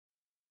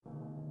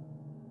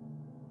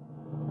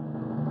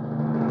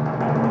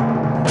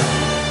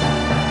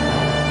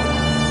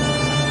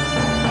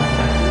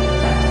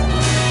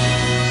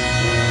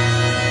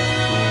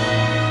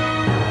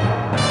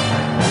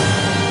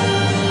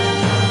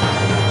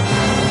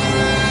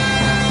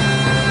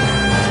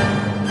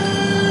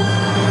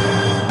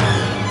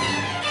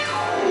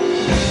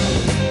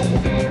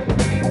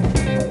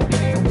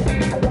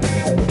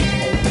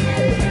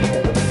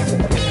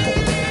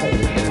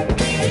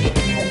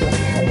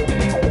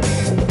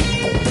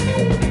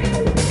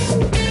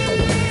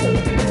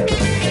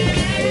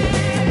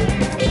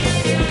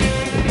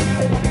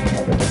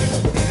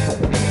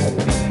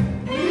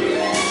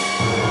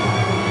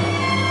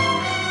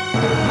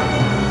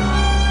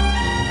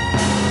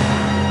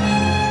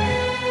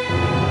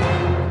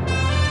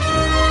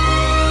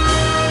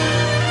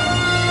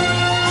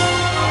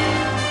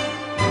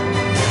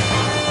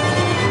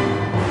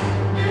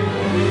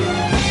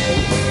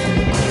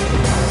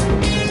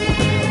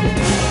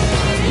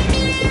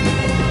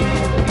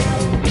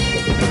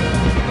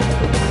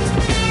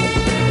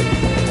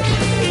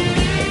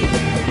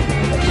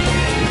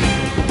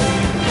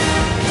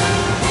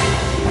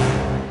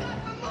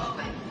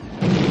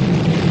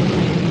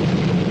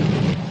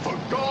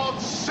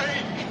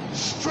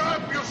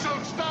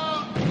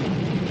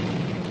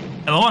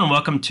Hello and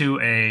welcome to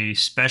a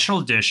special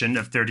edition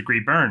of Third Degree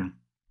Burn.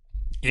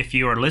 If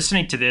you are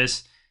listening to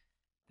this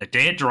the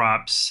day it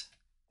drops,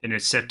 then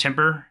it's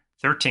September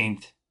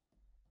 13th,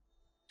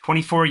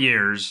 24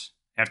 years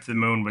after the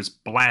moon was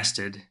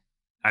blasted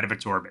out of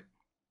its orbit.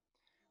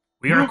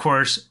 We are, of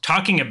course,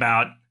 talking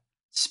about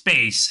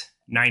Space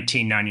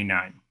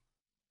 1999.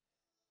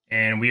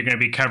 And we are going to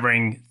be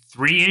covering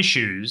 3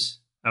 issues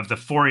of the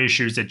 4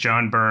 issues that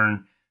John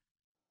Byrne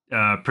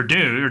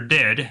produced or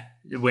did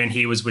when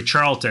he was with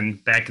Charlton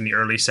back in the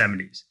early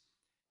 70s.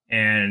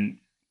 And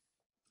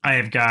I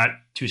have got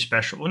 2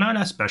 special, well, no,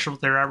 not special,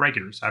 they're our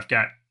regulars. I've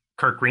got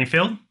Kirk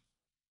Greenfield.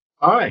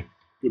 Hi,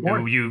 good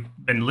morning. Who you've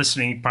been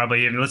listening,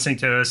 probably been listening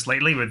to us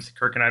lately with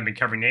Kirk and I have been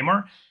covering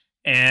Namor.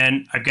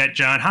 And I've got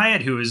John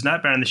Hyatt, who has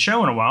not been on the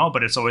show in a while,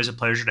 but it's always a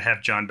pleasure to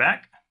have John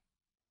back.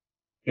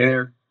 Hey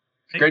there.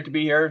 It's great to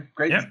be here.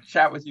 Great to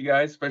chat with you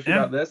guys, especially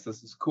about this.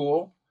 This is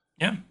cool.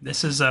 Yeah,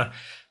 this is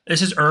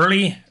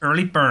early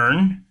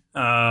Byrne.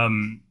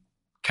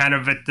 Kind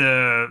of at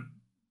the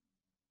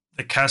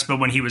cusp of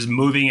when he was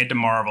moving into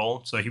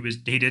Marvel. So he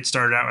did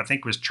start out, I think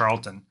it was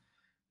Charlton.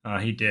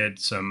 He did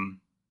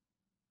some,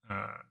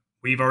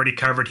 we've already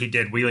covered, he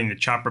did Wheeling the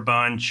Chopper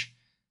Bunch.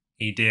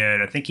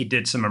 I think he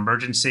did some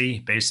Emergency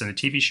based on a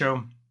TV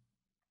show.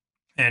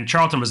 And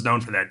Charlton was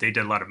known for that. They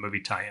did a lot of movie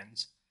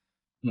tie-ins.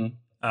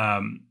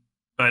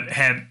 But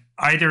have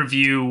either of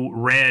you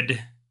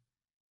read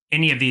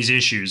any of these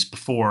issues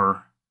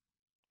before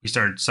we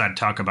decided to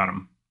talk about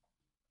them?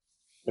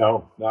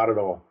 No, not at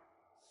all.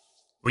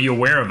 Were you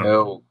aware of them?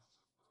 No.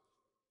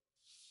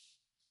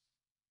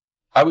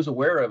 I was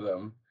aware of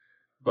them,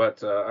 but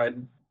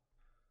the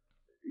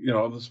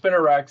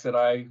spinner racks that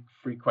I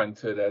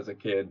frequented as a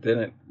kid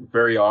didn't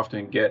very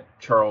often get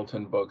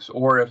Charlton books,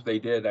 or if they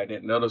did, I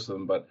didn't notice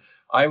them. But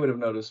I would have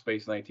noticed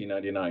Space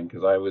 1999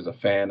 because I was a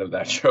fan of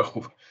that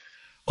show.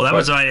 Well, that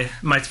was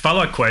my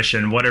follow-up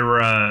question. What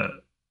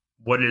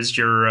is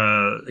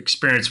your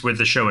experience with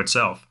the show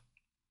itself?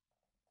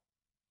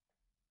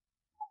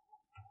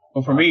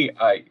 Well, for me,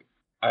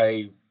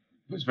 I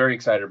was very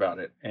excited about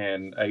it,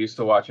 and I used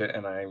to watch it,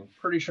 and I'm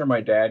pretty sure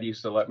my dad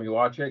used to let me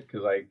watch it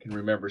because I can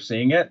remember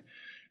seeing it.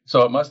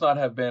 So it must not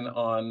have been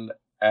on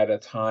at a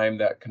time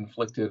that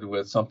conflicted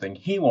with something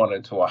he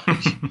wanted to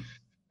watch,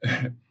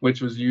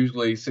 which was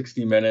usually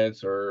 60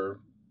 Minutes or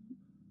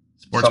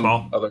Sports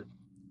Ball. Some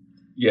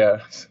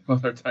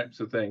other types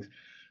of things.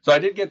 So I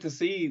did get to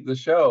see the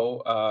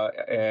show,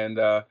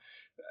 and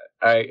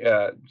I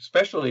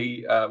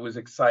especially was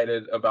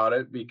excited about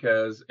it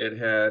because it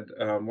had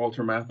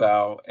Walter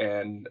Matthau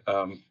and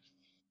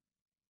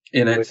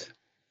in it.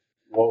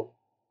 Well,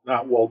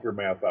 not Walter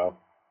Matthau.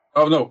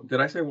 Oh, no.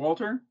 Did I say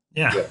Walter?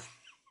 Yeah.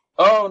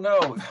 Oh,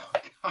 no.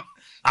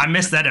 I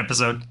missed that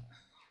episode.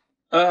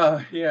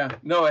 Yeah.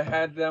 No, it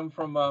had them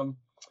from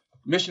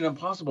Mission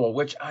Impossible,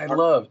 which I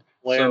loved.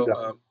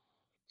 Landau.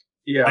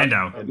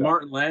 Landau.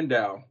 Martin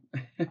Landau.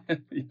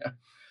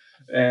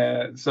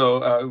 Yeah. So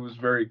it was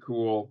very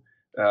cool.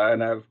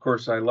 And of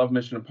course, I love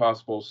Mission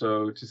Impossible.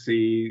 So to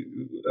see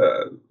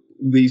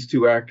these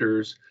 2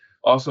 actors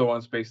also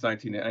on Space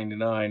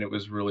 1999, it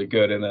was really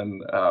good. And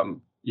then,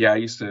 I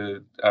used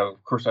to,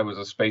 of course, I was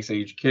a space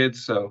age kid,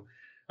 so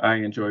I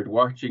enjoyed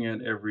watching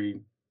it every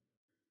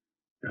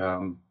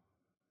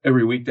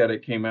week that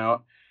it came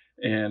out.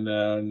 And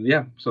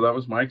so that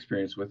was my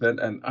experience with it.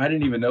 And I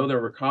didn't even know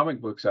there were comic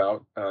books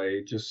out.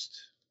 I just,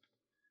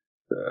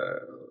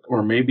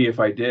 or maybe if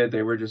I did,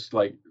 they were just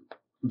like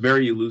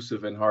very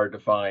elusive and hard to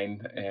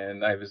find,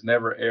 and I was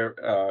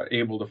never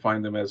able to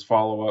find them as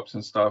follow-ups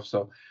and stuff.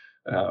 So,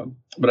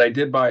 but I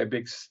did buy a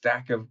big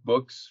stack of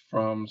books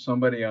from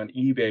somebody on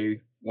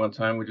eBay one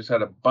time. We just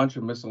had a bunch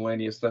of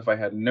miscellaneous stuff. I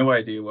had no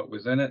idea what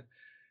was in it,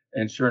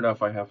 and sure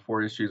enough, I have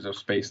 4 issues of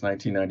Space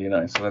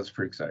 1999. So that's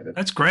pretty exciting.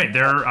 That's great.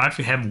 I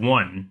have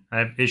 1. I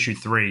have issue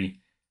 3.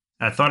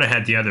 I thought I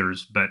had the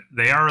others, but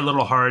they are a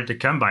little hard to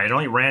come by. It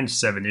only ran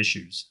 7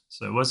 issues,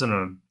 so it wasn't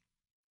a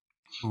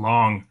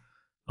long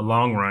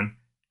run.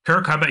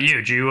 Kirk, how about you?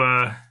 Did you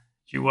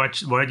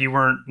watch what? You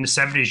weren't in the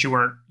 70s. You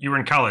were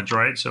in college,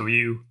 right? So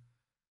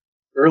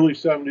early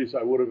 70s,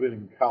 I would have been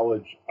in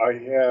college. I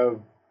have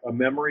a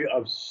memory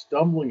of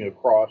stumbling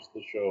across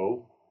the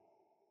show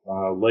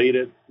late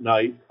at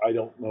night. I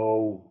don't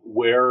know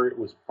where. It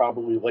was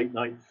probably late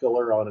night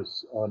filler on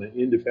an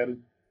independent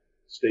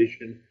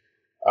station,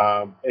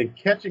 and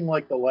catching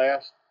like the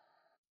last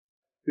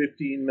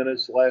 15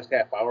 minutes, last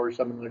half hour, or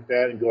something like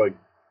that, and going,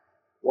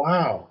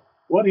 wow.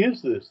 What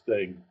is this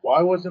thing?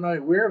 Why wasn't I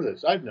aware of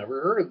this? I've never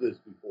heard of this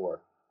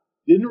before.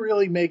 Didn't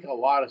really make a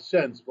lot of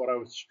sense, but I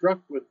was struck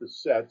with the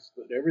sets,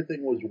 that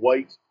everything was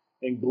white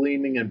and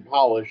gleaming and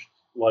polished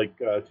like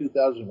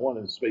 2001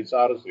 in Space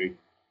Odyssey.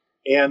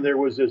 And there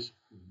was this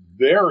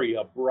very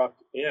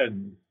abrupt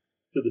end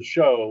to the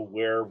show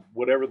where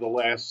whatever the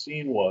last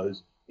scene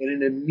was,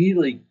 and it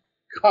immediately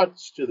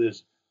cuts to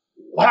this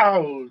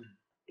loud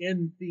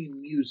end theme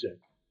music.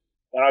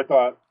 And I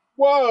thought,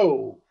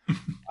 whoa!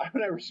 I've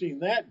never seen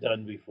that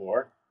done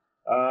before.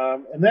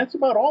 And that's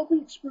about all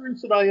the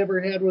experience that I ever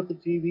had with the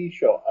TV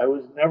show. I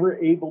was never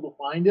able to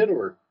find it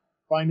or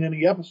find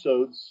any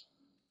episodes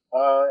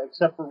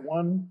except for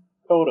one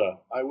coda.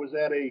 I was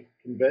at a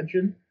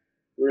convention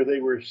where they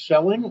were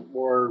selling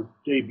or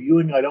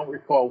debuting, I don't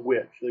recall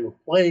which. They were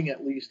playing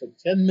at least a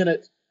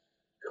 10-minute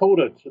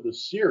coda to the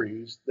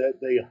series that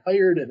they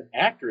hired an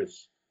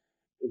actress.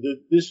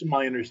 This is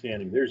my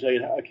understanding. There's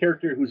a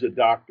character who's a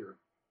doctor.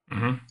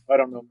 Mm-hmm. I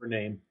don't know her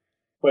name,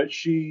 but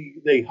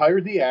they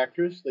hired the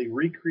actress. They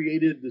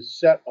recreated the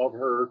set of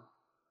her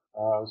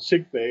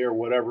sick bay or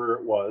whatever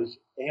it was,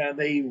 and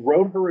they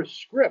wrote her a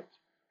script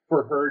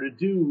for her to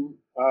do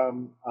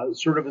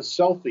sort of a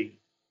selfie.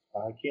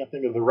 I can't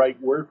think of the right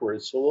word for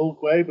it,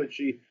 soliloquy, but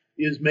she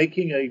is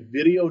making a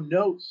video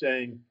note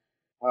saying,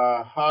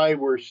 hi,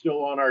 we're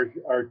still on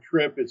our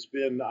trip. It's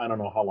been, I don't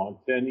know how long,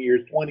 10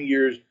 years, 20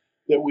 years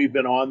that we've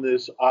been on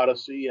this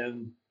odyssey,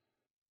 and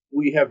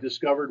we have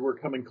discovered we're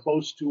coming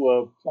close to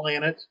a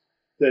planet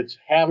that's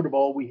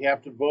habitable. We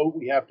have to vote.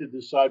 We have to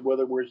decide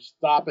whether we're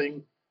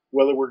stopping,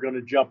 whether we're going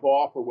to jump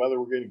off, or whether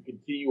we're going to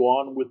continue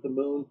on with the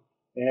moon.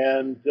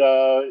 And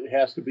it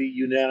has to be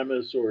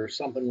unanimous or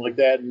something like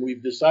that. And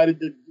we've decided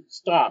to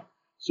stop.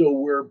 So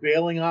we're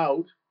bailing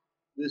out.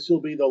 This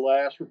will be the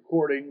last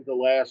recording, the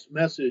last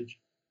message.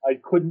 I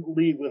couldn't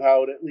leave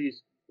without at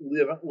least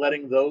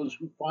letting those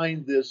who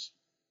find this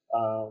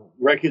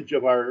wreckage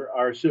of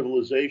our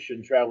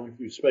civilization traveling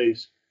through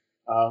space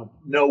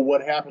know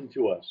what happened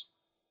to us.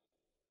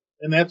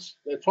 And that's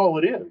all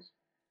it is.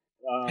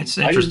 It's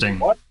interesting.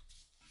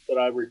 That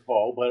I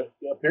recall, but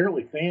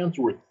apparently fans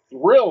were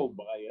thrilled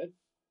by it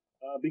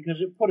because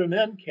it put an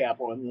end cap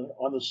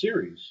on the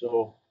series.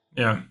 So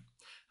yeah,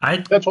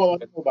 that's all I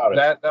know about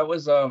it.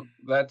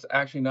 That's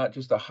actually not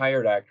just a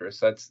hired actress.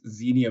 That's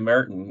Xenia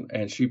Merton,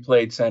 and she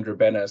played Sandra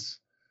Benes,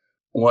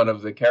 one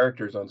of the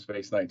characters on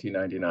Space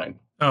 1999.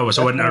 Oh,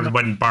 so it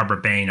wasn't Barbara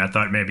Bain. I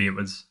thought maybe it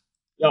was.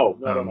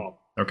 No.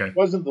 Okay. It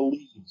wasn't the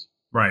leads.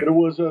 Right. But it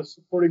was a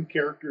supporting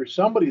character,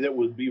 somebody that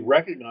would be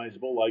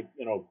recognizable, like,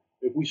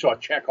 if we saw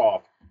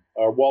Chekhov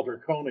or Walter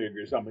Koenig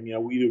or something,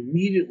 we'd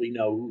immediately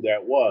know who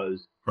that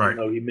was. Right.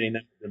 He may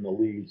not have been the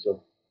lead.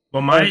 So,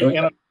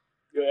 well,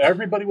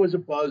 everybody was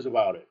abuzz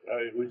about it.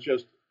 It was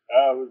just,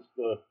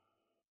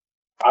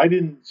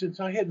 since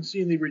I hadn't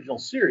seen the original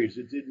series,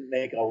 it didn't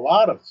make a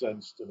lot of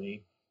sense to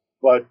me.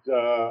 But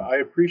I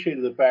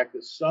appreciated the fact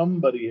that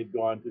somebody had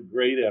gone to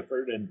great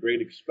effort and great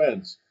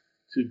expense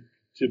to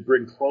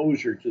bring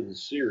closure to the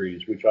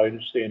series, which I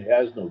understand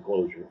has no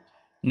closure.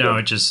 No,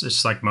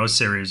 it's like most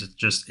series. It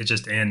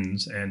just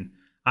ends. And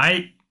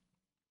my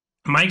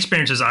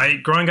experience is,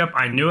 growing up,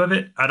 I knew of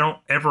it. I don't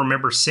ever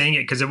remember seeing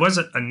it because it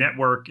wasn't a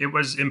network. It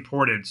was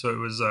imported, so it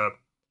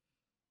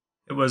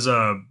was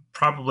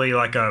probably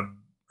like a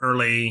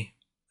early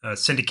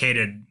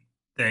syndicated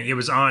thing. It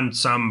was on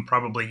some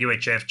probably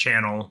UHF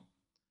channel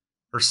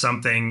or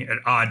something at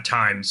odd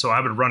times. So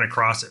I would run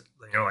across it.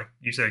 Like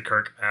you said,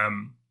 Kirk.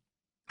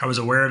 I was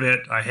aware of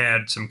it. I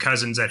had some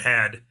cousins that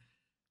had.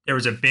 There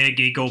was a Big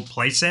Eagle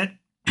playset.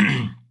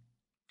 I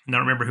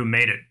don't remember who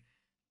made it,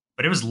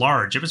 but it was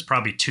large. It was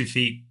probably 2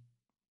 feet,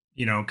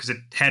 because it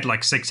had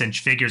like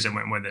 6-inch figures that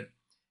went with it.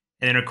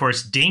 And then, of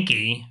course,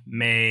 Dinky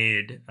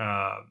made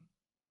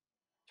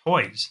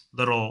toys,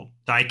 little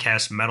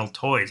die-cast metal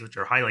toys, which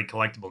are highly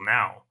collectible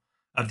now,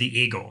 of the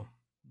Eagle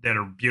that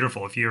are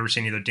beautiful if you've ever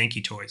seen either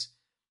Dinky toys.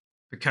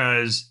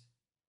 Because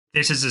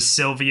this is a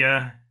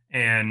Sylvia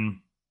and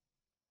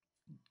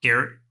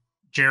Jerry,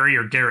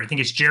 I think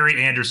it's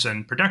Jerry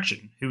Anderson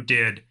production, who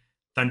did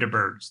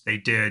Thunderbirds. They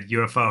did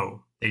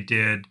UFO. They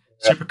did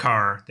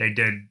Supercar. They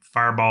did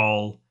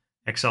Fireball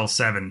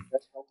XL7.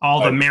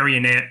 All the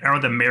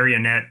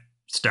marionette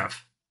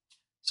stuff.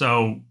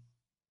 So,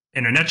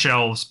 in a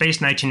nutshell,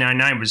 Space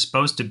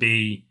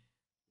 1999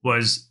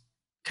 was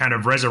kind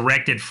of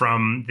resurrected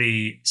from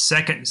the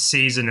second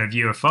season of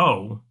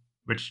UFO,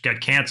 which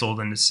got canceled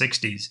in the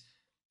 60s.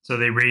 So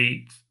they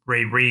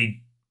refurbed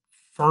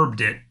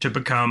it to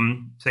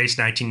become Space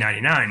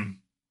 1999.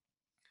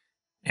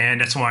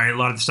 And that's why a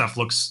lot of the stuff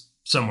looks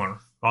similar,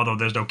 although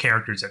there's no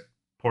characters that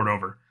poured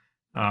over.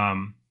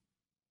 And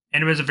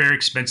it was a very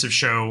expensive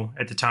show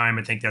at the time.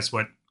 I think that's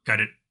what got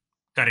it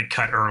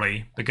cut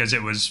early, because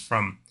it was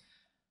from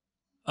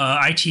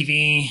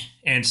ITV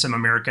and some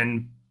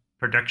American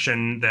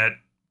production that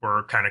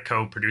were kind of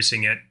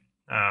co-producing it.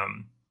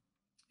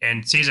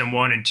 And season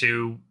 1 and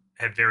 2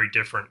 have very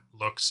different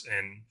looks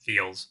and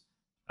feels.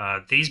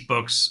 These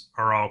books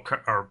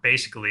are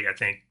basically, I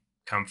think,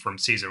 come from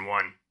season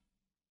 1.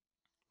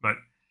 But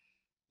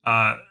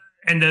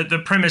and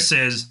the premise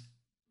is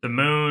the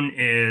moon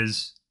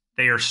is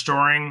they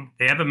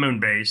have a moon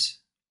base,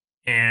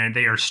 and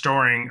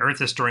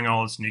Earth is storing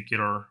all its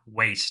nuclear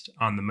waste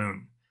on the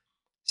moon.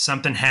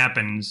 Something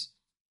happens,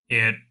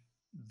 the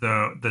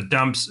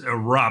dumps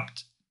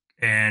erupt,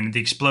 and the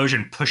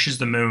explosion pushes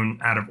the moon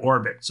out of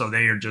orbit. So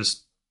they are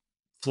just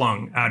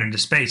flung out into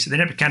space. And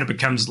then it kind of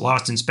becomes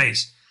lost in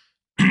space.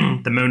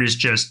 The moon is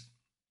just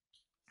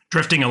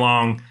drifting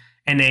along,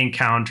 and they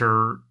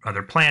encounter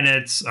other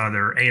planets,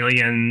 other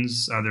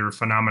aliens, other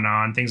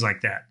phenomenon, things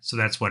like that. So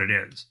that's what it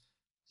is.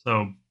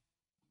 So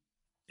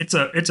it's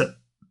a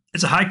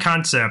it's a high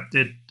concept.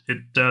 It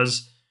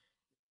does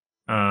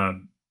uh,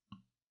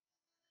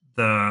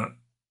 the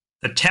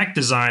the tech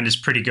design is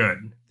pretty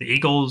good. The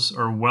Eagles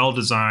are well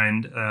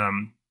designed.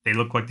 They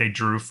look like they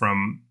drew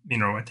from,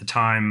 at the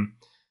time,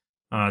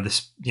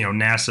 this,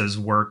 NASA's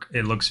work.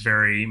 It looks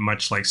very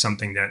much like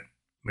something that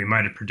we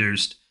might have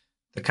produced.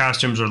 The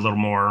costumes are a little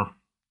more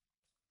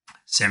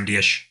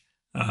 70ish,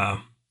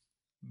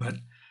 but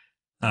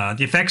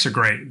the effects are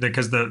great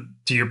because to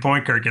your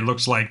point, Kirk, it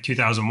looks like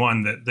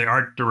 2001. The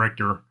art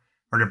director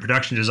or the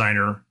production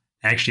designer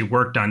actually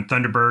worked on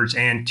Thunderbirds,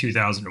 and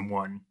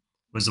 2001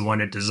 was the one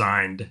that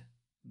designed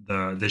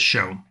this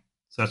show.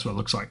 So that's what it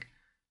looks like.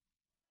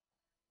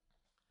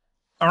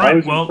 All I right.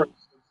 was Well,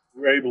 impressed that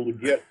we were able to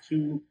get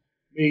two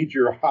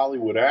major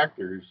Hollywood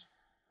actors,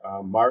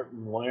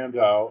 Martin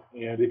Landau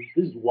and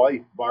his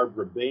wife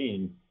Barbara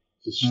Bain,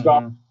 to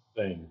stop Mhm.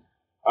 the thing.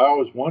 I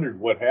always wondered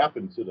what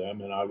happened to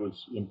them, and I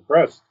was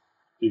impressed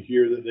to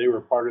hear that they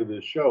were part of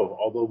this show.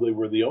 Although they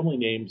were the only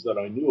names that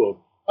I knew of,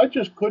 I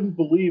just couldn't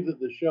believe that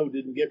the show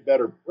didn't get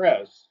better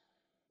press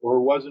or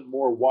wasn't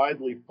more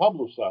widely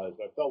publicized.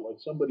 I felt like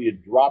somebody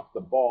had dropped the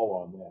ball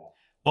on that.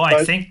 I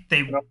But think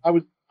I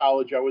was in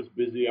college, I was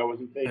busy, I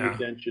wasn't paying yeah,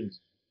 attention to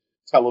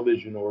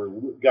television or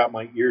got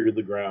my ear to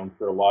the ground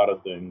for a lot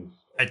of things.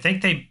 I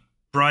think they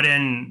brought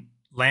in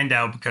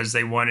Landau because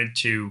they wanted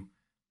to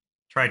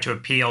try to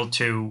appeal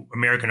to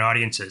American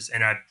audiences,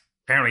 and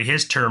apparently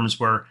his terms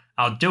were,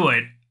 "I'll do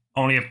it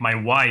only if my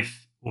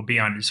wife will be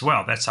on as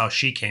well." That's how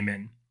she came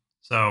in.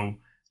 So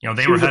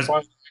they were She's a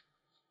fun,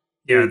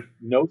 yeah,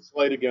 no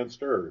slight against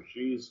her.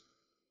 She's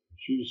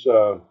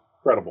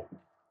credible.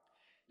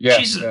 Yeah,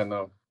 she's yeah,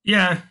 no.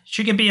 yeah,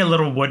 she can be a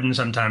little wooden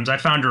sometimes. I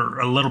found her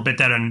a little bit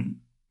that on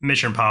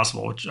Mission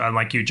Impossible, which I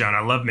like you, John.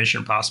 I love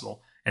Mission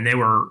Impossible, and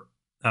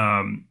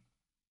um,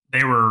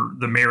 they were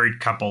the married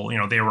couple.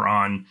 They were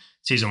on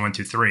season 1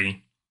 through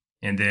 3,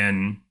 and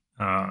then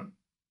I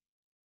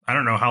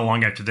don't know how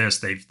long after this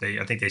they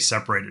I think they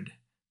separated.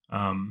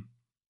 Um,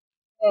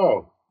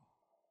 Oh,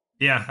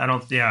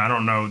 I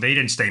don't know. They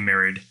didn't stay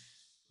married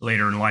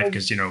later in life oh,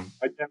 because I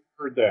never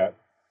heard that.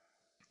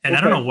 and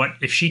I don't know Okay. what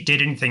if she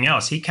did anything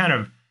else. He kind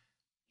of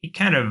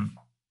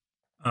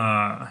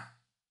uh,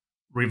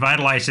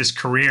 revitalized his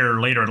career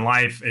later in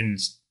life and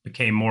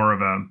became more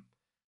of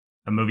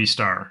a movie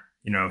star.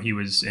 He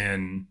was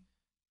in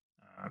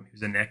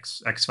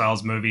X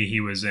Files movie. He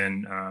was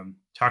in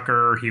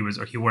Tucker. He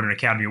won an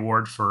Academy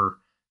Award for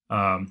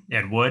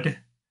Ed Wood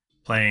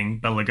playing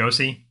Bela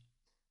Lugosi.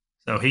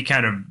 So he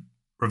kind of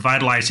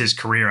revitalized his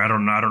career. I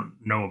don't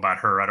know about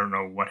her. I don't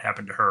know what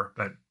happened to her,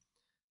 but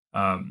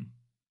um,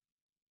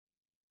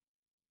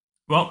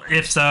 well,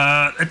 if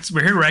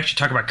we're here to actually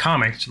talk about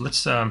comics,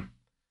 let's jump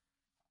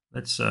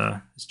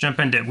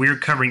into. We're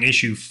covering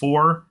issue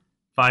 4,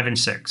 5, and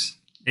 6.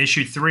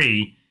 Issue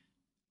 3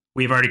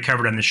 we've already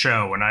covered on the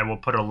show, and I will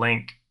put a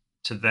link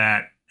to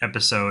that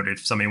episode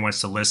if somebody wants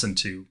to listen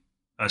to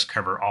us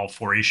cover all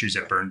 4 issues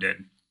that Byrne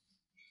did.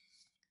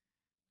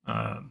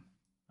 All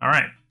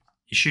right,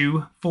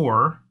 issue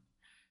 4,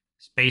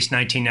 Space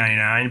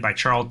 1999 by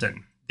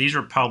Charlton. These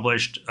were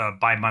published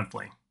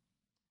bi-monthly.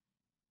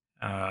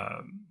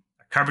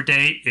 Cover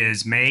date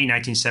is May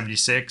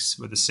 1976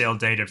 with a sale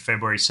date of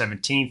February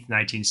 17th,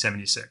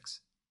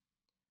 1976.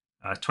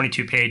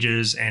 22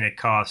 pages, and it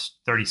costs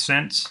 30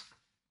 cents.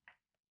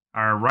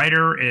 Our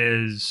writer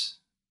is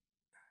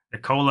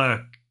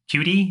Nicola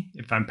Cutie,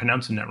 if I'm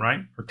pronouncing that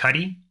right, or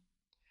Cuddy.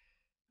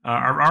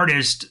 Our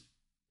artist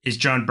is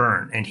John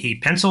Byrne, and he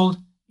penciled,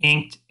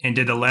 inked, and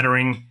did the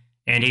lettering,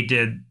 and he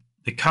did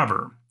the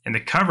cover. And the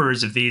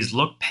covers of these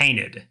look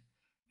painted,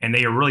 and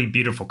they are really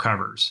beautiful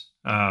covers.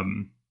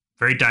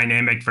 Very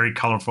dynamic, very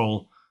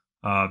colorful,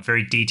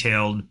 very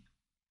detailed.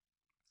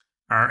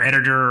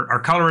 Our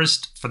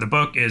colorist for the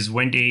book is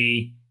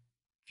Wendy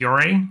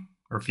Fiore,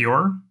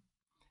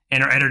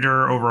 and our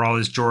editor overall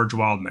is George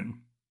Waldman.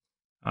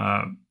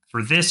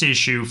 For this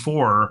issue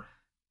 4,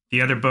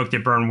 the other book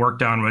that Byrne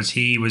worked on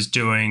he was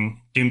doing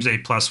Doomsday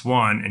Plus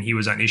One, and he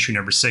was on issue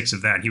number 6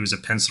 of that. He was a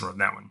penciler of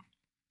that one.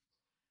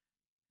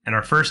 And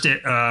our first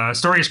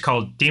story is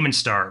called Demon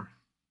Star.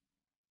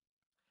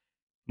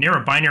 Near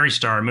a binary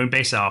star,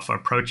 Moonbase Alpha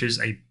approaches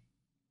a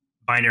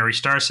binary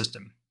star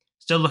system.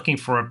 Still looking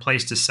for a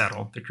place to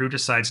settle, the crew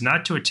decides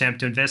not to attempt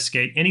to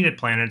investigate any of the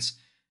planets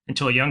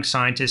until a young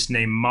scientist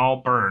named Mal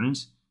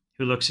Burns,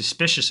 who looks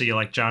suspiciously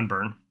like John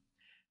Byrne,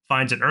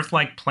 finds an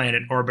Earth-like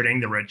planet orbiting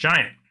the Red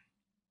Giant.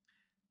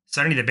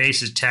 Suddenly, the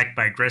base is attacked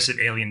by aggressive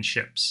alien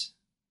ships.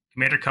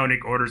 Commander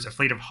Koenig orders a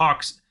fleet of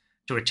Hawk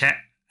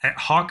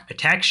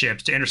attack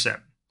ships to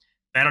intercept.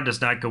 Battle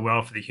does not go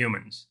well for the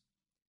humans.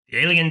 The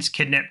aliens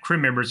kidnap crew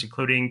members,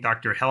 including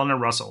Dr. Helena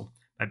Russell,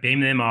 by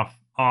beaming them off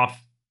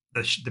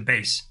the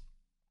base.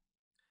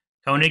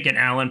 Koenig and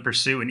Allen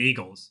pursue an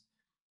Eagles.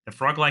 The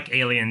frog-like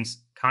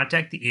aliens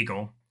contact the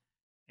Eagles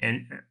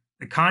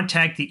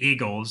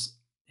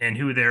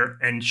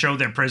and show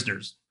their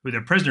prisoners who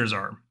their prisoners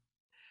are.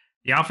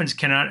 The Alphans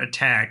cannot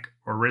attack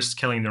or risk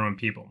killing their own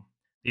people.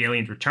 The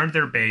aliens return to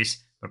their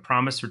base, but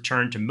promise to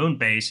return to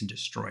Moonbase and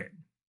destroy it.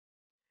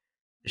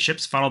 The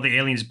ships follow the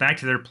aliens back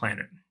to their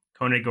planet.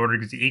 Koenig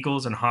orders the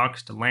Eagles and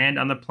Hawks to land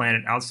on the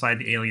planet outside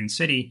the alien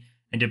city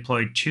and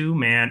deploy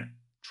 2-man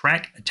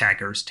track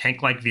attackers,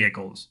 tank-like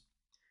vehicles.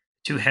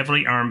 Two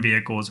heavily armed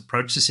vehicles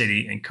approach the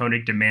city, and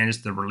Koenig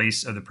demands the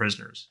release of the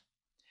prisoners.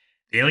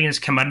 The aliens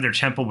come out of their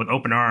temple with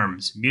open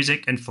arms,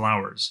 music, and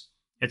flowers.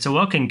 It's a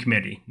welcome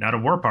committee, not a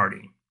war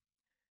party.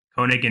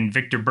 Koenig and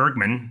Victor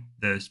Bergman,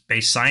 the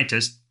space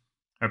scientist,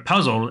 are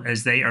puzzled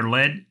as they are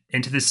led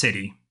into the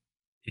city.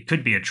 It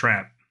could be a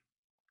trap.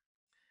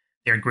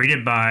 They are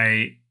greeted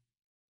by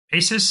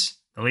Pacis,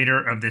 the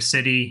leader of the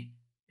city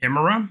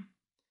Imra.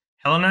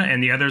 Helena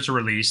and the others are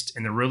released,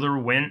 and the ruler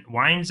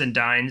wines and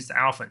dines the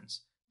Alphans,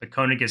 but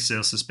Koenig is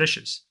still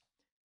suspicious.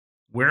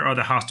 Where are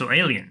the hostile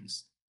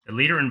aliens? The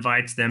leader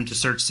invites them to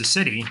search the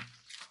city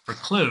for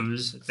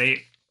clues that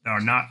they are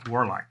not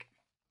warlike.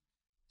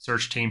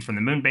 Search team from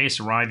the moon base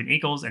arrive in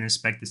Eagles and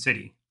inspect the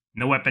city.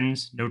 No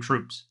weapons, no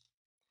troops.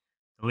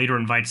 The leader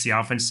invites the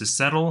Alphans to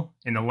settle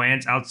in the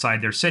lands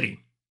outside their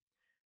city,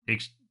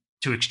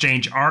 to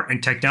exchange art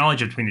and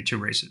technology between the two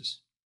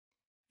races.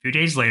 A few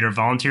days later,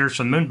 volunteers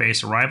from the moon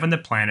base arrive on the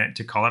planet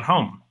to call it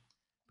home,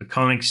 but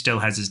Koenig still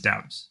has his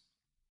doubts.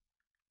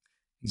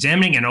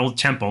 Examining an old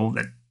temple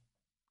that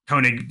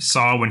Koenig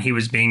saw when he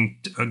was being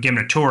given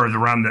a tour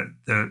around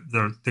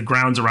the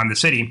grounds around the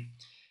city,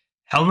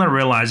 Helena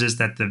realizes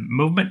that the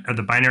movement of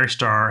the binary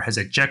star has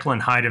a Jekyll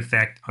and Hyde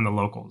effect on the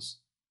locals.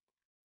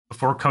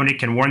 Before Koenig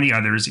can warn the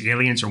others, the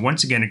aliens are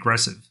once again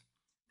aggressive.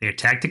 They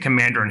attack the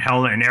commander and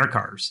Helena in air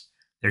cars.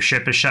 Their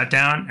ship is shut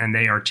down, and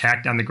they are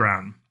attacked on the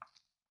ground.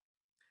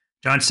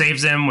 John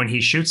saves them when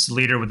he shoots the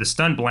leader with a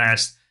stun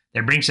blast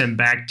that brings him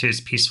back to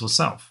his peaceful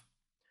self.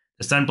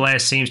 The stun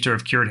blast seems to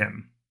have cured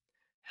him.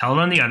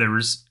 Helena and the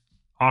others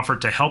offer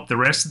to help the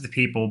rest of the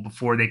people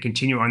before they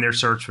continue on their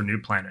search for a new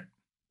planet.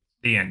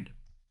 The end.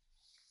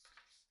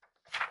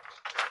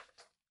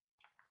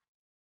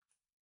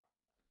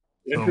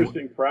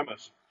 Interesting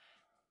premise.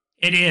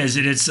 It is.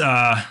 It is.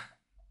 I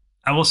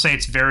will say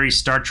it's very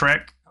Star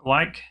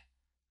Trek-like.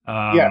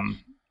 Yes.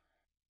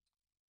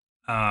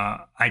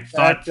 I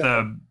thought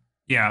the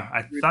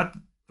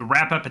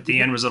wrap up at the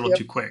end was a little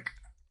too quick.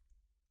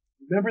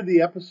 Remember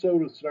the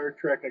episode of Star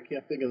Trek? I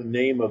can't think of the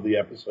name of the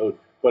episode,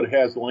 but it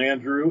has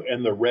Landru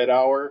and the Red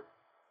Hour.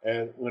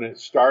 And when it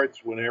starts,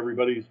 when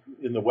everybody's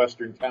in the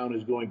Western town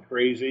is going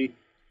crazy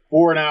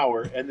for an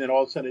hour, and then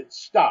all of a sudden it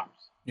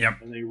stops.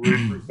 Yep. And they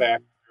revert back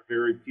to their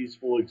very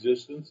peaceful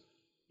existence.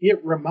 It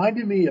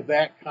reminded me of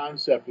that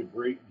concept a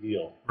great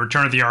deal.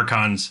 Return of the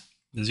Archons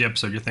is the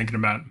episode you're thinking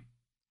about.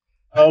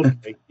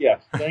 Okay,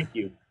 yes, thank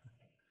you.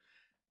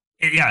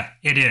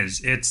 It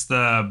is. It's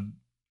the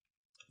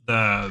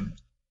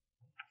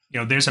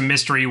there's a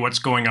mystery. What's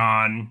going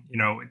on?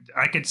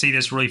 I could see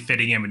this really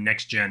fitting in with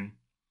Next Gen,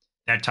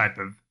 that type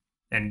of,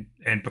 and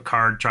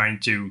Picard trying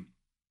to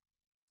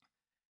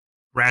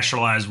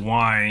rationalize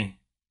why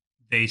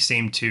they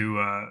seem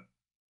to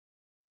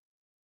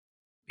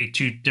be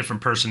two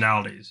different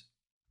personalities.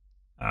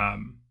 I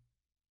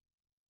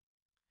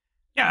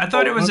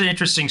thought it was an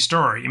interesting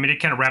story. I mean, it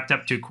kind of wrapped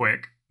up too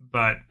quick,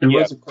 but it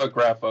was a quick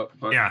wrap up.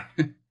 But yeah,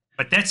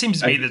 but that seems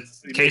to be the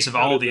case of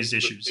all of these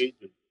issues.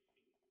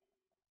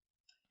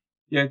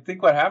 Yeah, I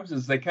think what happens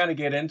is they kind of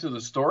get into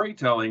the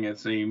storytelling, it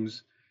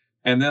seems,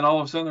 and then all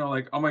of a sudden they're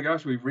like, "Oh my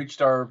gosh, we've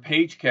reached our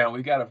page count.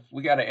 We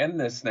gotta end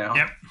this now."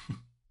 Yep.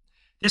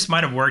 This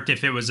might have worked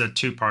if it was a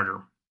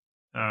two-parter,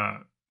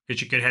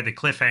 because you could have had the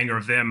cliffhanger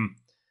of them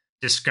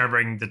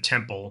discovering the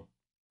temple,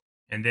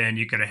 and then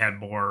you could have had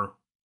more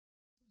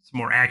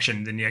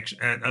action than the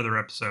other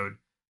episode.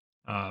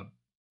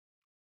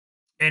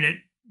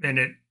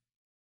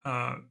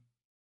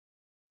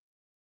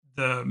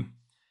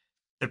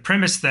 The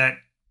premise that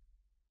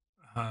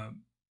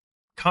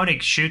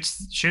Koenig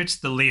shoots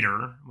the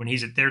leader when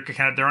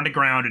they're on the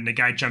ground and the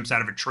guy jumps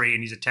out of a tree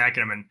and he's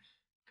attacking him, and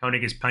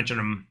Koenig is punching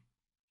him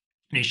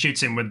and he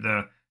shoots him with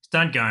the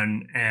stun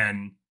gun,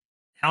 and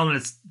Helena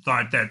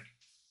thought that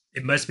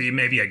it must be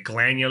maybe a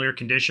glandular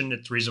condition.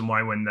 It's the reason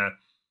why when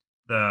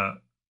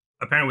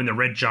apparently when the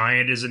red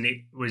giant is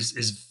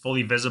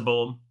fully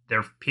visible,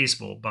 they're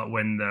peaceful, but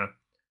when the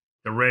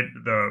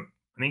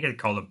I think they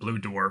call it blue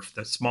dwarf,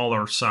 the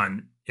smaller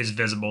sun, is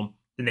visible,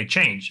 then they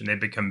change and they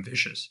become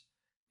vicious.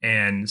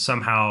 And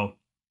somehow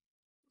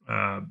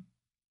the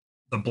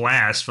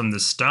blast from the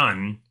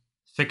stun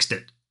fixed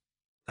it.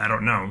 I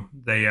don't know.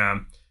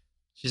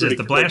 She says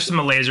the blast from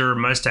the laser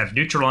must have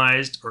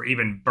neutralized or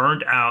even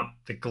burned out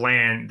the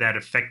gland that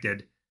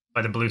affected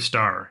by the blue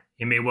star.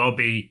 He may well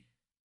be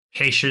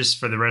Pacis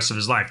for the rest of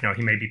his life.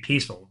 He may be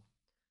peaceful.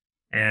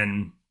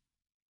 And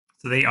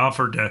so they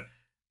offered to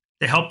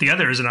help the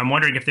others, and I'm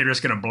wondering if they're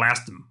just going to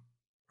blast them.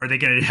 Are they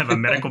going to have a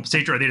medical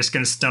procedure, or are they just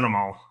going to stun them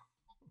all?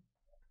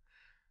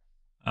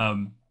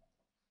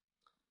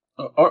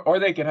 Or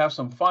they could have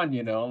some fun,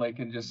 They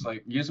can just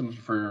use them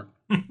for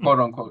quote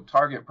unquote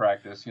target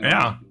practice,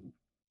 Yeah.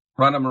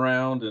 Run them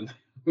around, and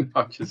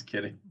I'm just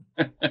kidding.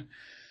 I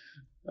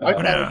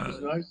thought it was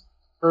nice.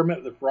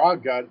 Kermit the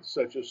Frog got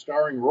such a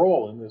starring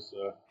role in this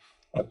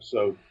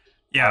episode.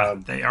 Yeah,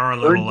 they are a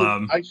Earned little. a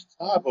nice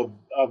job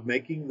of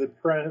making the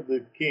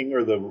king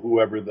or the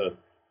whoever the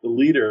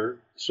leader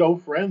so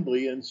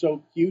friendly and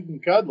so cute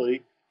and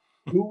cuddly.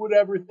 Who would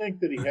ever think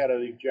that he had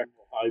a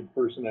Jekyll Hyde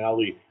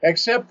personality?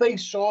 Except they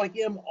saw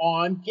him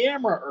on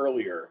camera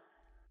earlier,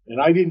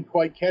 and I didn't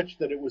quite catch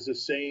that it was the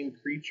same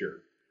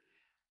creature.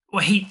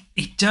 Well, he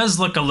does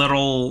look a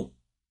little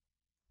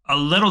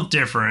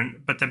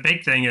different, but the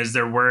big thing is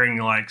they're wearing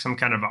like some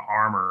kind of a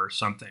armor or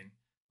something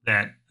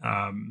that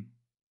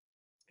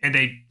and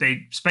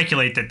they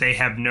speculate that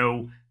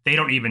they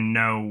don't even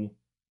know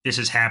this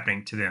is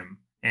happening to them.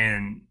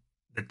 And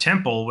the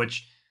temple,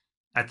 which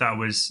I thought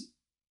was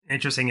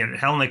interesting, that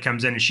Helena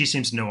comes in and she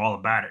seems to know all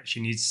about it.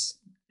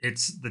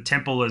 It's the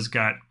temple has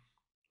got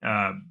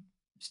uh,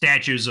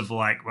 statues of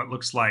like what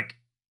looks like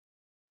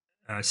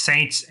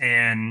saints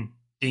and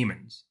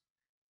demons,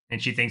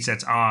 and she thinks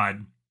that's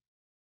odd.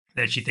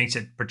 That she thinks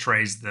it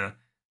portrays the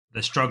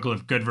struggle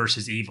of good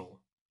versus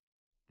evil.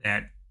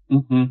 That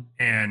Mm-hmm.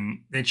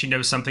 and then she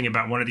knows something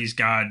about one of these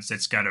gods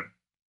that's got a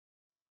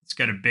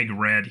big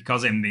red. He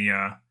calls him the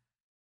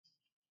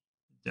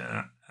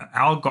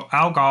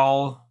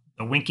Algol,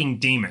 the winking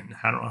demon.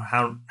 I don't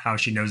know how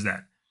she knows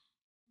that,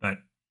 but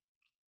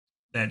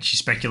that she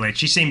speculates.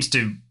 She seems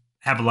to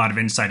have a lot of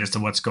insight as to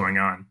what's going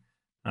on.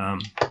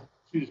 Um,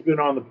 She's been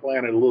on the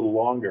planet a little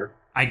longer.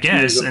 I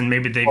guess, and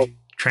maybe they've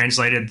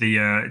translated the.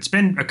 It's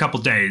been a couple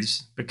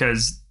days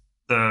because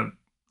the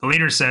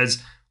leader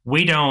says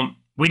we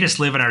just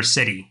live in our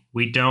city.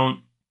 We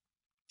don't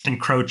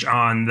encroach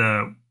on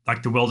the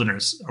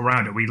wilderness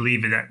around it. We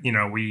leave it at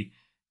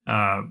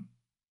uh,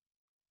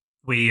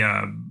 we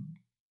uh,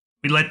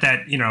 we let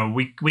that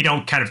we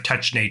don't kind of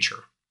touch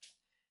nature.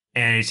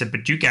 And he said,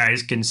 but you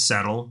guys can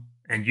settle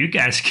and you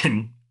guys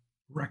can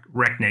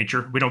wreck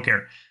nature. We don't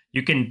care.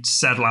 You can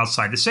settle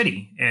outside the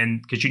city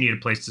and because you need a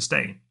place to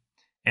stay.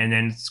 And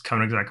then it's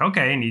kind of like,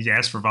 okay. And he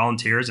asked for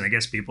volunteers, and I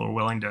guess people are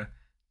willing to,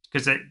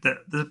 because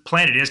the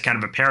planet is kind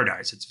of a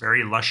paradise. It's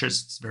very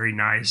luscious. It's very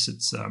nice.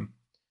 It's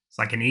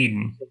like an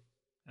Eden.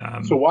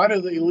 So why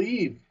do they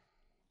leave?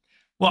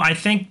 Well, I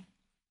think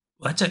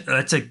that's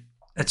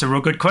a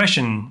real good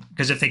question,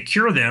 because if they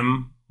cure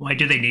them, why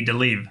do they need to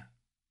leave?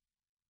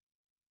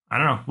 I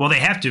don't know. Well, they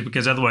have to,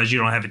 because otherwise you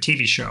don't have a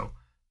TV show.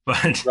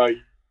 But Right.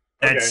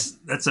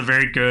 that's a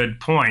very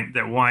good point.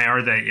 That why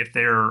are they, if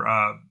they're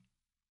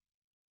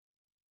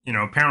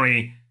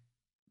apparently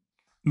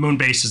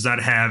Moonbase does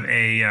not have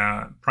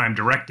a prime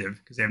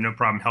directive because they have no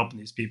problem helping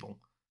these people.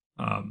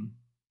 And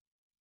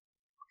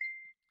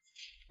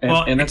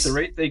at the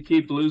rate they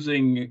keep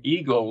losing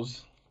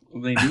eagles,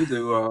 they need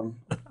to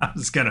I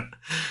was gonna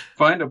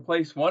find a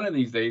place one of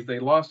these days. They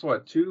lost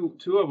what two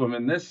of them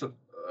in this,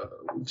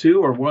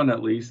 two or one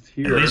at least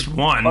here. At least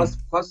one.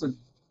 Plus a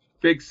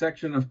big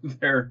section of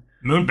their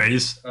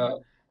Moonbase.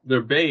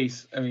 Their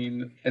base. I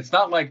mean, it's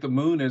not like the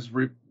moon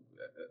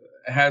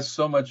has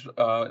so much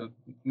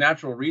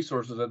natural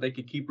resources that they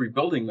could keep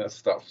rebuilding this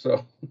stuff.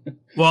 So,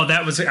 well,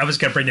 I was going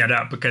to bring that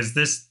up because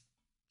the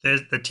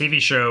TV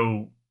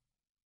show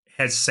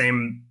has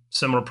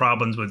similar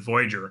problems with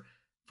Voyager.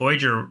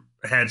 Voyager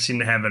seemed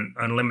to have an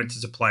unlimited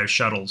supply of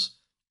shuttles,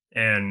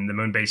 and the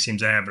Moonbase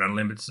seems to have an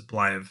unlimited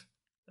supply of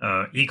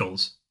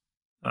eagles.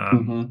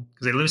 Because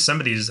they lose some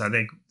of these, I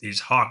think,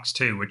 these hawks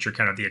too, which are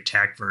kind of the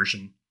attack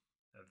version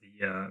of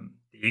the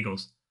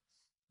eagles.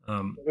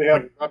 They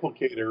have a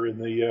replicator in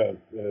the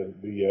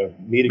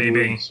meeting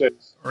room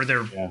 6. Or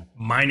they're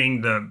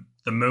mining the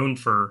moon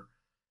for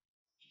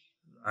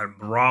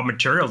raw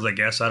materials, I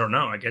guess. I don't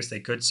know. I guess they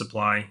could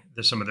supply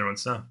some of their own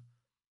stuff.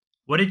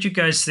 What did you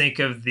guys think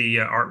of the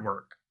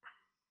artwork?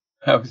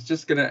 I was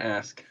just going to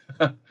ask.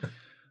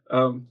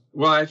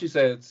 Well, as you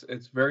said,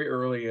 it's very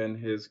early in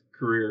his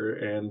career,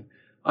 and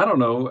I don't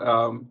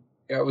know.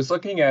 I was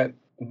looking at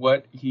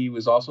what he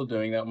was also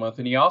doing that month,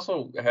 and he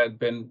also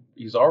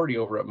he's already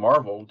over at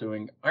Marvel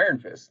doing Iron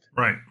Fist.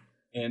 Right.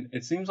 And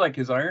it seems like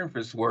his Iron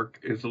Fist work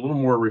is a little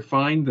more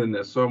refined than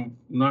this. So I'm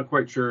not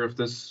quite sure if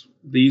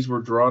these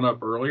were drawn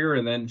up earlier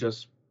and then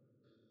just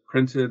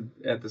printed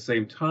at the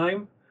same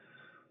time,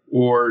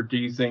 or do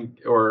you think,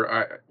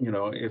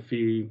 if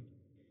he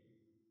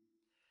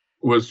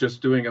was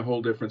just doing a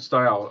whole different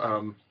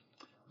style.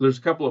 There's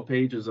a couple of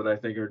pages that I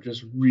think are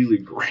just really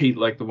great,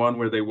 like the one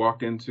where they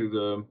walk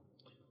into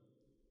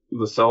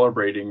the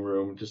celebrating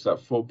room, just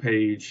that full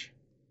page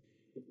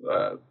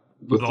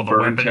with all the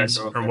weapons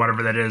or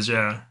whatever that is.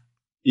 Yeah,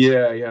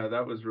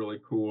 that was really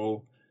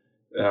cool.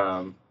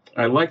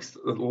 I liked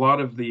a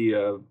lot of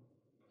the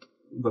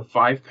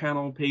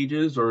 5-panel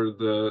pages, or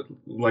the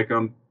like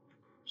on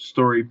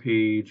story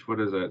page, what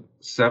is it,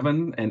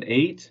 7 and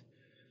 8,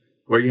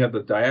 where you have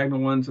the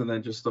diagonal ones and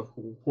then just the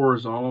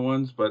horizontal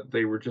ones, but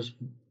they were just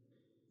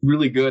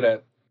really good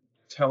at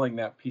telling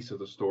that piece of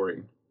the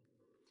story.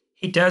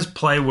 He does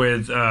play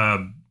with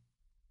panel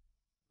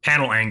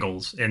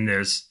angles in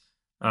this,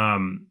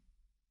 and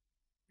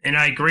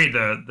I agree.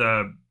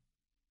 I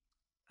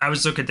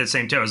was looking at the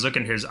same too. I was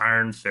looking at his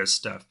Iron Fist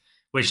stuff,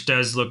 which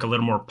does look a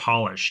little more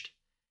polished,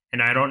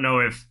 and I don't know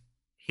if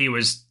he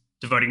was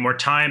devoting more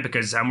time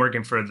because I'm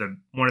working for the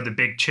one of the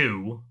big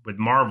two with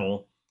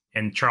Marvel,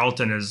 and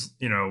Charlton is,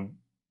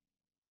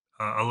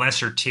 a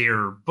lesser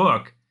tier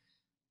book,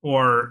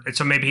 or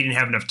so maybe he didn't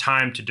have enough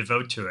time to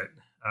devote to it.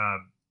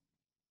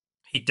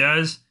 He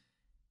does.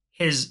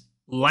 His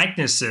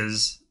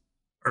likenesses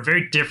are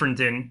very different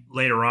than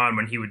later on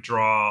when he would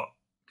draw,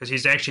 because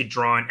he's actually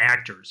drawn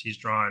actors. He's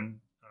drawn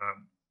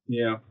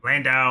Yeah.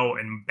 Landau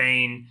and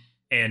Bane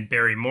and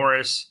Barry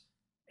Morris,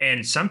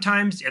 and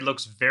sometimes it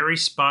looks very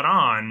spot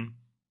on,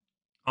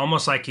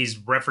 almost like he's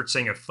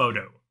referencing a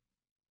photo.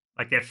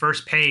 Like that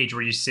first page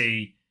where you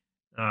see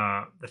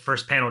the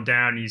first panel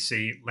down, you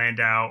see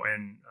Landau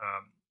and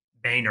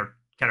Bane are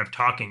kind of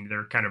talking.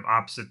 They're kind of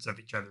opposites of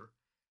each other.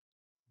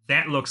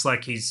 That looks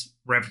like he's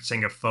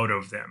referencing a photo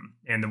of them.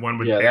 And the one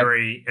with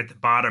Barry at the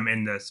bottom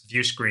in the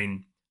view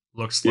screen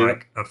looks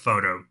like a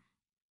photo.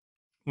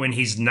 When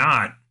he's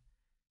not,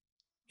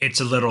 it's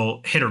a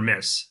little hit or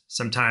miss.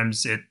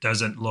 Sometimes it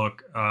doesn't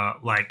look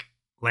like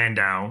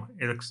Landau.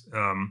 It looks,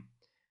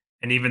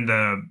 and even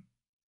the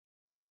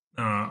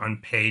on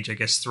page, I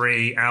guess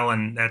 3,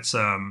 Alan, that's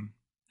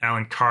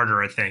Alan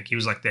Carter, I think. He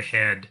was like the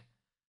head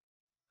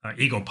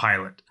Eagle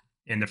pilot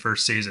in the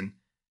first season.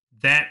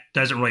 That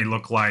doesn't really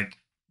look like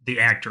the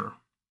actor.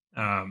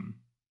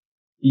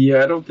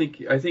 Yeah,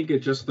 I think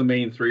it's just the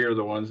main 3 are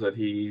the ones that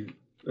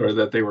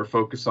they were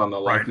focused on the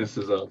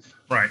likenesses of.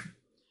 Right.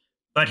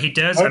 But he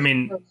does,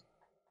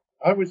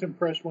 I was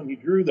impressed when he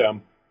drew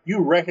them. You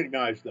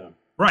recognize them.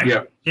 Right.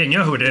 Yeah, you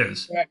know who it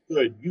is. That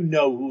good. You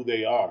know who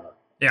they are.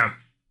 Yeah.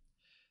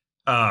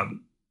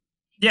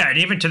 Yeah, and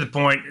even to the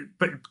point,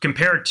 but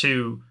compared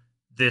to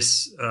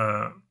this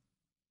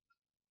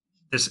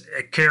this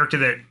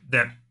character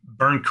that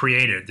Byrne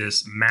created,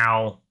 this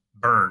Mal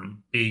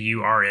Byrne,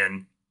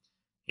 Burn.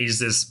 He's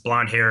this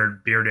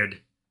blonde-haired,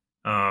 bearded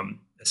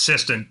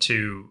assistant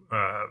to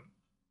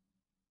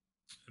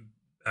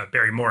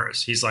Barry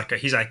Morris. He's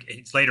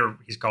later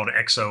he's called an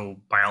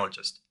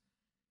exobiologist,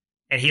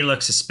 and he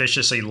looks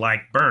suspiciously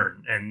like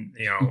Byrne. And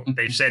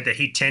they've said that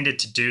he tended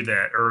to do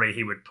that early.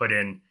 He would put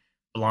in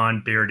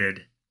blonde,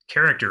 bearded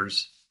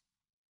characters.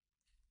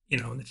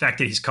 The fact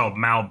that he's called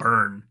Mal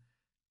Byrne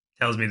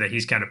tells me that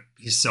he's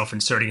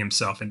self-inserting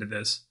himself into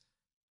this.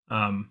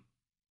 But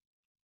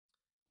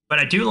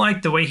I do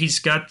like the way he's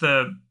got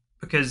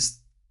because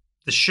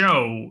the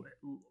show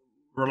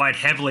relied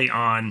heavily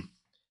on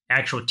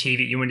actual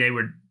TV. When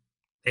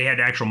they had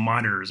actual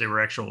monitors, they were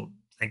actual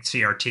like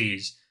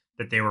CRTs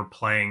that they were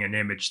playing an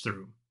image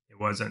through. It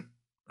wasn't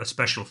a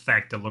special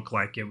effect that looked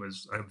like it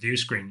was a view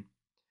screen.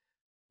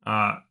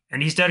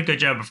 And he's done a good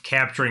job of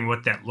capturing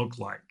what that looked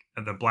like,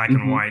 the black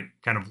and white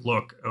kind of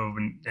look of,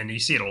 and you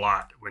see it a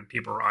lot when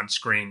people are on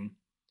screen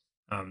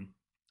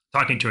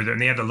talking to it,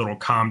 and they have the little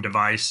comm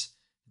device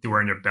they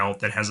wear in their belt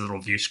that has a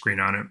little view screen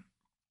on it,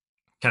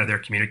 kind of their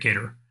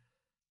communicator.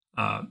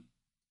 I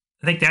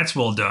think that's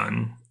well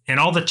done, and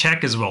all the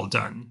tech is well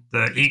done.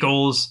 The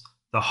Eagles,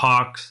 the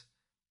Hawks,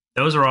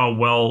 those are all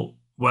well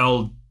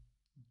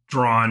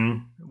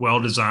drawn, well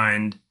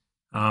designed.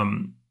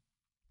 Then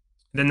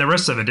the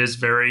rest of it is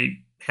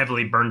very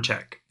heavily Byrne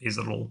tech. These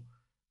little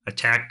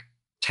attack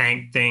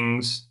tank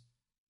things.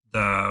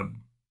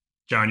 John,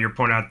 you're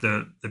pointing out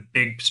the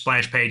big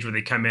splash page where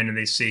they come in and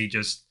they see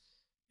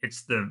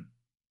it's the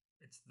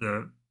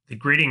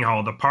greeting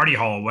hall, the party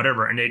hall,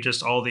 whatever, and they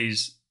just all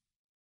these,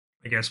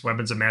 I guess,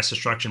 weapons of mass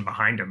destruction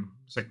behind them.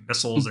 It's like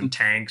missiles and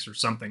tanks or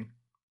something.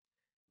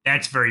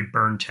 That's very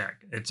Byrne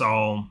tech. It's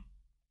all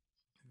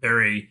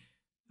very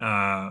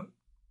kind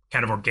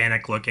of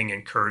organic looking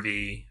and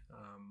curvy.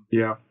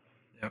 Yeah.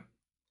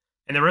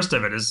 And the rest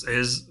of it is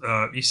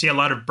you see a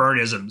lot of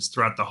Byrne-isms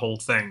throughout the whole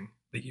thing.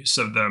 The use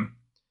of the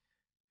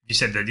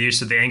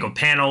use of the angled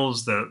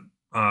panels, the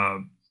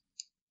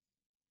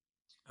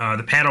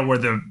panel where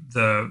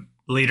the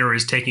leader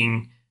is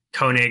taking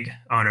Koenig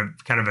on a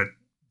kind of a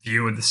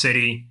view of the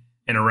city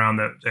and around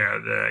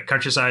the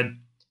countryside.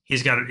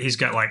 He's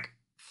got like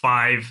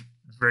 5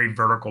 very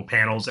vertical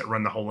panels that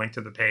run the whole length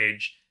of the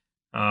page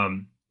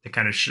to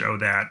kind of show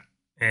that,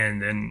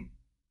 and then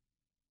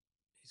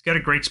he's got a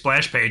great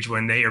splash page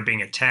when they are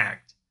being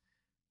attacked,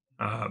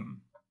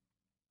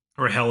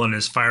 where Helen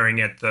is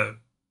firing at the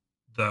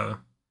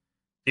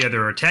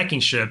other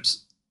attacking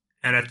ships.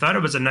 And I thought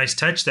it was a nice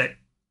touch that,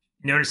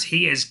 notice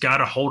he has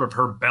got a hold of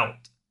her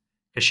belt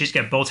because she's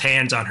got both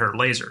hands on her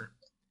laser,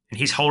 and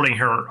he's holding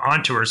her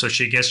onto her so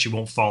she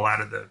won't fall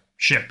out of the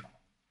ship.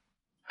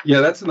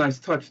 Yeah, that's a nice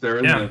touch there,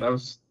 isn't it?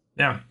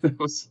 That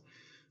was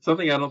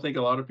something I don't think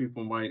a lot of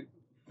people might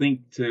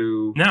think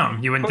to. No,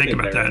 you wouldn't think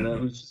about that.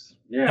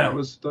 That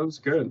was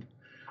good.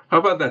 How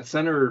about that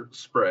center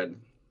spread,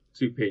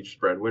 2-page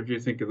spread? What did you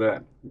think of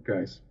that,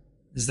 guys?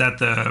 Is that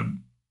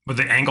with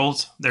the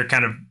angles? They're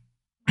kind of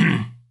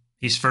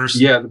he's first.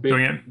 Yeah, the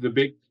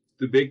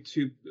big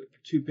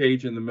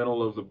two-page in the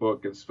middle of the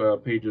book. It's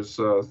pages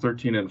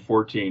 13 and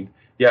 14.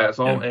 Yeah, it's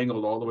all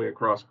angled all the way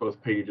across both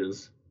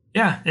pages.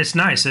 Yeah, it's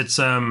nice. It's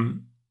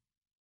the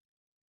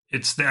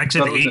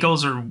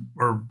Eagles are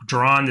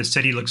drawn. The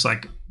city looks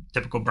like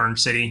typical Byrne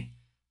city.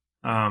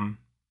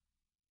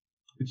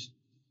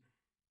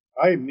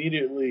 I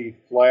immediately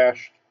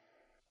flashed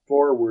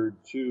forward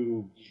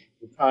to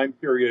the time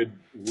period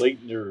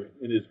later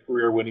in his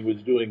career when he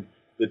was doing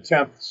the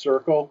 10th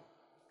Circle,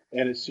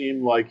 and it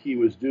seemed like he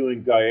was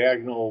doing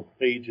diagonal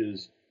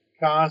pages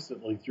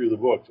constantly through the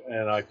books,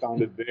 and I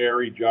found it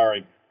very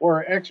jarring.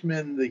 Or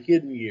X-Men: The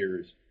Hidden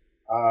Years.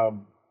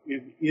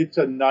 It's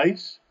a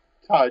nice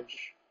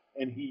touch,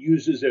 and he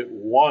uses it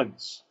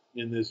once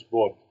in this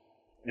book,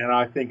 and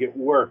I think it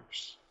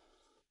works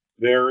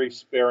very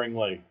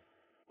sparingly.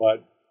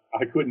 But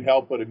I couldn't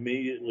help but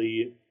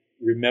immediately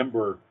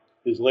remember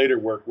his later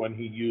work when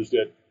he used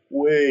it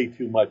way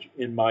too much,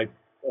 in my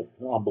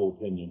humble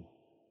opinion.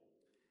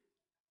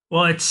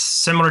 Well, it's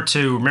similar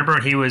to,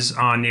 remember he was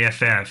on the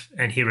FF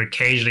and he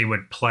occasionally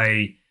would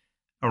play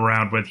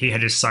around with, he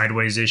had his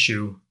sideways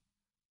issue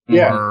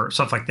Yeah, or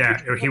stuff like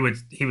that. Or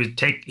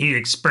he'd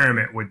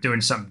experiment with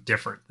doing something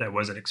different that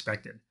wasn't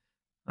expected.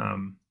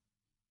 Um,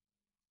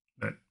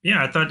 but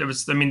yeah, I thought it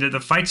was, I mean, the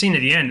fight scene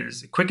at the end,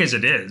 as quick as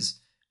it is,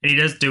 and he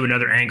does do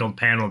another angled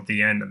panel at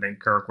the end, I think,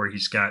 Kirk,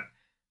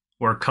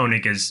 where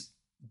Koenig is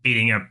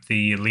beating up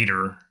the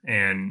leader,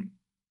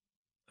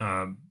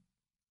 um,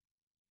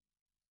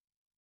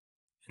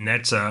 and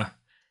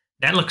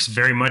that looks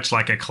very much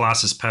like a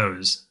Colossus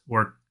pose,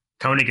 where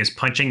Koenig is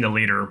punching the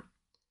leader,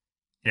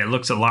 and it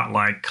looks a lot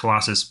like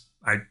Colossus.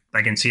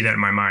 I can see that in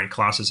my mind.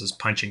 Colossus is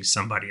punching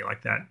somebody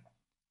like that.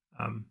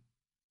 Um,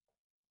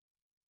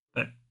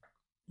 but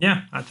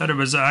yeah, I thought it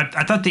was. I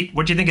thought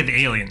what do you think of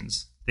the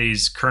aliens?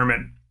 These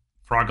Kermit,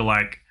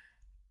 frog-like,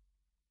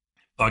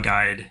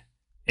 bug-eyed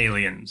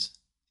aliens.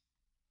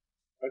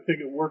 I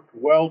think it worked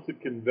well to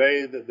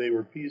convey that they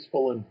were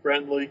peaceful and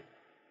friendly.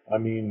 I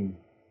mean,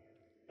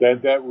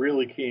 that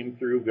really came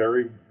through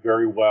very,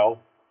 very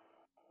well.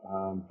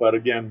 But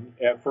again,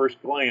 at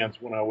first glance,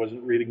 when I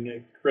wasn't reading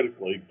it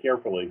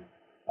carefully,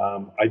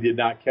 I did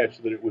not catch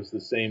that it was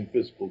the same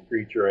physical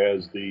creature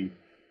as the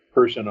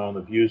person on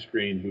the view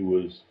screen who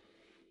was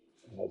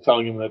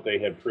telling him that they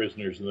had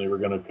prisoners and they were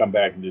going to come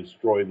back and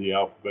destroy the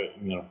alphabet.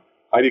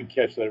 I didn't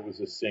catch that it was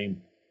the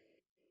same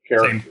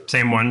character.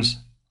 Same ones.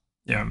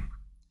 Yeah.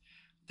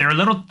 They're a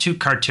little too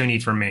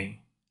cartoony for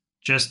me.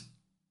 Just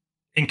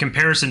in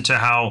comparison to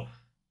how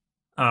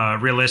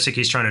realistic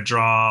he's trying to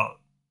draw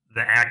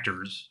the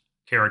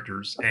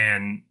characters,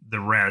 and the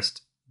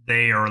rest,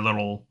 they are a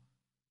little.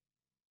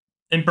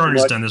 And Byrne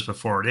has done this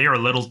before. They are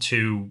just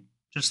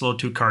a little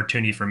too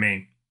cartoony for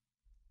me.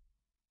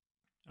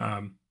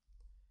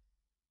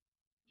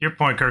 Your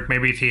point, Kirk.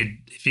 Maybe if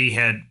he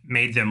had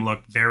made them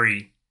look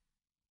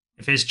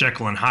if his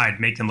Jekyll and Hyde,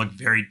 make them look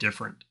very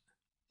different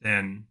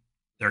than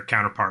their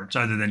counterparts,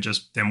 other than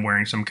just them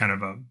wearing some kind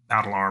of a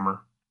battle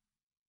armor.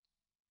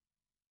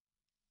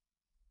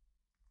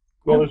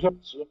 Well, there's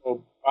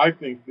also, I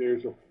think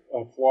there's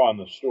a flaw in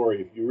the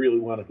story if you really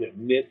want to get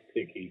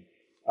nitpicky.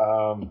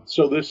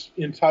 So this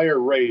entire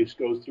race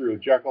goes through a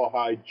Jekyll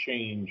Hyde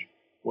change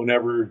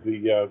whenever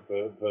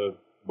the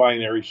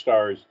binary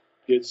stars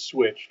get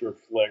switched or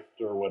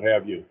flicked or what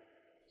have you.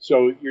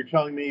 So you're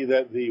telling me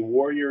that the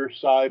warrior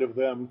side of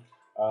them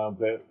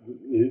that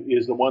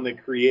is the one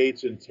that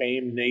creates and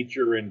tamed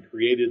nature and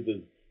created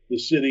the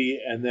city,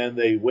 and then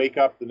they wake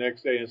up the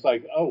next day and it's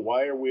like, oh,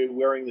 why are we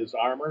wearing this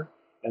armor?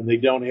 And they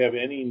don't have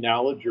any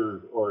knowledge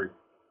or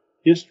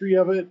history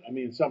of it. I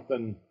mean,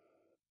 something.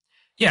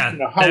 Yeah.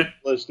 How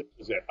realistic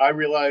is it? I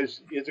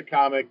realize it's a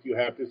comic. You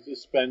have to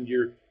suspend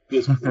your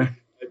disbelief.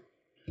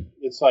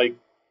 It's like,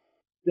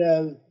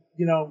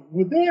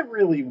 would that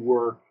really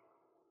work?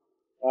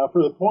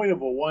 For the point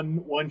of a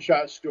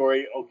one-shot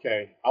story,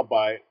 okay, I'll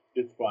buy it.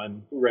 It's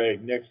fun. Hooray,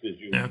 next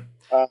issue. Yeah.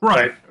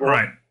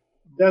 Right.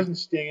 Doesn't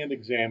stand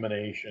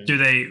examination. Do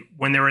they,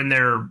 when they're in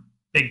their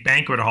big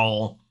banquet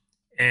hall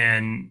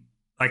and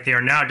like they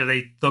are now, do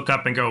they look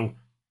up and go,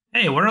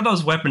 hey, what are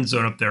those weapons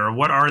doing up there? Or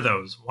what are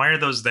those? Why are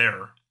those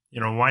there?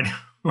 Why?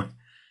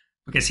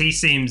 Because he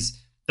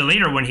seems, the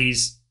leader, when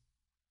he's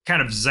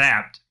kind of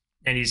zapped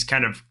and he's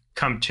kind of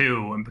come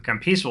to and become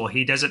peaceful,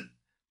 he doesn't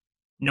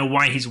know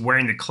why he's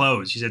wearing the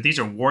clothes. He said, these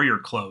are warrior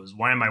clothes.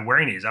 Why am I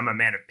wearing these? I'm a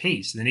man of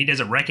peace. And then he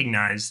doesn't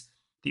recognize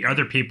the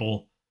other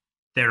people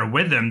that are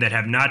with him that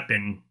have not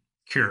been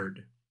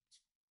cured.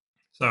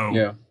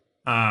 So,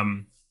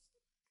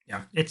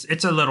 yeah,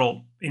 it's a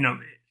little,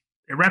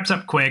 it wraps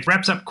up quick.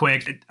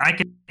 I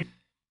could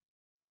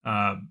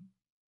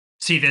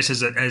see this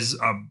as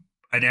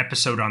an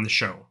episode on the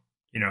show,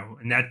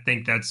 and I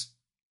think that's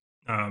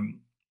when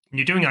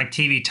you're doing like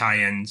TV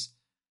tie-ins,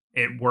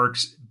 it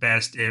works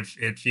best if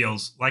it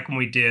feels like when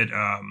we did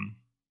the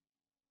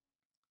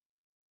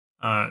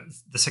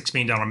 $6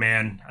 Million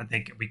Man. I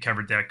think we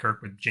covered that,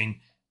 Kirk, with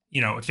Gene.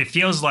 If it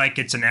feels like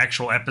it's an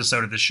actual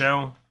episode of the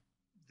show,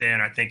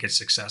 then I think it's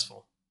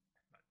successful.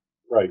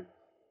 Right.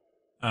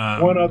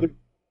 One other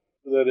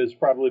that has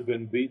probably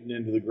been beaten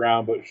into the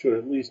ground, but should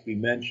at least be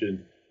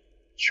mentioned.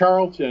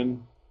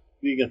 Charlton,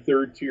 being a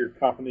third-tier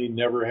company,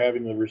 never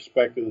having the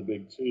respect of the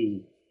big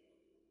two,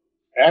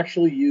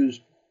 actually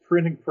used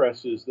printing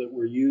presses that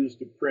were used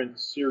to print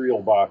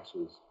cereal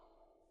boxes.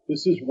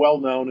 this is well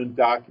known and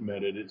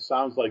documented. It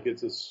sounds like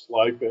it's a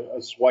swipe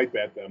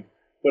at them,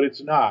 but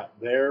it's not.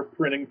 Their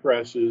printing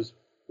presses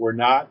were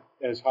not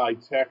as high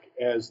tech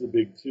as the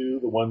big two,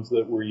 the ones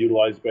that were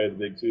utilized by the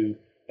big two,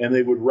 and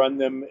they would run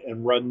them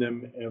and run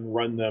them and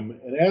run them.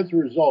 And as a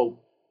result,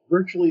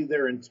 virtually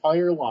their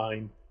entire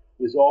line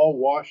is all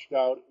washed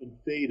out and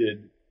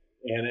faded.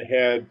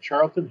 And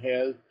Charlton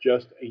has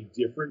just a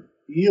different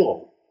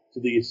feel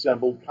to the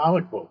assembled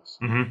comic books.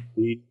 Mm-hmm.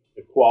 The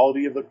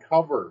quality of the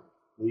cover,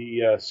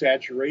 the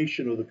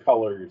saturation of the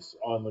colors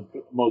on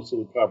most of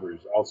the covers.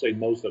 I'll say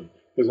most of them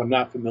because I'm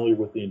not familiar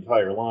with the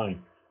entire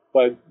line.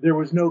 But there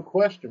was no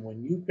question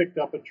when you picked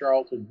up a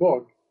Charlton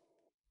book,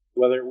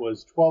 whether it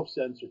was 12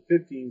 cents or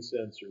 15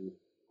 cents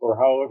or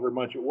however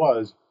much it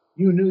was,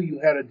 you knew you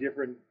had a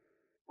different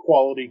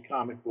quality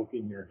comic book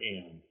in your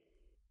hand.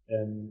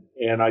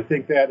 And I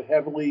think that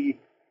heavily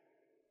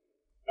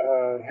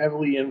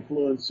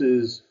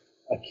influences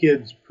a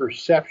kid's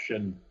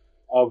perception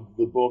of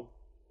the book.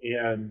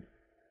 And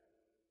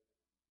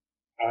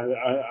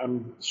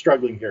I'm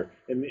struggling here.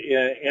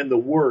 And the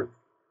worth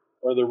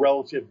or the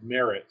relative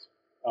merit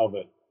of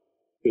it.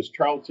 Because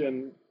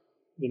Charlton,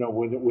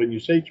 when you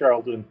say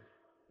Charlton,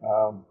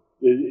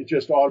 it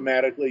just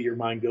automatically your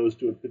mind goes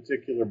to a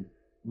particular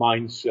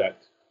mindset.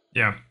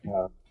 Yeah.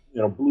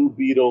 Blue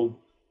Beetle,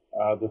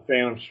 the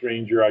Phantom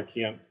Stranger, I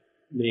can't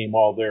name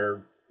all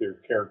their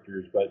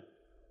characters, but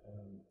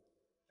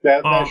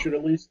that should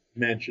at least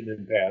mention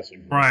in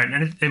passing. Right,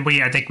 and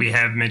I think we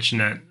have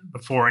mentioned it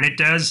before, and it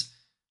does.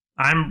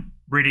 I'm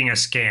reading a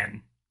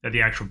scan of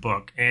the actual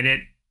book, and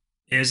it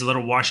is a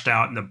little washed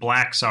out, and the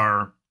blacks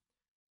are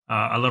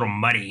a little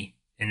muddy,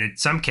 and in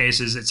some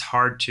cases, it's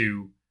hard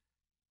to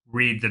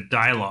read the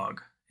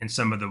dialogue in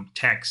some of the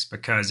text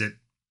because it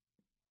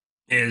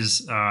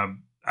is.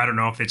 I don't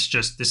know if it's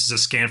just this is a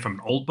scan from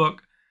an old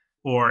book,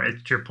 or to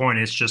your point,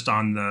 it's just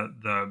on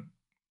the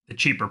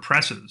cheaper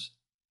presses.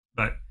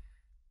 But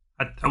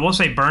I will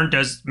say Byrne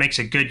makes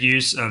a good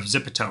use of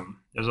Zipatone.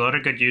 There's a lot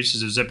of good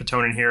uses of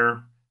Zipatone in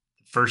here.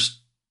 The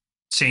first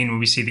scene when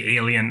we see the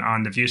alien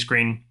on the view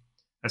screen,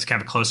 that's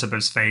kind of a close up of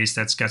his face.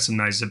 That's got some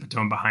nice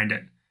Zipatone behind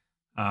it.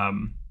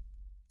 And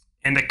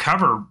the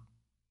cover,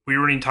 we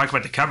already talked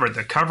about the cover.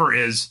 The cover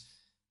is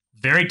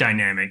very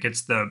dynamic.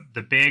 It's the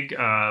big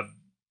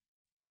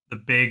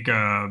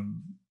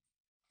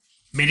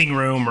meeting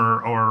room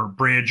or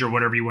bridge or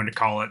whatever you want to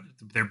call it,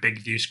 their big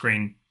view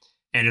screen,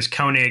 and it's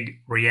Koenig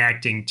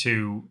reacting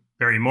to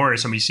Barry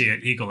Morris, and we see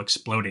an eagle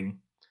exploding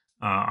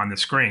on the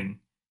screen.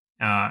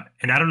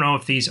 And I don't know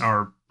if these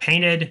are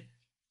painted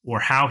or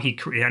how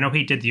I know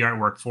he did the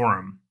artwork for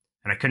him,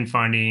 and I couldn't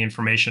find any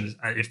information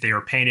if they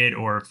are painted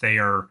or if they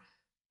are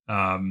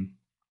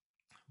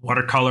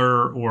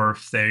watercolor or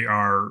if they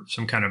are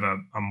some kind of a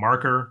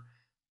marker.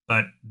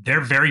 But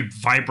they're very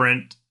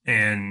vibrant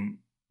and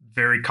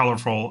very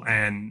colorful,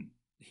 and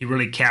he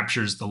really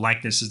captures the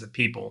likenesses of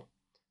people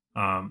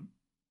on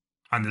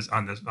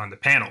the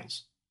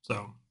panels.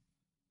 So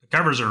the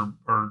covers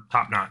are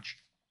top notch.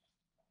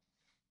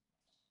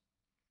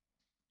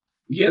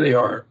 Yeah, they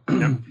are.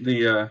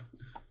 Yep.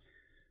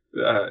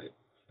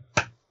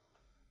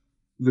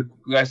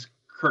 As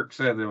Kirk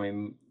said, I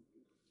mean,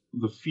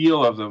 the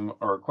feel of them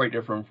are quite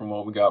different from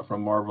what we got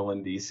from Marvel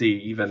and DC.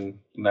 Even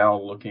now,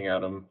 looking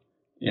at them,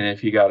 and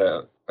if you got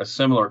a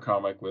similar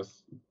comic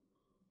with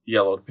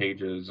yellowed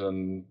pages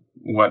and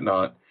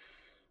whatnot,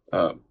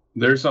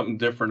 there's something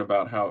different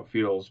about how it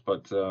feels.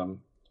 But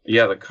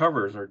the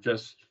covers are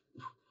just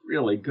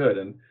really good,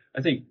 and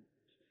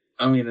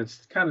I mean,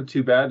 it's kind of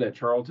too bad that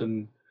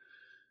Charlton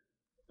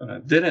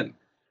didn't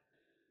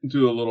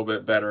do a little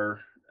bit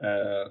better.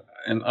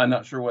 And I'm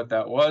not sure what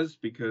that was,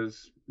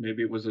 because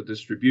maybe it was a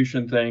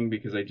distribution thing,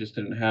 because they just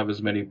didn't have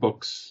as many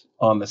books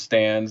on the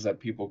stands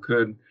that people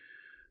could,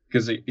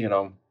 because,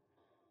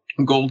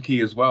 Gold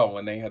Key as well,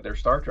 when they had their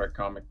Star Trek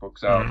comic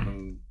books out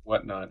and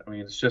whatnot. I mean,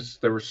 it's just,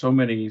 there were so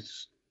many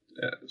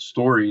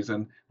stories,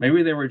 and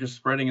maybe they were just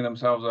spreading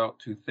themselves out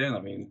too thin.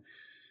 I mean,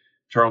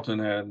 Charlton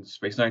had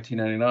Space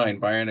 1999,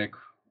 Bionic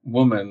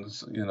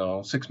Woman's,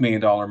 $6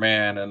 Million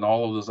Man, and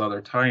all of those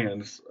other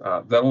tie-ins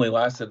that only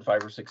lasted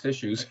 5 or 6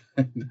 issues.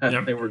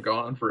 Yep. They were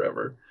gone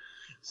forever.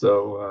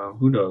 So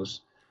who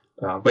knows?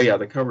 But yeah,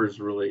 the cover is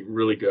really,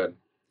 really good.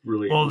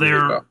 Really. Well, really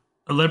they're good.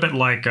 A little bit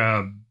like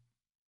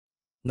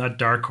not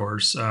Dark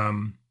Horse,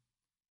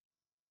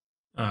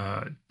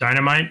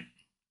 Dynamite.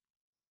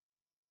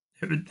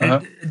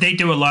 They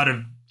do a lot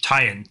of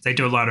tie-ins. They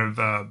do a lot of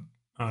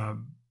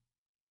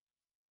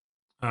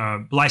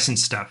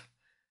licensed stuff.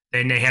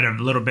 And they had a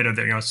little bit of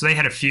their, so they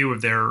had a few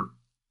of their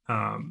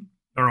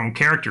own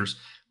characters,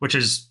 which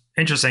is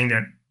interesting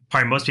that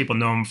probably most people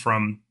know them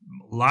from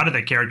a lot of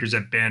the characters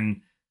that have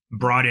been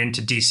brought into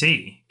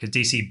DC, because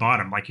DC bought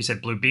them. Like you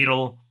said, Blue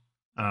Beetle,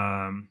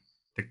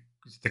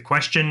 the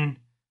Question.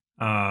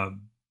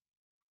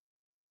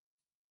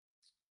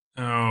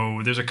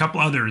 There's a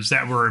couple others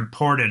that were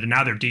imported, and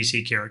now they're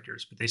DC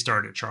characters, but they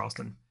started at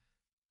Charleston.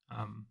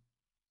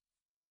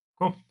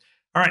 Cool.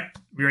 All right,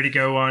 we ready to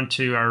go on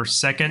to our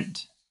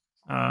second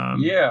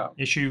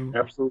issue?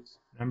 Absolutely.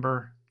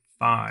 Number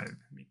 5. Let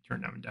me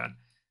turn that one down.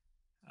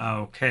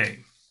 Okay.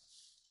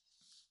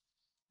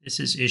 This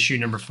is issue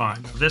number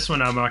 5. Now, this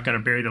one I'm not going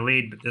to bury the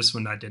lead, but this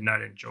one I did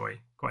not enjoy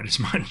quite as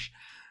much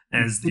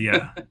as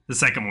the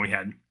second one we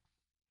had.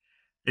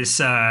 This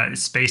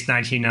Space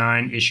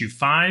 1999 issue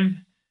 5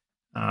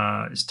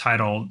 is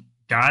titled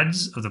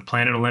Gods of the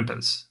Planet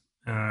Olympus.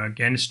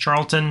 Again, it's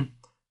Charlton.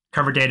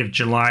 Cover date of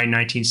July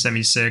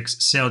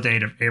 1976. Sale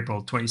date of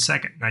April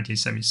 22nd,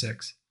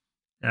 1976.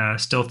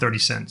 Still 30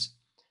 cents.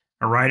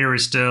 A writer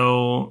is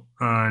still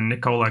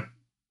Nicola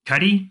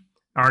Cuddy.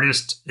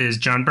 Artist is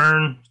John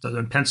Byrne. Does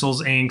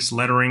pencils, inks,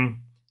 lettering.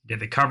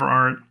 Did the cover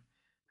art.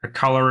 Her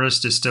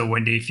colorist is still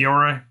Wendy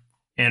Fiora.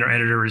 And our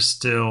editor is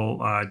still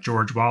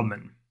George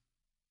Wildman.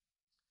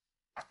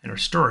 And our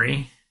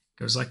story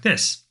goes like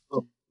this.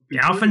 The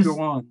Alphans go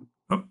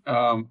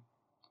on.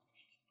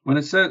 When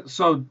it said,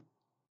 so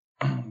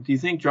do you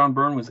think John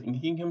Byrne was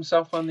inking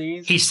himself on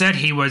these? He said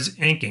he was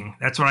inking.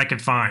 That's what I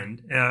could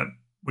find.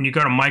 When you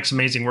go to Mike's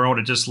Amazing World,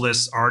 it just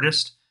lists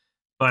artist.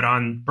 But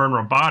on Byrne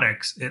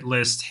Robotics, it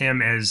lists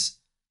him as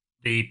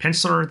the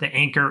penciler, the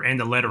inker, and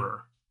the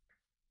letterer.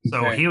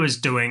 So he was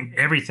doing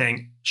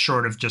everything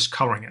short of just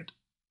coloring it.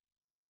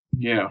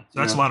 Yeah. So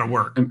that's a lot of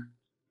work.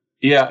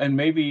 And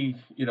maybe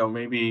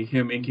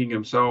him inking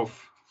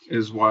himself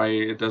is why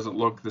it doesn't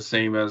look the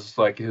same as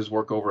like his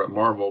work over at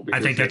Marvel. I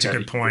think that's a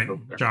good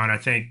point, John. I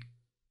think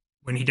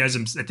when he does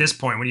at this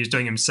point, when he's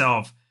doing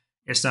himself,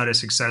 it's not as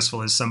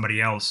successful as somebody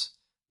else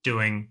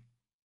doing,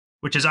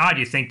 which is odd.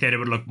 You think that it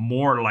would look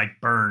more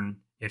like Byrne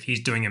if he's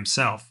doing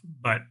himself,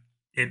 but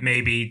it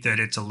may be that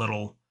it's a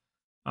little,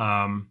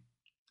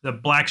 the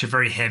blacks are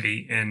very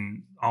heavy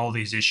in all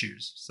these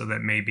issues. So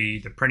that may be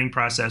the printing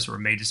process, or it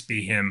may just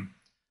be him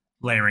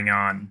layering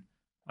on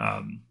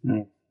a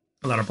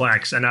lot of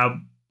blacks. And I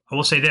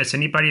will say this,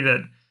 anybody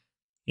that,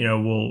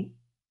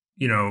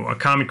 a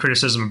common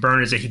criticism of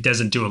Byrne is that he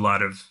doesn't do a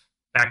lot of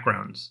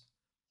backgrounds.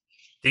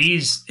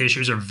 These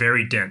issues are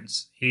very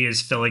dense. He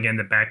is filling in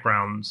the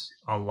backgrounds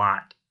a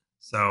lot.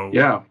 So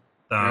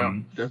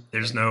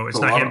there's no, it's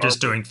not him just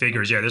doing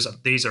figures. Yeah, there's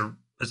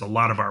a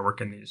lot of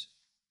artwork in these.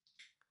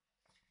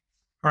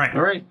 All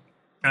right.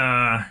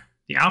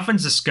 The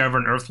Alphans discover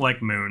an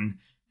Earth-like moon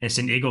and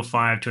send Eagle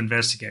 5 to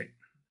investigate.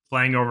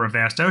 Flying over a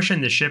vast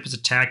ocean, the ship is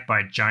attacked by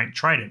a giant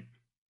trident.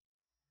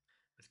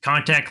 With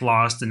contact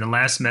lost and the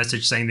last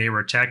message saying they were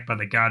attacked by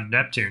the god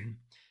Neptune,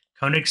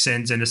 Koenig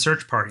sends in a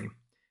search party.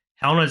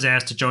 Helena is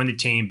asked to join the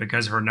team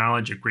because of her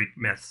knowledge of Greek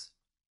myths.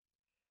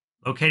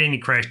 Locating the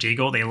crashed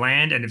Eagle, they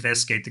land and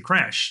investigate the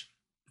crash.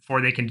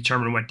 Before they can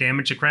determine what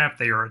damaged the craft,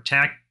 they are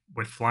attacked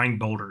with flying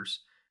boulders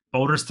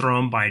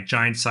thrown by a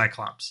giant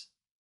Cyclops.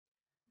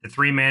 The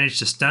three manage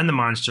to stun the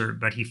monster,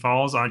 but he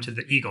falls onto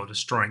the Eagle,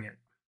 destroying it.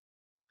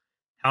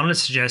 Helena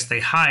suggests they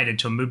hide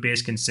until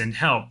Moonbase can send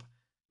help,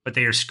 but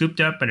they are scooped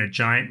up in a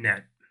giant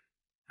net.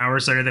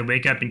 Hours later, they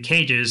wake up in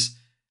cages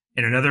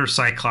in another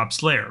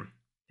Cyclops lair.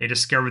 They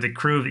discover the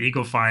crew of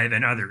Eagle 5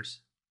 and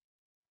others.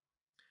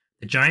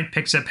 The giant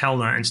picks up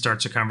Helena and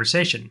starts a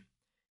conversation.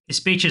 His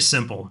speech is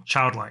simple,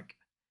 childlike.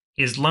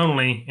 He is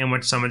lonely and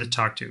wants someone to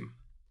talk to.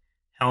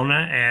 Helena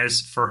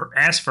asks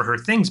for her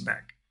things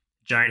back.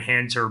 The giant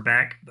hands her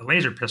back the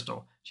laser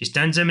pistol. She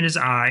stuns him in his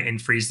eye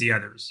and frees the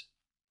others.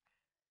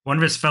 One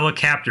of his fellow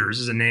captors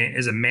is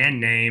a man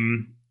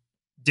named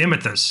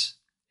Demethus,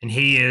 and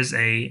he is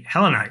a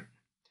Hellenite,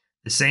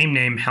 the same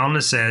name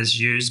Helena says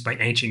used by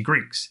ancient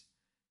Greeks.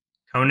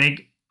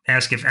 Koenig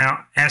asks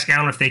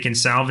Alan if they can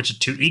salvage the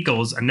two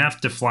eagles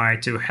enough to fly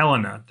to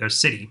Helena, their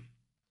city.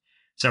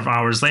 Several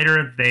hours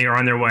later, they are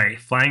on their way,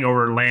 flying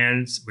over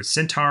lands with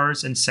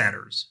centaurs and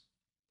satyrs.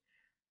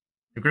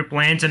 The group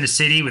lands in a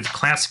city with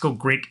classical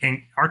Greek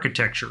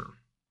architecture.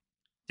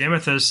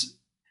 Demethus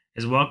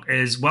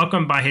is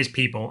welcomed by his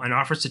people and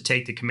offers to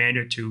take the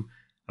commander to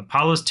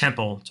Apollo's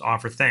temple to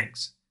offer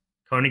thanks.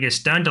 Koenig is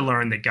stunned to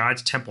learn that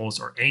God's temples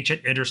are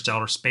ancient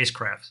interstellar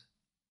spacecraft.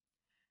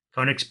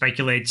 Koenig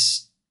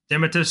speculates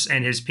Demethus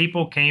and his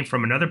people came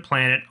from another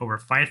planet over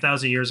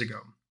 5,000 years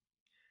ago,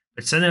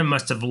 but some of them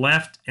must have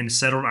left and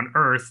settled on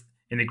Earth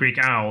in the Greek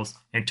Isles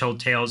and told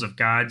tales of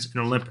gods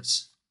in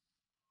Olympus.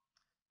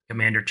 The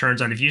commander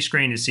turns on the view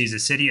screen and sees the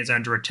city is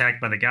under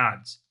attack by the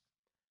gods.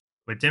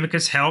 With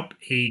Demethus' help,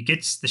 he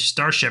gets the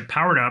starship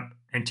powered up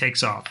and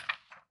takes off.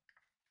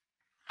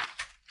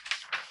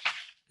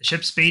 The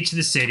ship speeds to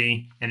the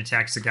city and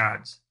attacks the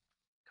gods.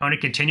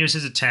 Koenig continues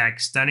his attack,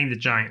 stunning the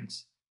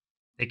giants.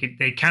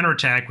 They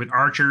counterattack with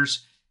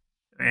archers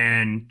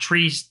and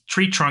tree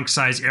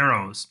trunk-sized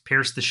arrows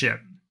pierce the ship.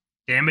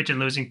 Damaged and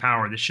losing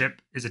power, the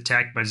ship is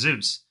attacked by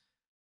Zeus.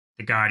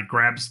 The god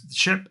grabs the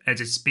ship as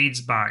it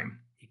speeds by.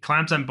 He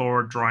climbs on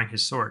board, drawing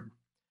his sword.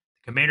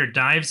 The commander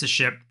dives the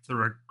ship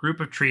through a group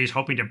of trees,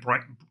 hoping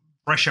to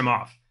brush him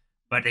off,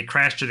 but they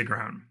crash to the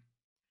ground.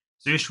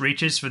 Zeus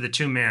reaches for the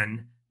two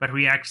men, but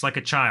reacts like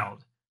a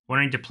child,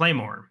 wanting to play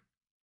more.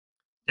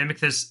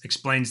 Demethus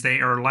explains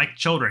they are like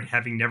children,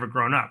 having never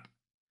grown up.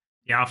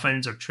 The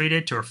Alphans are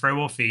treated to a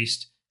farewell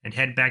feast and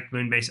head back to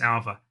Moonbase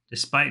Alpha,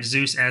 despite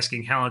Zeus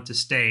asking Helen to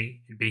stay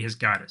and be his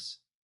goddess.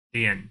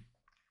 The end.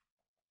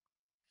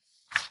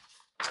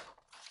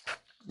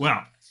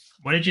 Well,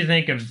 what did you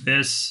think of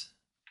this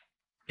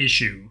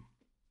issue?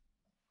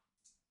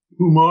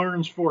 Who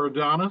mourns for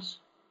Adonis?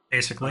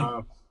 Basically,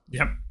 Uh,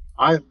 yep.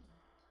 I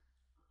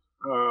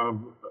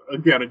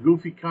again a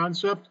goofy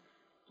concept,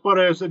 but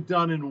as a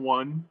done in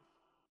one,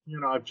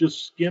 I've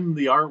just skimmed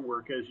the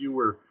artwork as you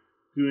were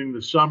doing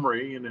the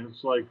summary, and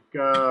it's like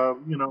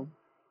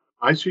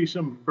I see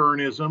some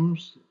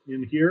Burnisms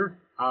in here,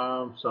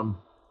 some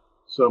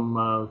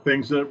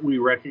things that we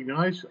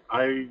recognize.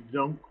 I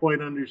don't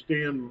quite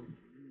understand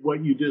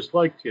what you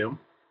disliked, Tim.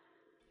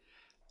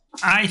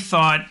 I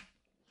thought,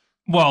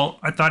 well,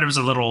 I thought it was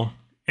a little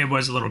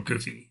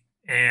goofy,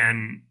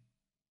 and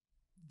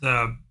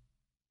the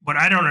what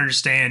I don't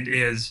understand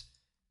is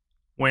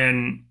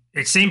when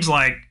it seems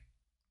like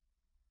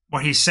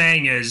what he's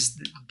saying is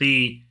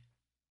the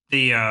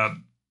uh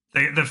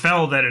the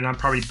fellow that, and I'm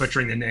probably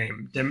butchering the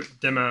name,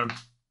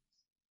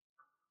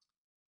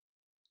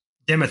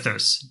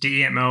 Demithus,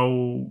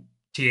 Demothus,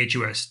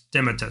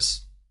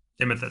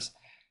 Demithus.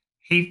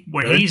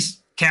 When Okay.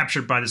 he's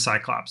captured by the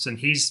Cyclops, and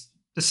he's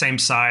the same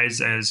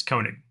size as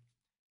Koenig,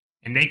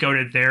 and they go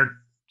to their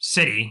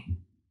city,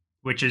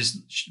 which is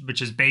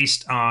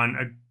based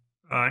on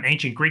an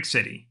ancient Greek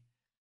city.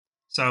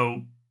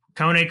 So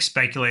Koenig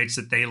speculates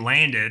that they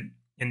landed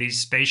in these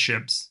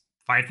spaceships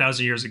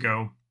 5,000 years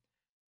ago,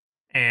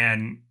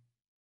 and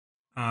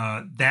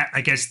that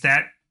I guess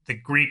that the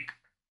Greek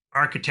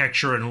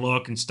architecture and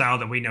look and style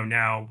that we know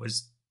now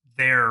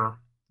their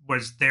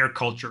was their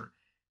culture,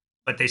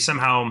 but they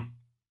somehow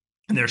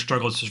in their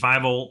struggle of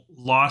survival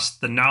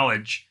lost the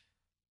knowledge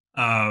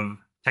of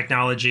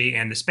technology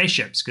and the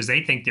spaceships because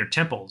they think they're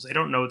temples. They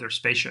don't know they're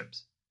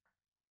spaceships.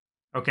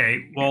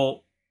 Okay,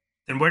 well,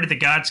 then where did the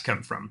gods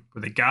come from?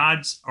 Were the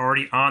gods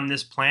already on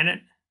this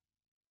planet?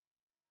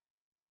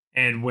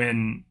 And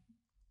when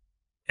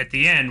at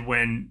the end,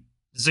 when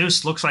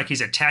Zeus looks like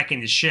he's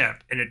attacking the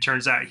ship, and it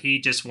turns out he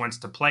just wants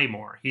to play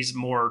more. He's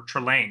more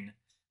Trelane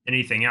than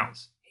anything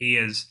else. He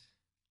is,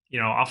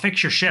 I'll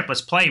fix your ship.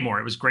 Let's play more.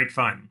 It was great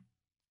fun.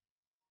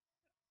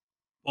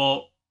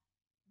 Well,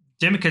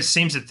 Demicus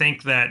seems to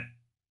think that,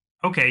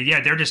 okay,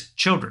 yeah, they're just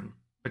children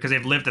because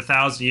they've lived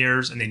 1,000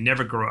 years and they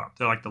never grow up.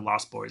 They're like the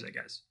Lost Boys, I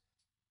guess.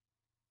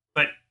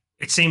 But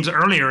it seems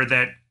earlier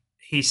that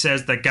he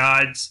says the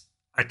gods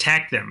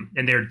attack them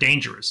and they're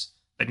dangerous.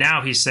 But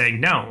now he's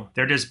saying, no,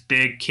 they're just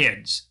big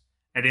kids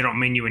and they don't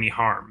mean you any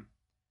harm.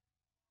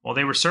 Well,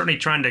 they were certainly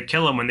trying to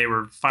kill him when they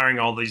were firing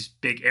all these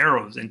big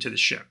arrows into the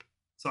ship.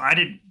 So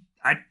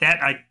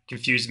that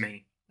confused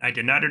me. I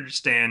did not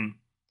understand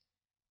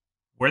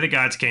where the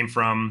gods came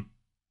from.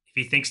 If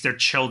he thinks they're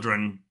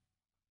children,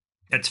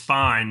 that's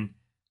fine.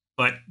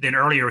 But then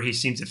earlier he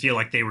seems to feel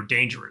like they were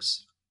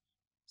dangerous.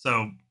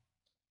 So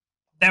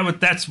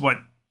that's what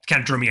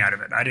kind of drew me out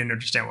of it. I didn't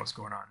understand what was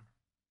going on.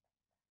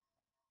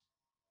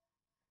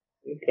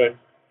 Okay.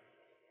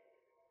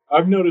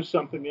 I've noticed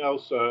something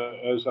else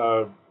as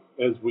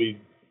we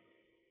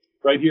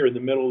right here in the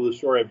middle of the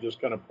story. I've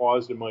just kind of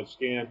paused in my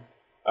scan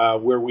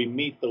where we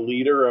meet the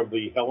leader of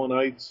the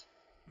Hellenites.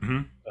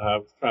 Mm-hmm.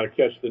 Trying to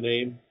catch the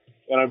name,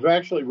 and I've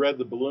actually read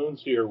the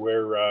balloons here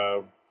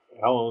where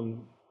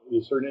Helen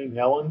is her name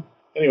Helen.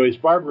 Anyways,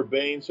 Barbara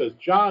Bain says,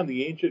 "John,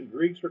 the ancient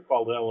Greeks were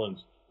called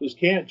Hellenes. This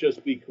can't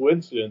just be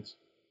coincidence."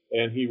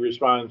 And he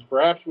responds,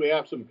 "Perhaps we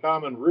have some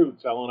common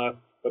roots, Helena,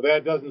 but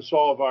that doesn't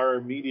solve our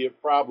immediate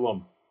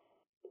problem."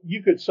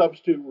 You could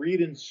substitute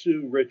Reed and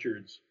Sue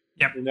Richards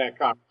Yep. in that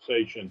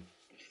conversation.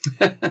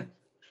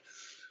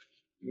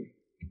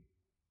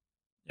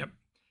 Yep.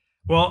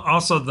 Well,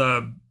 also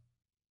the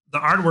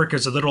artwork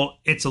is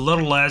it's a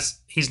little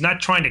less. He's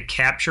not trying to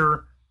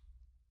capture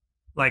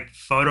like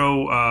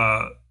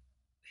photo.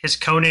 His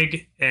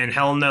Koenig and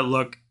Helena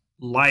look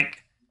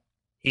like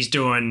he's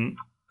doing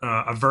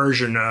a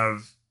version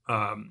of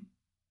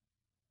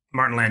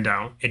Martin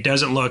Landau. It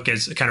doesn't look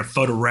as kind of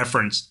photo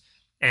referenced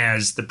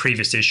as the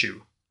previous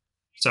issue.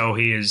 So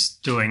he is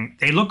doing.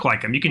 They look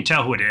like him. You can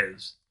tell who it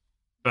is,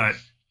 but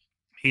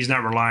he's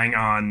not relying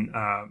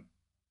on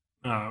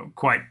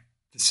quite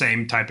the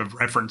same type of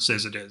reference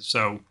as it is.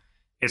 So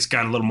it's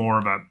got a little more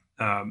of a.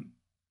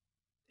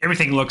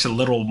 Everything looks a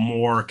little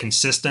more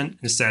consistent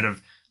instead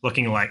of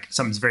looking like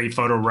something's very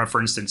photo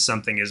referenced and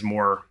something is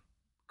more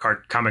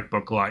comic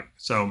book like.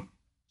 So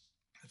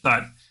I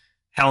thought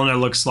Helena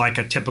looks like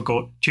a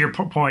typical. To your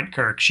point,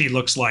 Kirk, she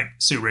looks like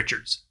Sue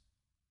Richards.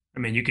 I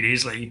mean, you could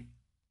easily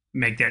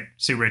make that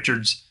Sue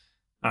Richards.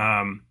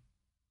 Alan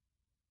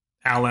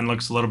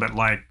looks a little bit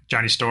like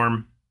Johnny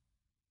Storm.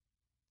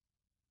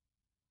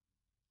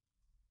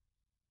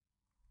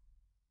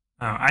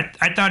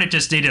 I thought it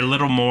just needed a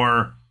little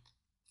more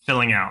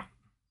filling out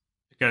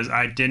because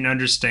I didn't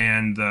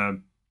understand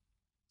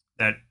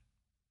that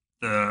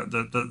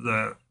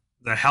the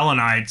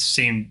Hellenites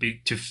seemed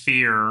to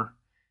fear,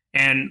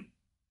 and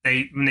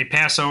when they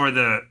pass over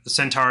the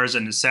centaurs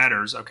and the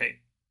satyrs. Okay,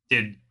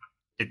 did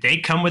they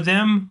come with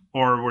them,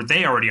 or were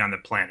they already on the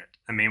planet?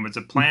 I mean, was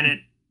the planet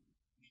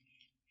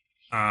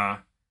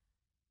have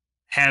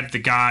the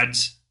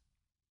gods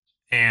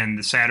and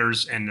the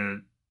satyrs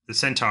and the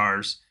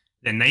centaurs?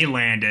 Then they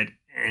landed,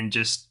 and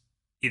just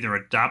either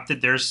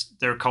adopted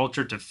their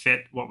culture to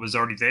fit what was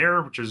already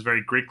there, which was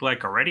very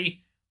Greek-like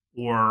already,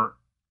 or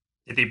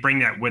did they bring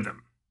that with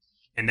them?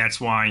 And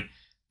that's why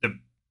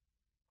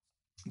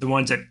the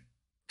ones that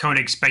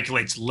Koenig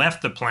speculates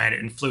left the planet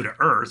and flew to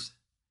Earth,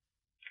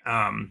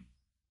 and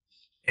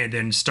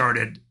then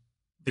started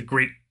the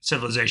Greek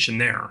civilization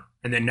there.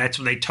 And then that's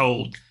what they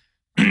told.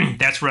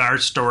 That's where our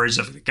stories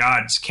of the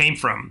gods came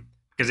from,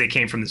 because they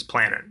came from this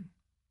planet.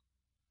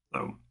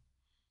 So,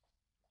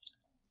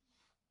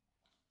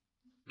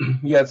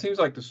 yeah, it seems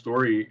like the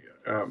story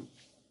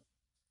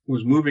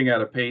was moving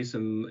at a pace,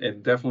 and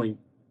it definitely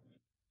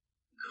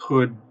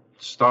could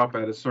stop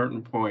at a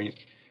certain point,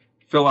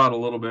 fill out a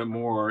little bit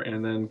more,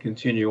 and then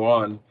continue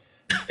on,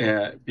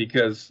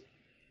 because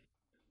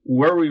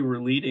where we were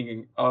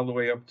leading all the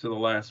way up to the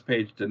last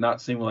page did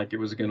not seem like it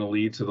was going to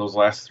lead to those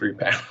last 3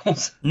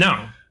 panels.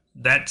 no,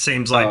 that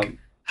seems like,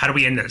 how do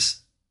we end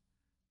this?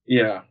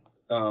 Yeah.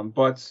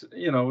 But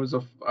it was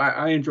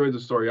I enjoyed the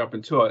story up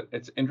until it.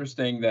 It's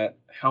interesting that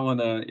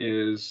Helena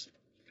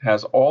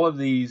has all of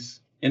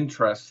these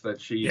interests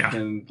that she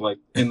can, like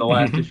in the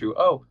last issue.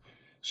 Oh,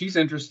 she's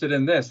interested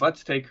in this.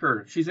 Let's take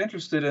her. She's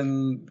interested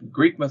in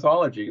Greek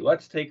mythology.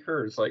 Let's take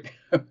her. It's like,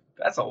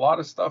 that's a lot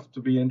of stuff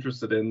to be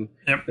interested in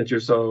that you're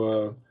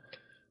so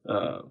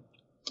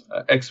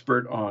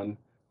expert on.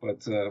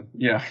 But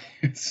yeah,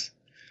 it's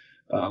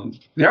the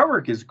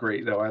artwork is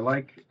great though. I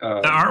like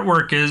the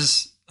artwork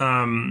is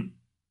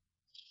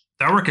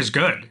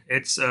good.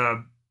 It's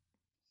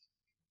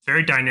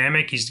very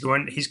dynamic.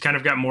 He's kind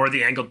of got more of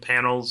the angled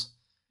panels.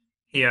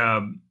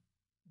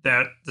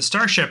 That the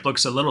starship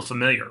looks a little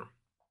familiar.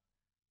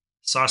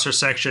 Saucer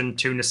section,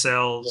 2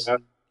 nacelles.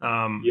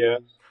 Yeah.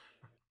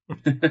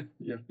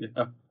 Yeah.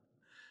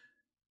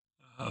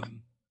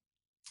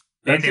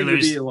 And they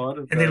lose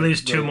they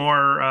lose 2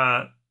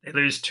 more. They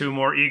lose 2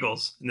 more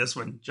eagles in this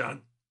one,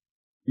 John.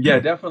 Yeah,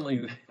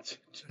 definitely. 2.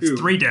 It's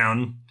 3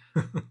 down.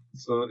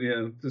 So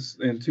yeah, this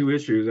in 2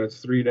 issues, that's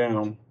 3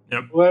 down.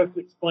 Yep. Well, that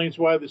explains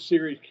why the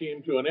series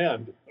came to an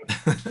end.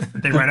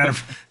 They ran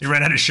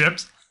out of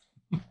ships.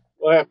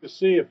 We'll have to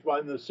see if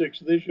on the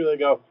 6th issue they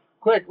go,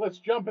 quick, let's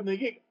jump in the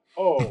geek.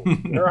 Oh,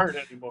 there aren't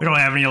any more. We don't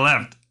have any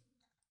left.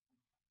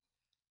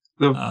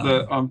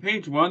 The on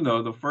page 1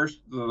 though, the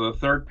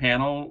 3rd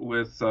panel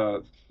with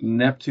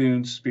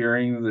Neptune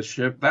spearing the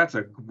ship, that's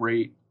a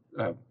great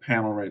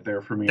panel right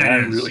there for me.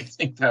 Really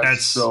think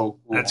that's so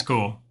cool. That's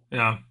cool.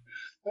 Yeah.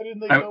 Why didn't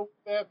they go with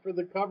that for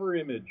the cover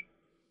image?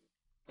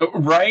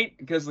 Right,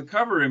 because the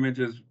cover image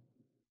must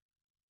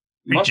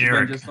have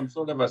generic. been just some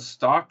sort of a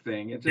stock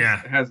thing. It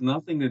just has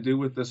nothing to do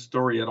with the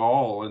story at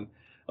all, and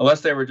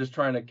unless they were just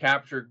trying to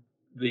capture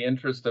the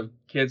interest of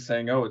kids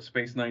saying, "Oh, it's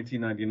Space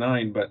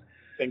 1999." But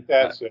I think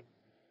that's it.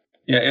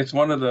 Yeah, it's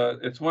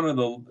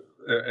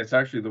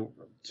actually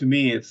to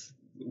me it's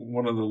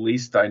one of the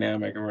least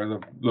dynamic,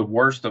 or the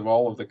worst of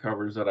all of the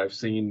covers that I've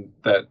seen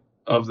that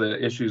of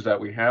the issues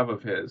that we have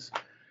of his.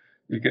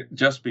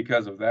 Just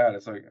because of that,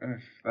 it's like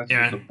that's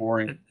just a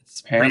boring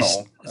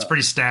panel. It's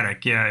pretty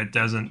static. Yeah, it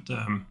doesn't.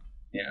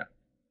 Yeah,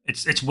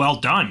 it's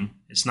well done.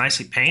 It's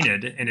nicely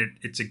painted, and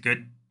it's a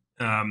good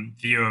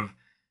view of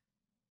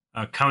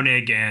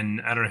Koenig,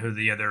 and I don't know who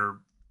the other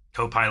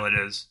co-pilot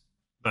is,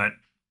 but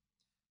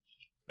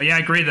yeah, I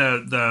agree.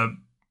 The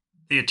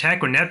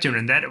attack with Neptune,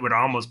 and that it would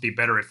almost be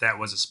better if that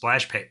was a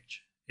splash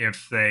page.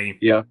 If they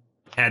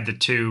had the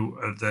 2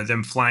 of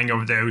them flying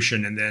over the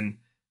ocean and then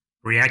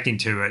reacting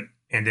to it.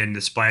 And then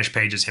the splash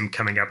page is him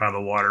coming up out of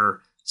the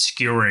water,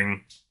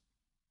 skewering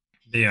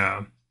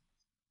the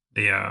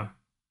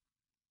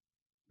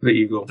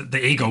eagle.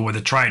 The eagle with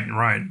the trident,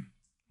 right?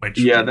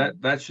 Which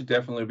that should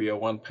definitely be a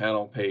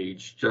 1-panel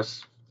page.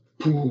 Just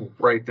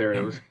right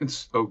there.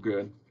 It's so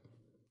good.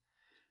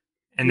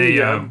 And they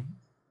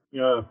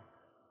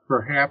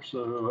perhaps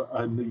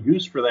a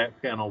use for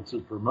that panel to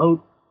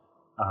promote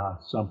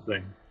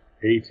something.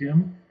 Hate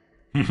him.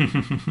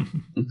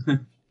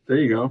 There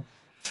you go.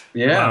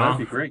 Yeah, that'd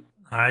be great.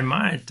 I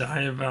might.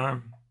 I've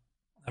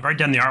already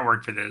done the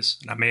artwork for this,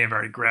 and I may have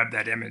already grabbed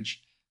that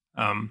image.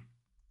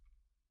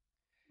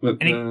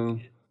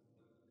 They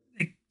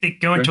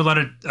go into a lot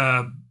of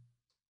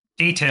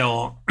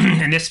detail,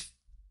 and this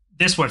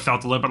what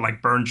felt a little bit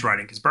like Byrne's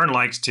writing, because Byrne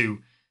likes to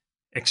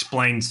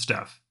explain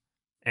stuff,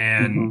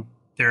 and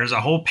there's a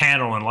whole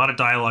panel and a lot of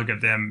dialogue of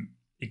them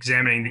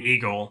examining the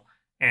eagle,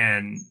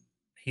 and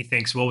he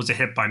thinks, "Well, was it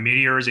hit by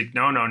meteors?" Like,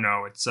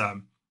 no, it's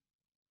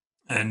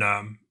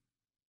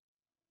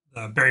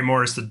Barry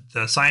Morris,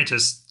 the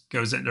scientist,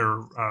 goes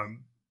into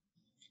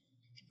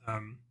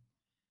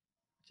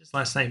his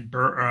last name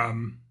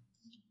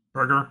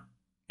Berger.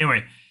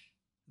 Anyway,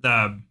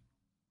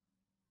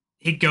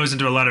 he goes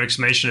into a lot of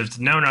explanation of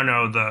no,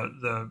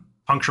 the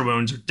puncture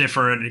wounds are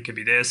different. It could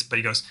be this, but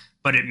he goes,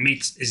 but it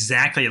meets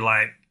exactly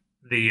like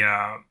the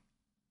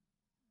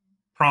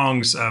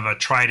prongs of a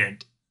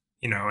trident,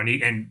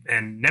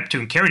 and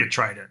Neptune carried a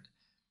trident,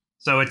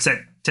 so it's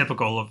that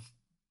typical of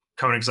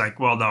Koenig's like,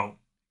 well, no.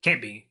 Can't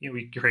be. You're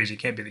crazy.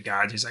 Can't be the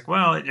gods. He's like,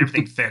 well,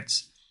 everything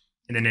fits.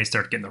 And then they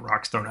start getting the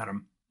rocks thrown at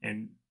him.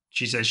 And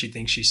she says she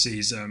thinks she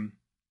sees and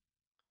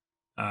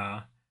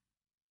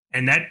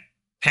that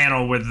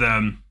panel with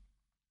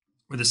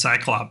the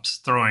Cyclops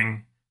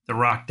throwing the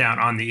rock down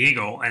on the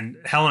eagle, and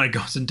Helena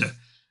goes into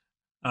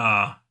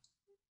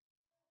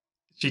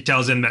she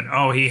tells him that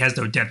he has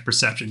no depth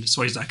perception,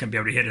 so he's not going to be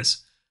able to hit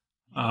us.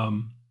 That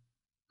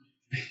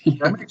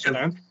makes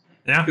sense.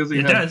 Yeah, Because he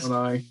it has does. one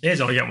eye. He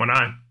has only got one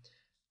eye.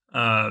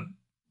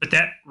 But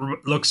that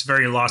looks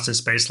very Lost in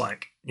Space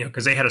like,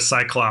 because they had a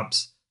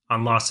Cyclops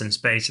on Lost in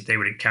Space that they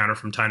would encounter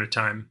from time to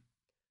time.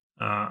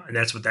 And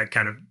that's what that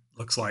kind of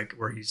looks like,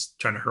 where he's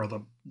trying to hurl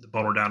the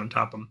boulder down on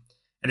top of him.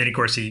 And then, of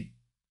course,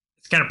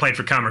 it's kind of played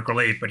for comic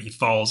relief, but he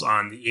falls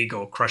on the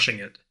eagle, crushing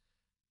it.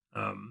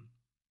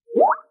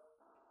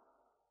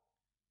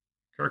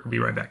 Kirk will be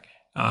right back.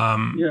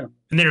 And then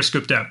they're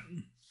scooped up.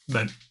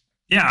 But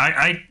yeah,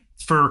 I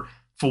for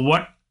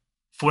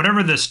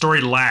whatever the story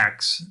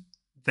lacks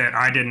that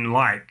I didn't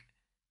like,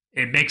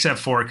 it makes up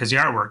for it because the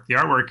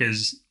artwork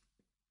is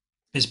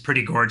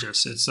pretty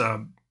gorgeous. It's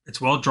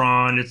well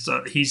drawn. It's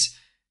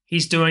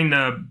he's doing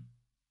the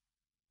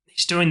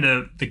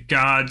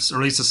gods, or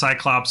at least the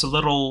Cyclops, a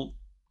little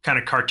kind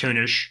of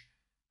cartoonish,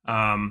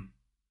 and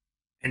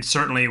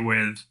certainly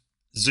with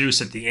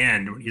Zeus at the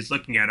end when he's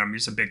looking at him,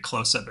 just a big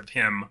close up of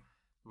him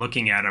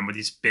looking at him with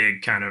these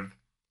big kind of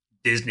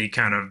Disney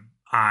kind of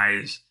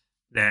eyes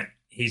that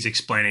he's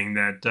explaining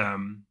that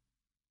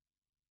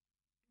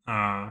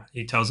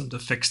he tells him to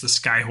fix the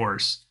sky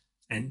horse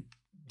and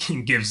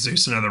gives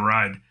Zeus another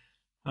ride,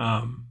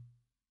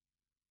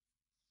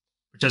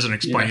 which doesn't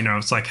explain,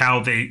 it's like how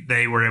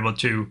they were able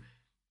to,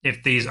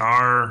 if these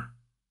are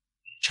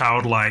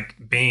childlike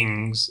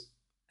beings,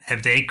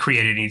 have they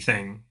created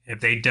anything? Have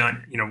they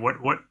done,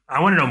 what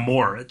I want to know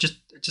more. It just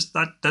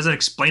that doesn't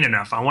explain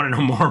enough. I want to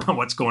know more about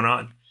what's going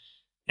on.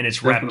 And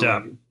it's wrapped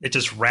up. It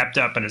just wrapped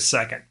up in a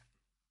second.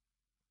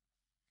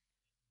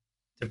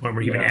 To the point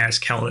where he even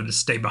asked Helena to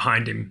stay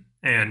behind him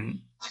and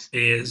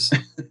be his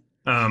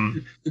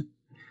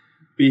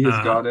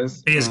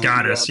goddess. Be his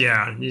goddess,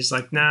 yeah. And he's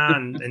like, nah,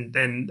 and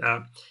then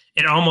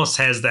it almost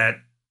has that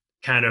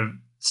kind of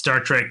Star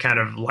Trek kind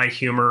of light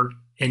humor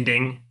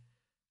ending.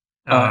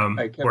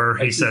 Where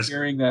he says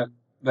hearing that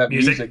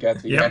music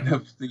at the end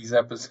of these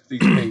episodes, these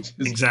pages.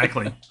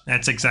 Exactly.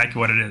 That's exactly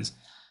what it is.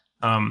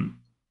 And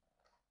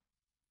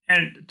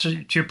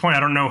to your point, I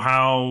don't know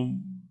how.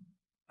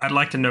 I'd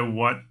like to know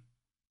what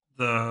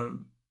the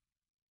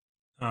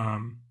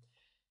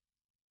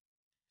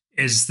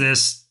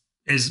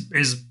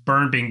is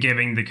Byrne being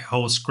giving the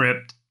whole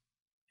script,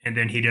 and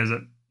then he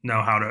doesn't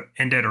know how to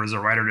end it, or is the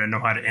writer doesn't know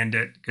how to end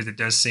it, because it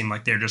does seem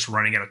like they're just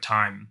running out of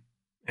time,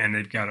 and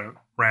they've got to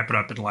wrap it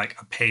up in like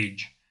a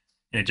page,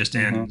 and it just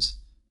ends.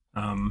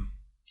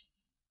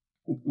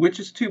 Which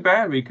is too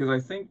bad, because I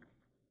think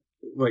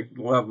like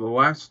the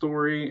last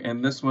story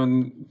and this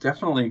one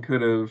definitely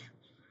could have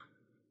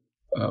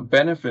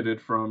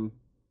benefited from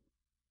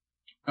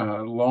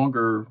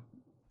longer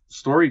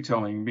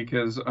storytelling,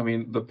 because I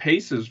mean the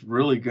pace is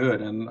really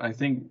good, and I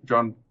think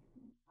John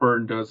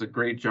Byrne does a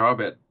great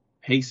job at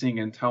pacing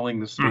and telling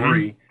the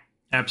story.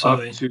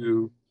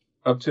 Absolutely.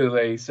 Up to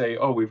they say,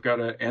 oh, we've got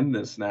to end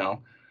this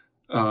now.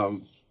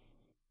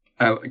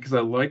 Because I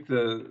like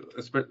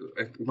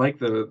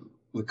the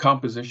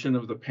composition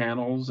of the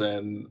panels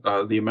and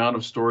the amount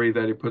of story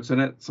that he puts in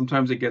it.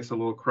 Sometimes it gets a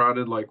little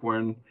crowded, like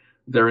when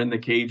they're in the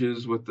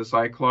cages with the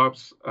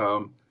Cyclops.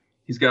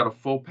 He's got a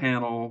full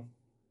panel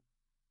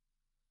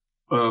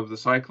of the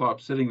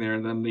Cyclops sitting there,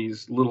 and then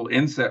these little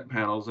inset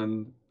panels.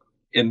 And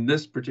in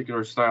this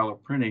particular style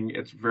of printing,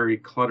 it's very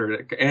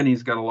cluttered, and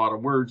he's got a lot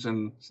of words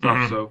and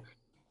stuff. So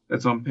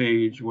that's on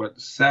page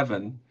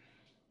 7,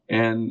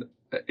 and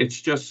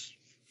it's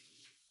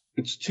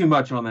too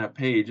much on that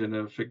page, and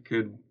if it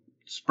could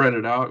spread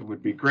it out, it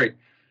would be great.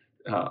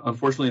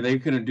 Unfortunately, they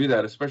couldn't do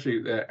that,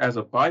 especially as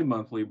a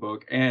bi-monthly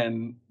book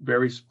and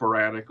very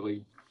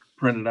sporadically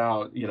printed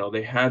out.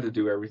 They had to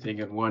do everything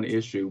in one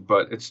issue,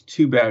 but it's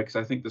too bad, because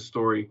I think the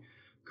story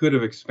could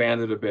have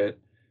expanded a bit,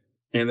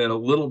 and then a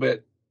little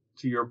bit,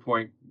 to your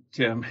point,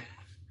 Tim,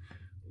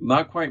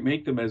 not quite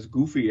make them as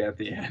goofy at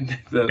the end,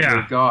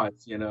 the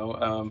gods, then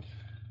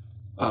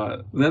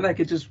I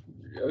could just,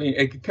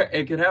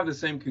 it could have the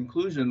same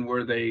conclusion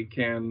where they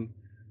can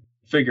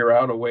figure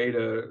out a way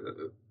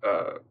to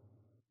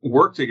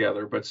work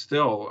together, but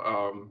still,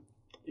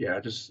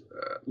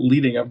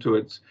 leading up to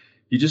it,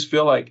 you just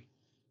feel like,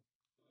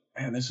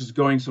 man, this is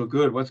going so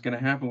good. What's going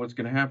to happen? What's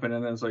going to happen?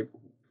 And then it's like,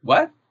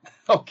 what?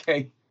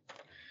 Okay.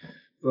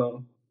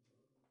 So,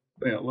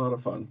 yeah, a lot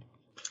of fun.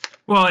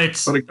 Well,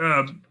 it's and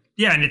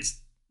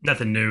it's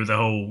nothing new. The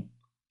whole,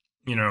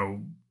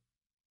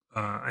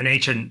 an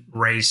ancient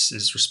race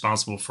is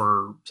responsible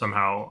for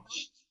somehow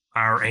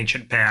our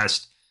ancient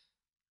past.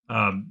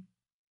 But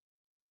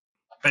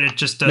it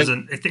just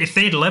doesn't. If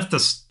they'd left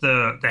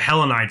the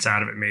Hellenites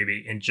out of it,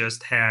 maybe, and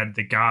just had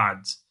the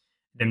gods,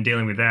 them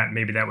dealing with that,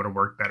 maybe that would have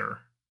worked better.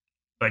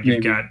 But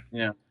you've got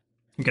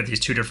these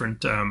two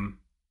different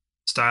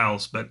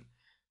styles. But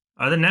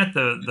other than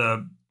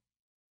that,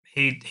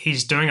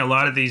 he's doing a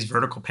lot of these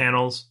vertical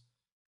panels,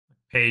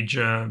 page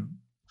 13,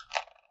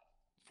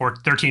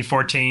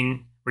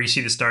 14, where you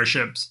see the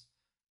starships.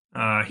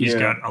 He's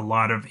got a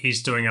lot of.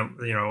 He's doing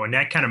and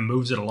that kind of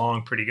moves it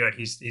along pretty good.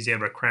 He's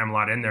able to cram a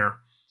lot in there,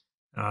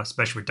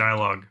 especially with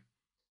dialogue.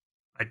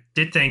 I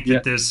did think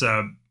that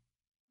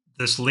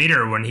this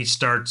leader, when he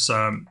starts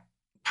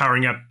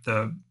powering up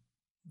the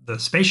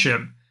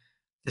spaceship,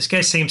 this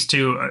guy seems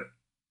to,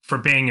 for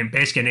being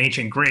basically an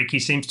ancient Greek, he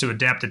seems to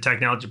adapt to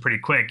technology pretty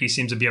quick. He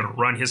seems to be able to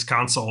run his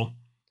console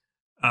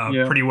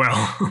pretty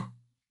well.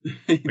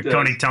 With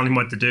Cody telling him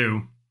what to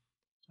do.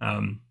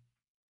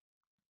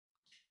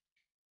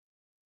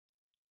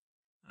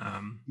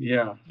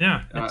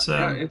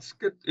 It's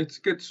good. It's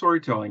good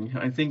storytelling.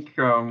 I think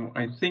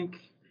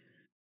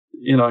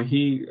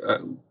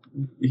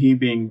he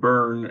being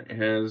Byrne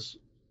has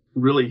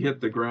really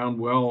hit the ground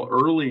well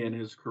early in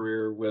his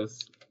career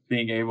with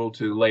being able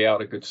to lay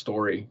out a good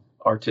story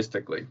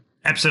artistically.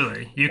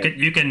 Absolutely,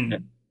 you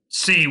can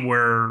see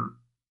where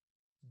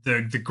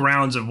the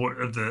grounds of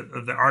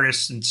the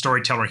artist and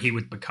storyteller he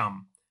would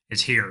become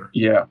is here.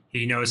 Yeah,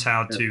 he knows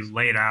how to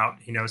lay it out.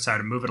 He knows how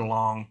to move it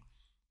along.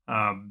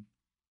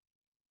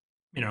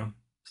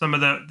 Some of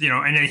the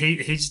and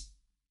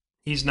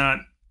he's not.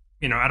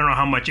 I don't know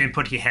how much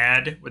input he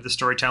had with the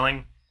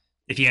storytelling,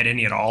 if he had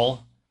any at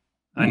all.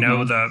 I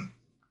know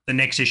the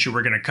next issue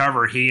we're going to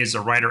cover, he is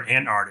a writer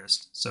and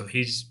artist, so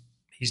he's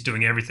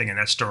doing everything in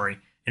that story,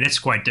 and it's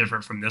quite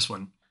different from this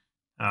one.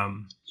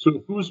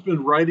 So who's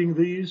been writing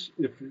these?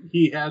 If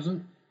he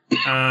hasn't,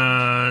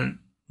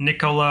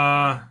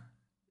 Nicola,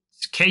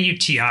 it's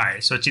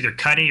Kuti, so it's either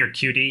Cuddy or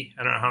Cutie.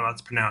 I don't know how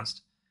that's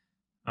pronounced.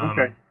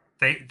 Okay.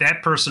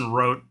 That person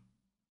wrote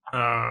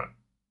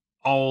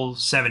all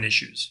 7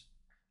 issues.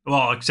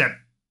 Well, except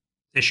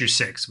issue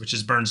 6, which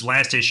is Byrne's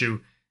last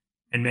issue,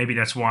 and maybe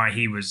that's why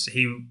it was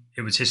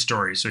his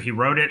story. So he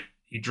wrote it,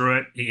 he drew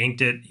it, he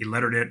inked it, he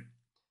lettered it,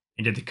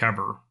 and did the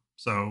cover.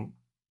 So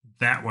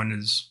that one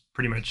is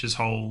pretty much his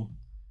whole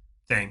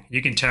thing.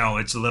 You can tell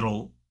it's a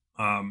little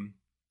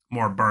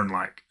more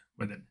Byrne-like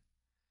with it.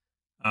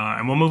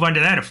 And we'll move on to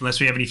that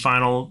unless we have any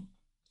final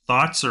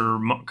thoughts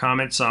or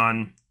comments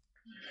on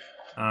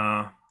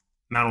Mount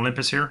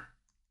Olympus here.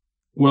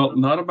 Well,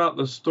 not about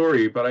the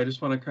story, but I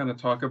just want to kind of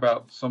talk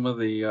about some of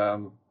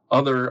the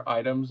other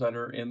items that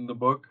are in the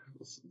book,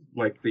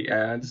 like the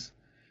ads.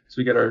 So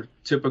we get our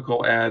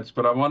typical ads,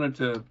 but I wanted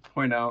to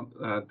point out,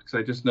 because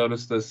I just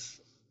noticed this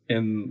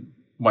in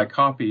my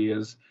copy,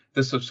 is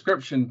the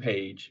subscription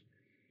page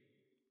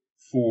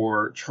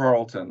for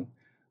Charlton.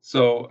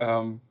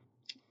 So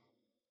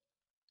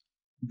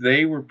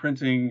they were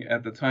printing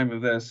at the time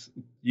of this,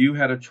 you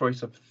had a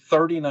choice of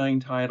 39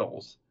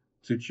 titles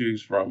to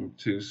choose from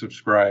to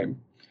subscribe,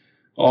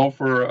 all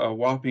for a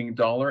whopping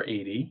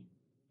 $1.80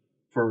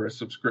 for a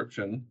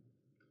subscription.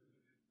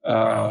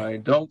 I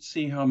don't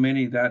see how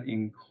many that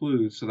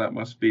includes, so that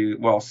must be,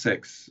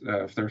 6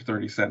 if they're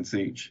 30 cents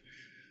each.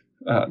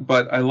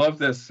 But I love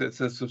this. It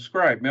says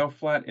subscribe, mail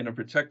flat in a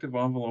protective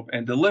envelope,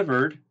 and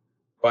delivered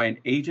by an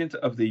agent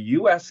of the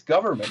U.S.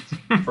 government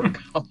for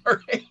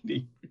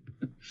 $1.80.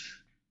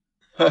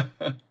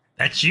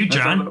 That's you,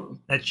 John.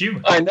 That's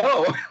you. I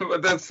know,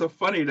 but that's so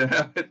funny to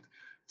have it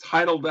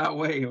titled that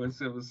way. It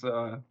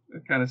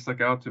kind of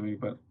stuck out to me,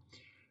 but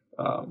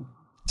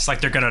it's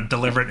like they're gonna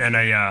deliver it in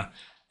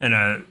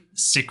a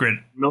secret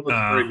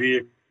military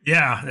vehicle.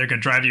 Yeah, they're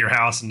gonna drive to your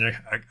house, and a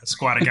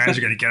squad of guys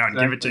are gonna get out and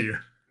give it to you.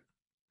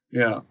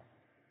 Yeah,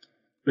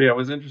 but yeah, it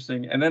was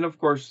interesting. And then, of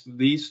course,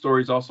 these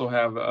stories also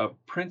have a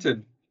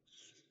printed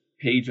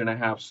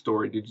 1.5-page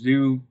story. Did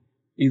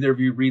either of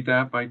you read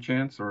that by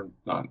chance or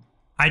not?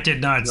 I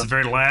did not. It's the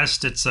very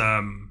last. It's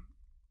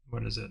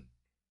what is it?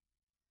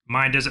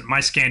 Mine doesn't. My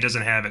scan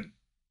doesn't have it.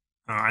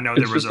 I know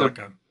there was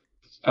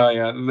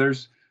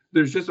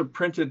there's just a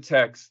printed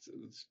text.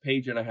 It's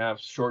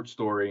 1.5-page short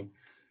story,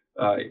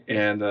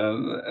 and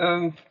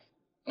I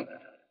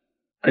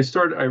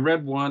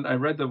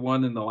read the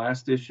one in the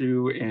last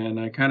issue, and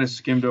I kind of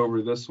skimmed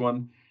over this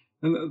one.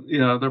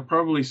 And they're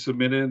probably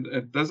submitted.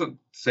 It doesn't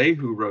say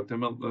who wrote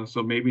them,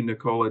 so maybe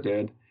Nicola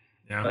did.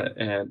 Yeah.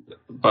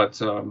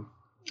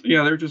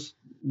 They're just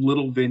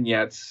little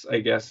vignettes, I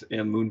guess,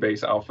 in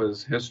Moonbase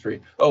Alpha's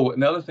history. Oh,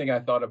 another thing I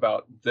thought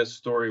about this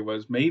story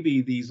was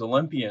maybe these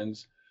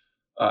Olympians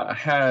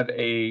had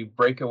a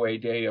breakaway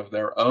day of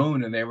their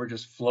own, and they were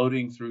just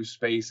floating through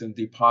space and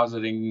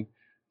depositing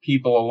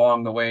people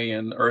along the way,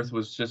 and Earth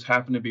was just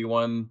happened to be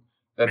one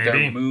that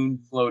their moon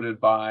floated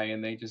by,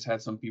 and they just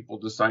had some people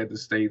decide to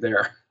stay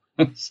there.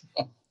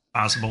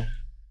 Possible.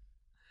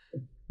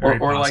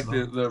 Or like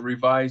the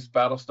revised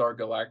Battlestar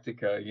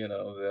Galactica,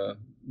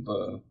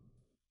 the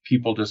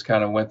people just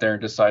kind of went there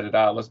and decided,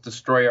 let's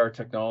destroy our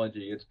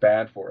technology. It's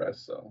bad for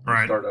us, so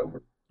we'll start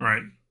over.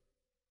 Right.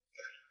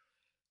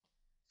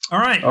 All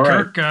right,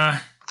 Kirk,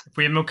 if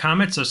we have no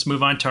comments, let's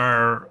move on to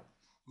our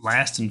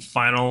last and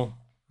final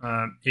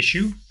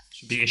issue. It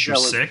should be issue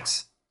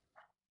 6.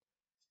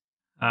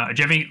 Do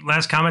you have any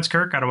last comments,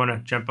 Kirk? I don't want to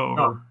jump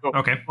over. No,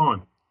 okay.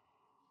 On.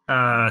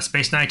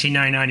 Space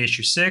 1999,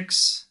 issue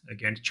 6.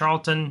 Again,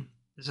 Charlton.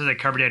 This is a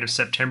cover date of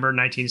September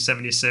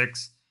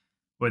 1976.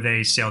 with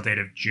a sale date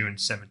of June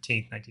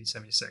 17th,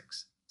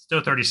 1976.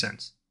 Still 30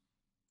 cents.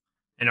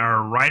 And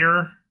our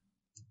writer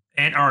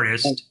and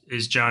artist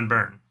is John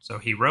Byrne. So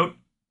he wrote,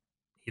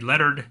 he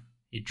lettered,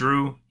 he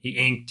drew, he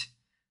inked,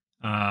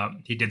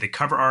 he did the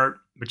cover art,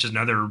 which is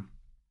another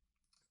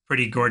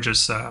pretty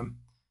gorgeous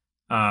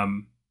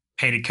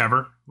painted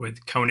cover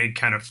with Koenig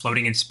kind of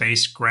floating in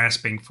space,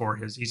 grasping for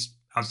he's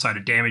outside a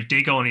damaged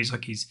eagle, and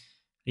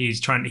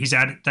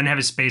doesn't have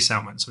his space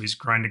helmet, so he's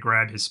trying to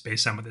grab his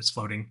space helmet that's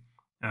floating,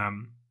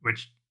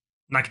 which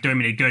not gonna do him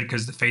any good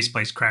because the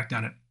faceplate's cracked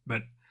on it.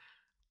 But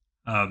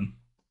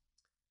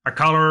our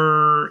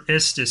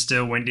colorist is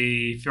still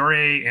Wendy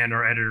Fiore, and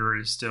our editor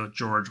is still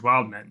George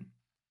Wildman.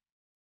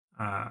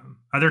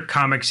 Other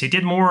comics, he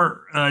did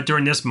more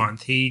during this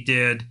month. He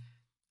did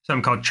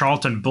something called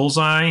Charlton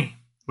Bullseye,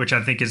 which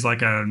I think is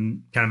like a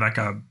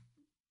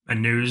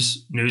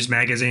news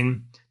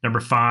magazine. Number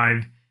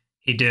 5.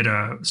 He did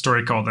a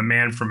story called The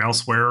Man from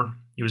Elsewhere.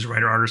 He was a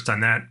writer artist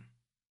on that.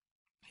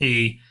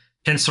 He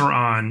penciled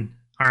on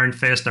Iron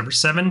Fist number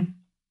 7,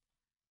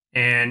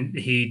 and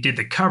he did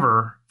the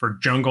cover for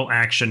Jungle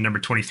Action number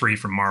 23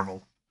 from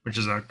Marvel, which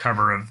is a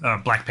cover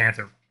of Black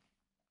Panther.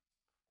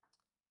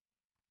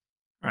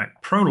 All right,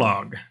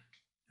 prologue.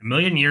 1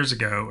 million years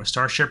ago, a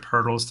starship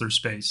hurtles through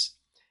space.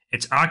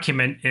 Its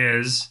occupant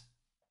is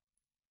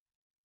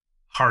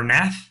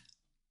Harnath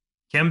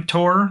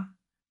Kemtor,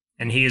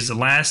 and he is the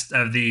last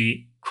of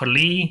the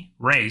Quali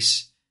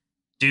race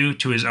due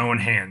to his own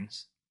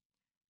hands.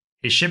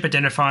 His ship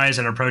identifies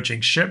an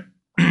approaching ship.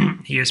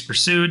 He is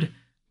pursued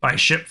by a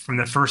ship from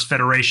the First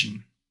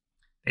Federation.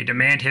 They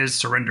demand his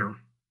surrender.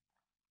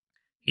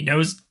 He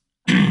knows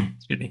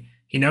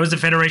he knows the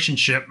Federation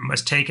ship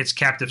must take its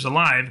captives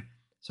alive,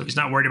 so he's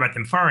not worried about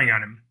them firing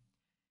on him.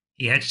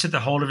 He heads to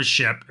the hold of his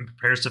ship and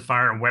prepares to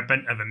fire a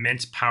weapon of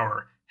immense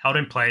power held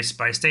in place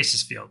by a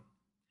stasis field.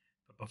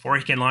 But before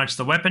he can launch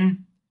the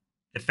weapon,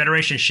 the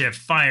Federation ship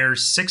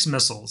fires 6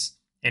 missiles,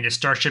 and his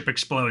starship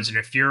explodes in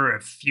a fury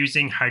of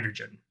fusing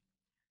hydrogen.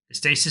 The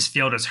stasis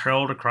field is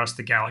hurled across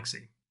the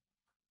galaxy.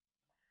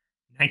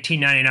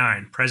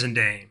 1999, present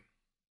day.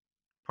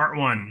 Part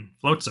 1,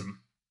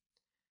 Flotsam.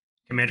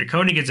 Commander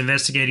Koenig is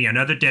investigating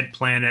another dead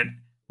planet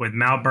with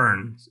Mal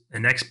Burns,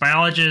 an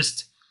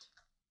ex-biologist.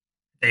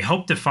 They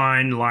hope to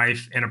find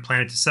life and a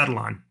planet to settle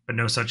on, but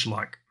no such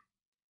luck.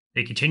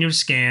 They continue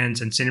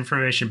scans and send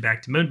information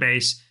back to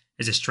Moonbase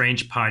as a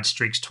strange pod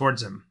streaks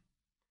towards them.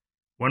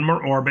 One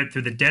more orbit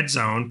through the dead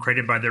zone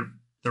created by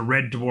the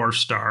red dwarf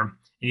star,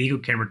 and Eagle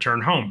can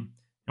return home.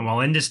 And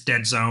while in this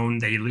dead zone,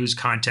 they lose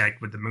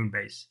contact with the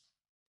Moonbase.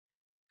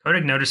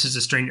 Koenig notices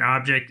a strange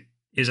object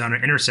is on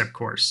an intercept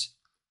course.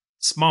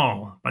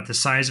 Small, about the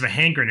size of a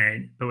hand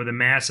grenade, but with a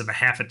mass of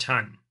 0.5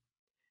 ton.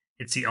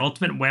 It's the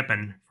ultimate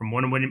weapon from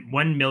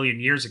 1 million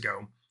years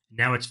ago, and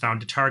now it's found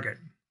to target.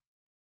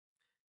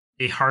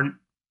 The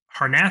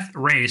Harnath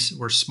race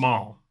were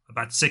small,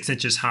 about 6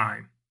 inches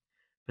high,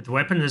 but the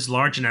weapon is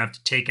large enough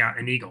to take out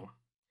an eagle.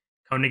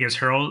 Koenig is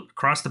hurled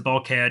across the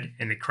bulkhead,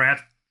 and the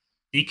craft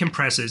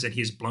decompresses, and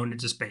he is blown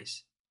into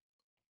space.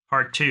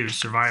 Part 2,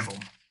 Survival.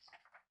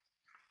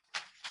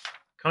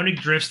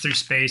 Koenig drifts through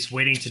space,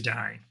 waiting to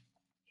die.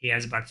 He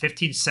has about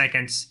 15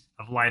 seconds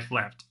of life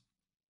left.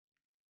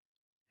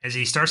 As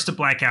he starts to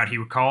black out, he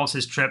recalls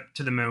his trip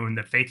to the moon,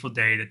 the fateful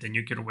day that the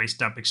nuclear waste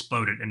dump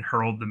exploded and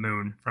hurled the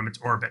moon from its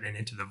orbit and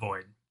into the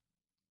void.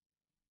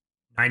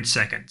 9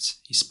 seconds.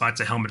 He spots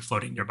a helmet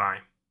floating nearby.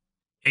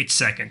 8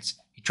 seconds.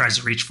 He tries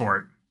to reach for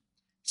it.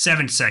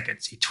 7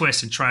 seconds. He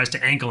twists and tries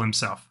to angle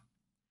himself.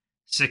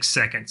 6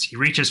 seconds. He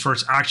reaches for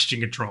his oxygen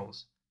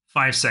controls.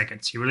 5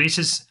 seconds. He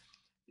releases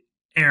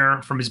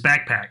air from his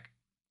backpack.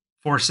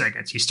 4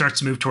 seconds. He starts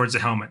to move towards the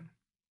helmet.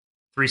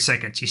 3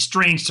 seconds. He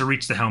strains to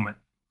reach the helmet.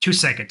 2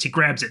 seconds. He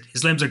grabs it.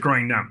 His limbs are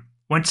growing numb.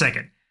 1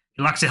 second.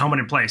 He locks the helmet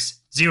in place.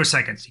 0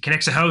 seconds. He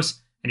connects the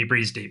hose, and he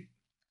breathes deep.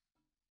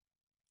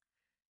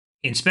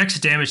 He inspects the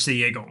damage to the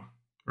Eagle.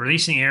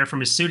 Releasing air from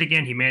his suit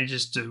again, he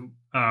manages to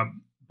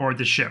board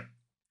the ship.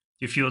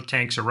 The fuel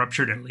tanks are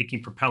ruptured and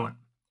leaking propellant.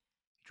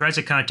 He tries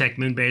to contact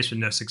Moonbase with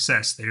no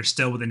success. They are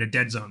still within the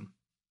dead zone.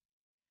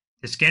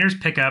 The scanners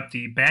pick up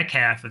the back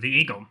half of the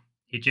Eagle.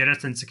 He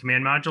jettisons the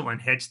command module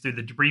and heads through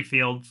the debris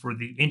field for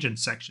the engine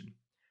section.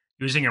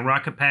 Using a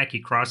rocket pack, he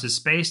crosses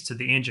space to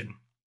the engine.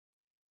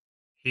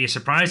 He is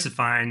surprised to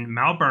find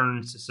Mal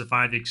Burns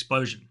survived the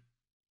explosion.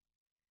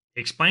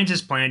 He explains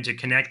his plan to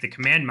connect the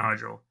command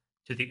module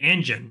to the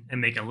engine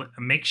and make a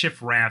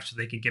makeshift raft so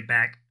they can get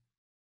back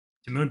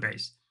to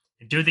Moonbase.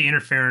 And due to the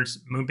interference,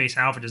 Moonbase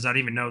Alpha does not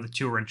even know the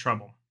two are in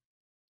trouble.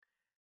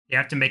 They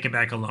have to make it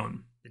back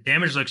alone. The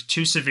damage looks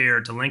too severe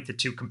to link the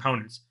two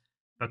components,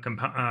 but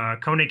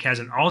Koenig has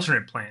an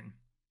alternate plan.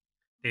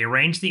 They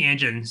arrange the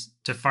engines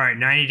to fire at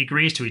 90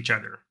 degrees to each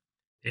other.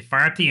 They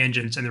fire up the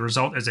engines, and the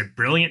result is a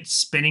brilliant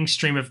spinning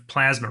stream of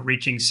plasma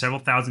reaching several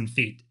thousand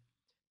feet.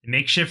 The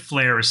makeshift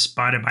flare is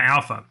spotted by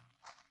Alpha.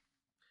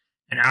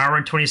 An hour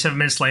and 27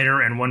 minutes later,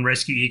 and 1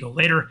 rescue Eagle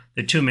later,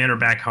 the 2 men are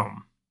back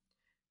home.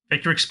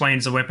 Victor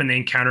explains the weapon they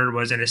encountered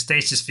was in a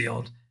stasis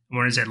field, and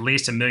one is at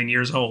least 1 million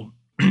years old.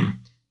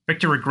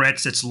 Victor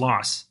regrets its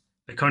loss,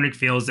 but Koenig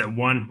feels that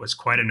one was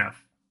quite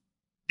enough.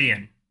 The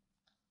end.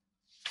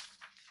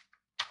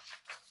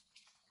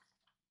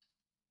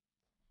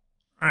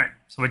 All right.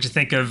 So what you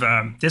think of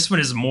this one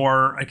is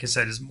more, like I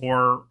said, is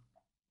more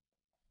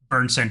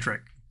Byrne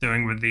centric,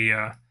 doing with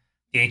the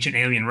ancient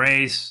alien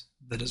race,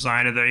 the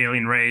design of the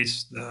alien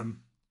race,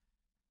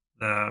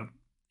 the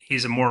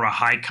he's a more of a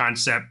high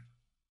concept.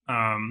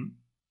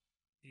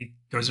 He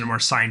goes into more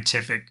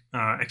scientific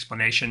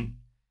explanation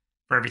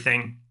for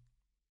everything.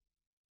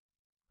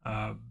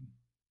 I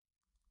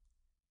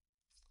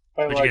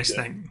What do you liked guys it.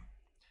 think?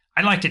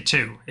 I liked it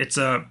too. It's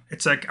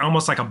like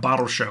almost like a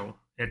bottle show.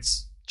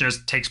 It's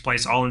just takes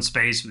place all in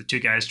space with the two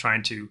guys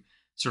trying to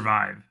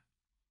survive.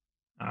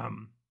 What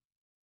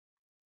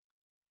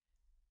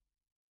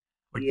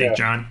do you think, Yeah.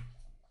 John?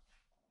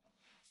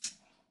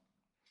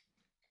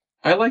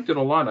 I liked it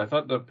a lot. I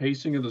thought the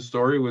pacing of the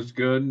story was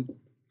good.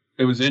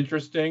 It was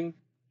interesting.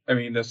 I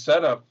mean, the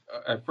setup,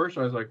 at first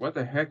I was like, what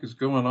the heck is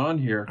going on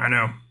here? I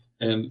know.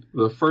 And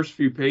the first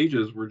few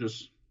pages were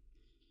just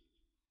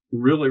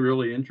really,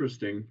 really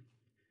interesting.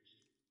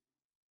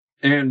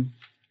 And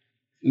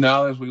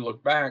now as we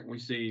look back, we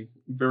see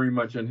very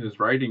much in his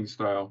writing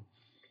style.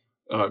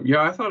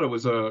 Yeah, I thought it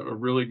was a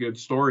really good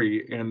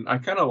story. And I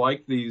kind of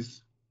like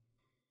these,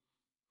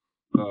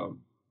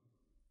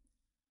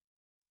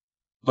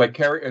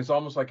 it's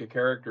almost like a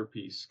character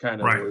piece, kind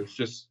of, Right. where it's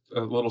just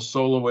a little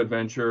solo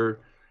adventure.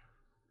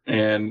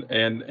 And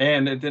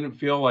it didn't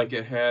feel like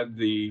it had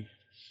the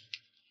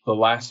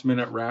last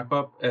minute wrap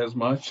up as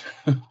much.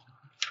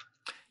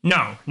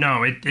 No,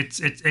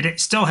 it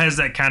still has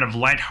that kind of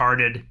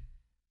lighthearted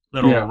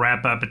little Yeah.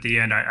 wrap up at the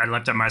end. I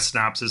left out my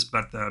synopsis,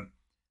 but the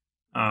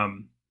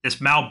this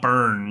Mal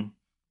Byrne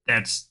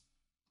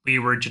we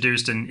were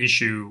introduced in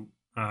issue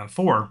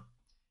 4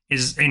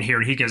 is in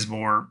here. He gets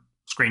more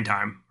screen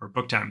time or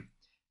book time,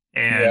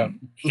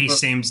 and he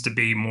seems to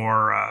be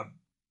more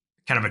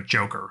kind of a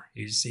joker.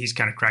 He's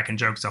kind of cracking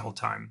jokes the whole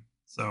time.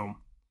 So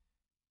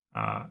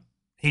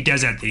he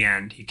does at the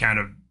end. He kind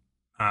of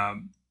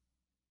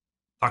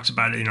talks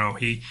about it. You know,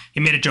 he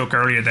made a joke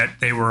earlier that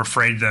they were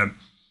afraid the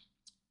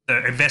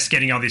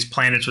investigating all these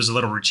planets was a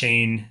little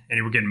routine and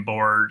they were getting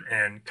bored.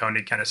 And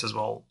Koenig kind of says,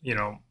 well, you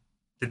know,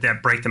 did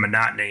that break the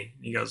monotony?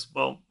 And he goes,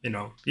 well, you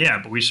know, yeah,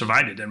 but we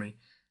survived it, didn't we?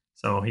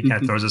 So he kind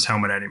of throws his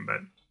helmet at him.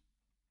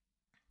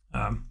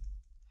 But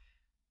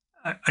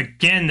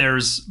again,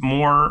 there's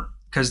more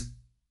because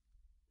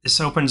this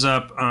opens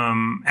up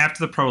after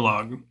the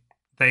prologue.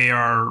 They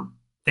have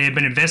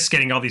been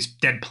investigating all these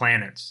dead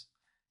planets,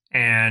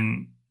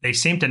 and they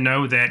seem to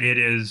know that it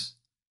is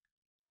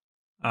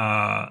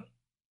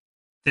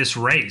this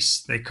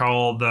race they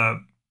call the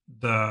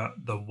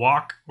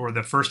Walk or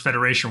the First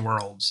Federation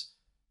Worlds.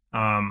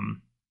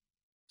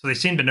 So they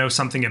seem to know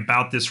something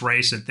about this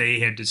race that they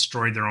had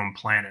destroyed their own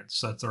planets.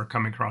 So that they're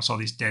coming across all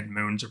these dead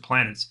moons or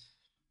planets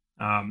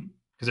because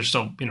they're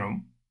still, you know,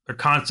 they're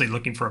constantly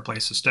looking for a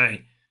place to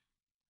stay.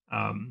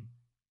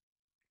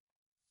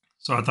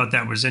 So I thought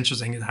that was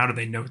interesting. How do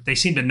they know? They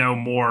seem to know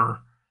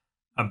more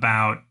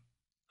about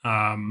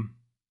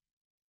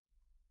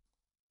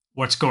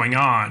what's going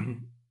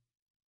on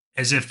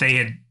as if they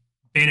had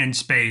been in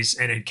space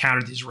and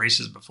encountered these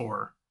races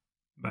before.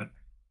 But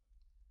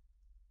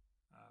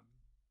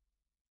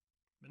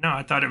no,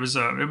 I thought it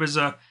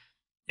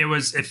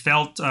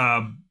felt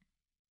the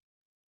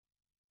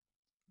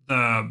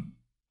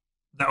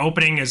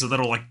opening is a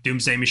little like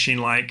Doomsday Machine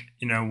like,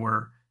 you know,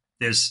 where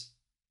this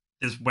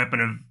weapon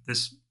of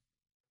this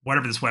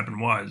whatever this weapon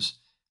was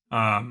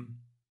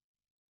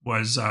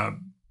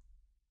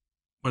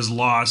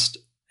lost,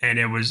 and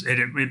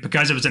it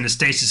because it was in a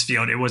stasis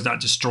field, it was not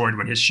destroyed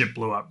when his ship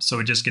blew up. So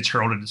it just gets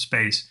hurled into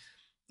space,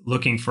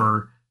 looking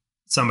for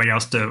somebody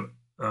else to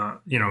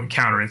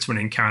encounter. It's when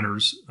it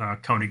encounters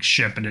Koenig's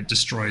ship and it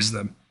destroys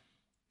the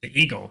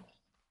Eagle.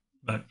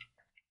 But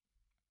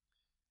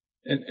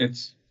And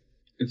it's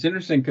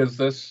interesting because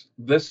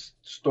this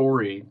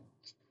story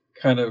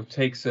kind of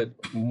takes it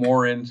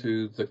more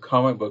into the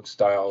comic book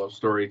style of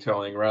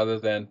storytelling rather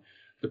than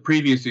the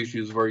previous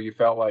issues where you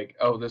felt like,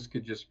 oh, this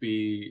could just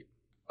be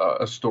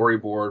a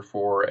storyboard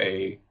for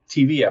a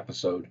TV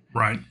episode.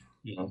 Right.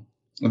 You know,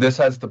 this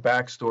has the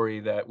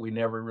backstory that we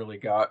never really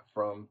got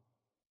from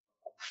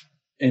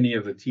any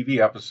of the TV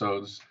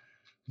episodes.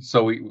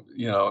 So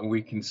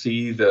we can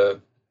see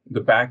the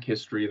back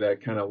history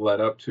that kind of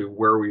led up to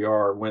where we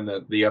are when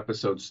the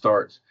episode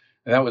starts.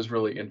 And that was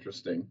really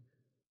interesting.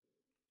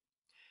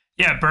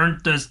 Yeah, Byrne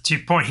does, to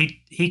your point,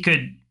 he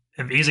could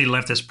have easily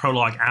left this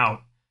prologue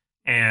out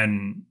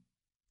and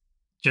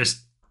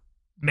just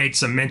made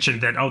some mention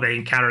that, oh, they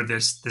encountered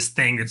this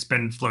thing that's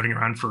been floating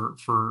around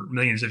for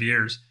millions of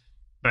years.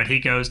 But he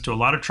goes to a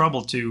lot of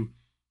trouble to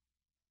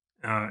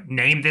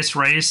name this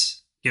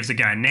race, gives the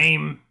guy a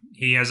name.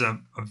 He has a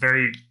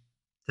very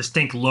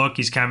distinct look.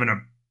 He's kind of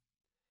in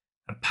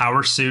a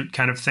power suit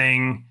kind of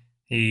thing.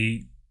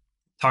 He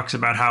talks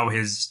about how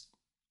his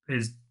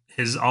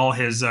all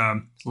his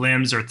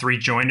limbs are three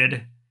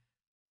jointed.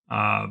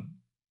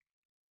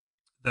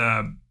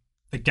 The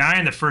the guy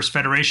in the first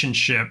Federation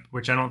ship,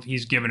 which I don't think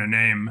he's given a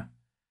name,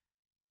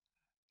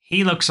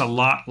 he looks a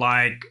lot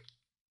like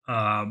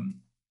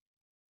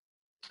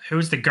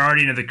who's the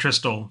Guardian of the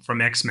Crystal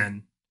from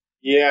X-Men?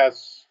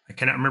 Yes. I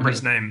cannot remember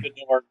his name.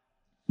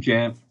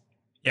 Jamp.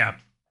 Yeah,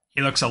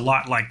 he looks a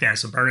lot like that.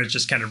 So Byrne's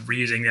just kind of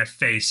reusing that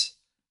face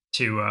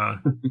to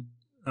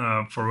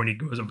for when he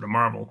goes over to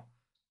Marvel,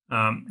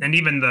 and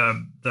even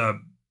the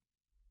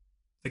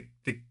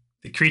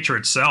creature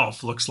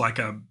itself looks like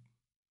a,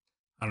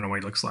 I don't know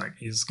what he looks like.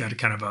 He's got a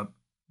kind of a.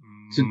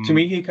 To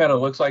me, he kind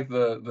of looks like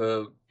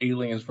the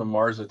aliens from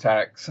Mars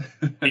Attacks.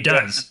 He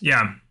does,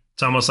 yeah.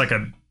 It's almost like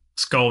a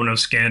skull, no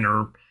skin,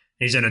 or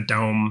he's in a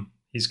dome.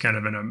 He's kind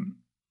of in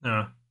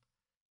a.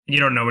 You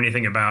don't know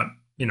anything about,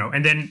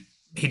 and then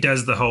he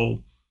does the whole,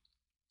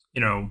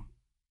 the.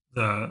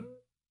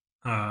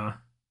 To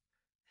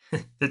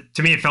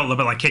me, it felt a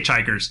little bit like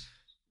Hitchhikers.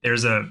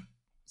 There's a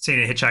scene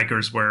in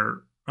Hitchhikers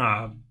where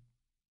an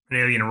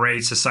alien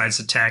race decides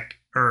to attack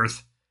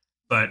Earth,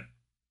 but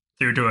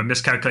due to a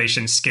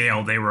miscalculation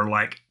scale, they were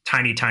like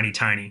tiny, tiny,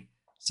 tiny.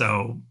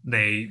 So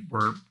they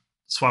were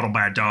swaddled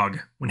by a dog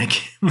when they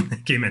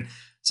came in.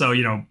 So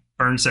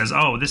Burns says,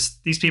 "Oh,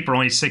 these people are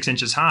only 6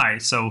 inches high."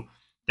 So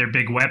their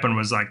big weapon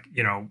was like,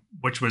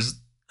 which was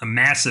a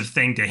massive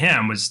thing to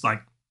him, was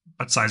like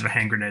about the size of a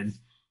hand grenade.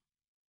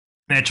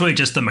 And it's really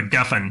just the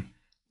MacGuffin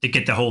to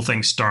get the whole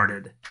thing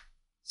started.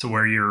 So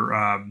where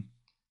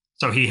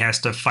so he has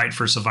to fight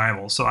for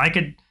survival. So I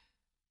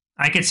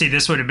could see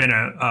this would have been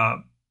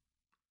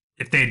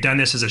if they had done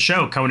this as a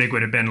show, Koenig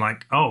would have been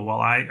like, oh, well,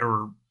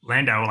 or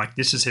Landau, like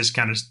this is his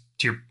kind of,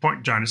 to your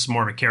point, John, it's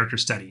more of a character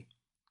study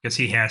because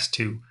he has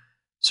to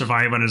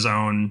survive on his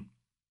own,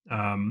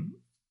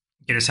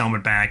 get his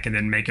helmet back, and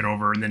then make it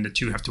over, and then the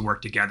two have to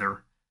work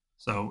together.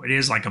 So it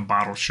is like a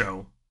bottle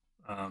show.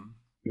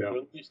 Yeah.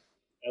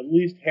 At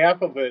least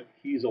half of it,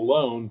 he's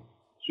alone,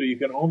 so you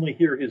can only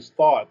hear his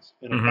thoughts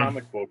in a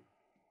comic book,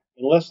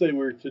 unless they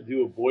were to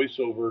do a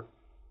voiceover,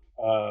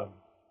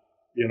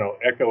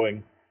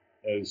 echoing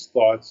his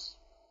thoughts.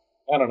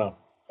 I don't know.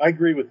 I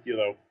agree with you,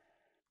 though.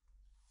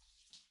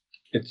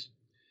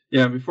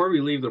 Before we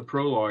leave the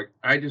prologue,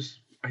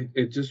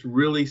 it just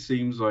really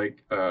seems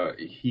like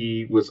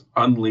he was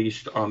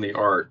unleashed on the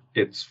art.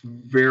 It's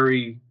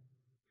very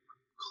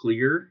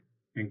clear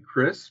and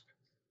crisp.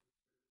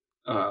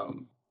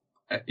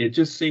 It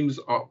just seems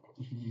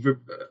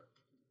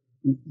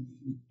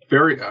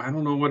very, I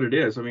don't know what it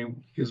is. I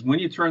mean, because when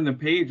you turn the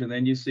page and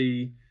then you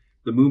see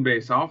the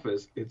Moonbase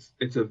office,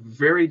 it's a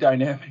very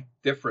dynamic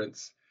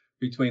difference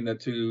between the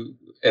two.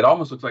 It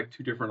almost looks like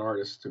two different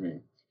artists to me.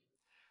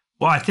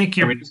 Well, I think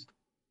you're.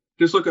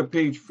 Just look at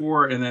page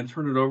 4 and then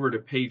turn it over to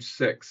page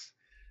 6,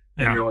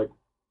 and you're like,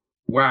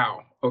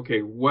 wow,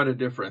 okay, what a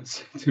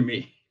difference to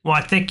me. Well,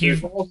 I think you.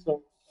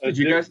 Did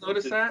you guys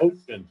notice that?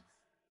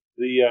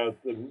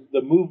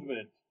 The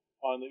movement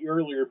on the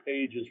earlier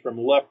pages from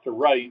left to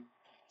right,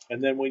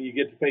 and then when you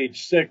get to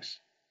page 6,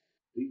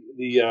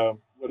 the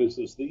what is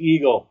this? The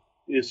eagle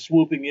is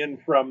swooping in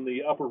from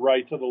the upper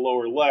right to the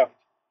lower left.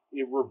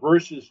 It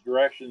reverses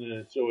direction in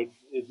it, so it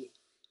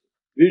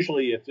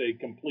visually it's a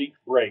complete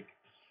break.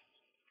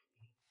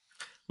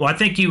 Well, I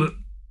think your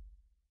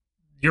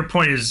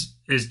point is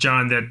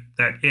John, that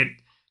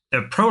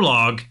the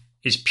prologue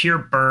is pure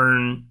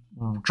Byrne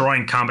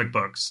drawing comic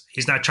books.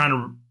 He's not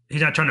trying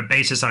to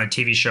base this on a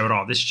TV show at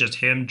all. This is just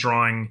him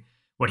drawing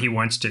what he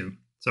wants to.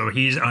 So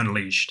he's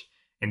unleashed.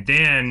 And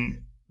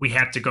then we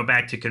have to go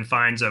back to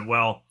confines of,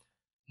 well,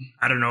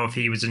 I don't know if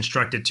he was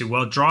instructed to,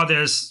 well, draw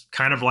this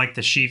kind of like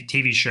the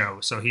TV show.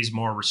 So he's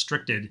more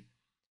restricted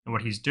in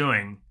what he's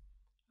doing.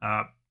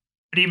 But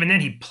even then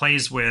he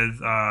plays with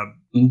the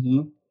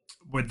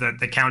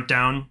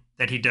countdown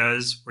that he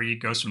does, where he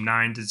goes from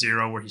 9 to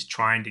 0, where he's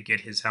trying to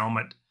get his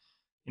helmet.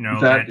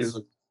 That is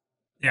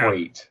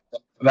great.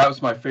 That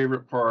was my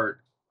favorite part.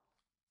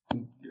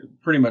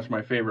 Pretty much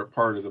my favorite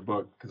part of the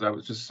book,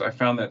 because I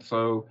found that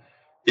so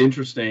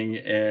interesting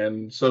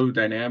and so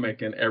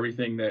dynamic, and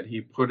everything that he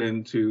put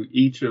into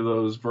each of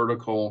those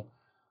vertical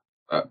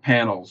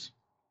panels.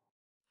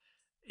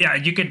 Yeah,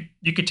 you could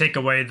take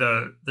away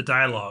the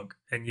dialogue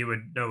and you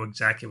would know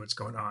exactly what's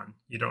going on.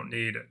 You don't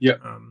need it. Yeah.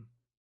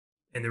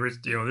 And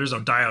there's no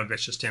dialogue.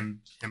 That's just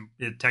him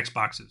text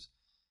boxes.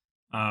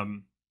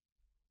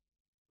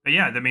 But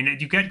yeah, I mean,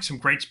 you get some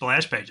great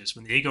splash pages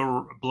when the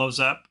Eagle blows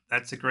up.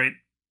 That's a great,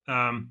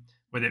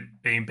 with it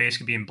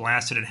basically being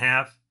blasted in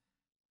half.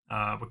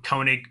 With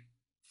Koenig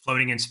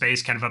floating in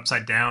space, kind of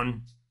upside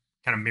down,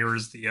 kind of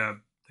mirrors the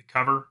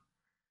cover.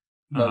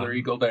 Another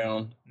eagle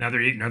down. Another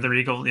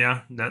eagle.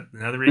 Yeah,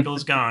 another eagle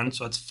is gone.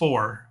 So it's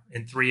 4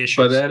 in 3 issues.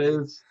 But that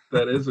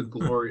is a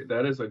glory.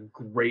 That is a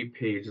great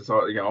page. It's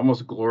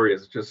almost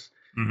glorious. Just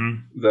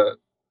the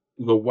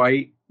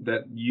white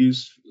that's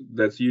used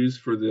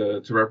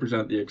to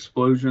represent the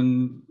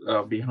explosion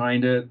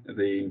behind it.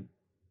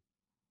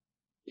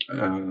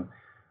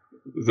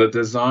 The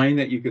design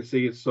that you could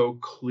see is so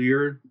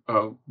clear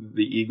of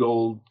the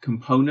eagle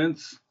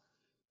components,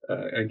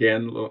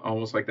 Again,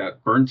 almost like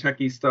that Burn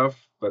Techy stuff,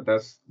 but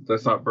that's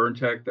not Burn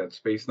Tech. That's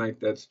Space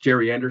Knight. That's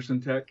Jerry Anderson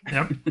Tech.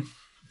 Yep.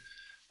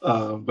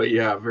 But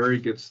yeah, very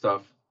good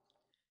stuff.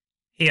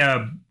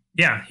 Yeah,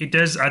 he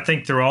does. I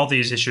think through all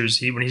these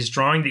issues, when he's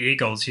drawing the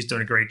Eagles, he's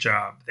doing a great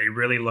job. They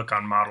really look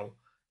on model,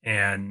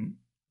 and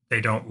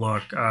they don't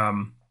look.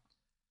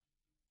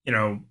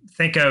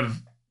 Think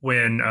of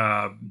when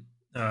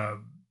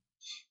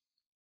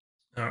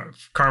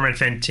Carmen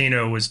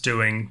Fantino was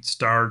doing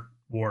Star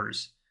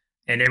Wars,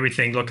 and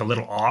everything looked a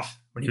little off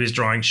when he was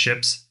drawing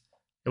ships.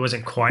 It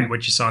wasn't quite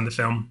what you saw in the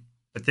film,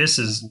 but this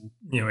is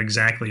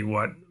exactly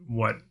what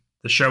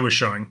the show was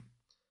showing.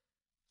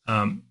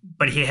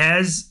 But he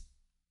has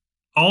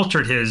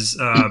altered his,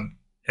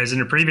 as in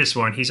the previous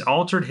one, he's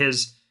altered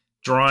his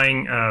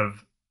drawing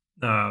of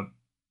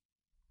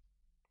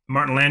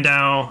Martin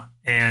Landau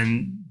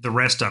and the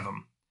rest of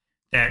them.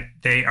 That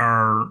they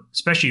are,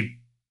 especially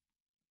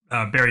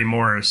Barry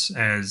Morris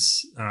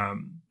as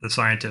the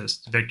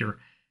scientist, Victor.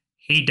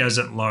 He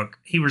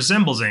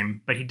resembles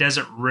him, but he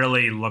doesn't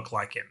really look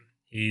like him.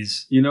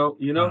 He's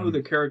who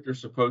the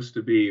character's supposed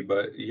to be,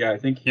 but yeah, I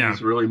think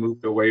he's really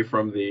moved away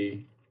from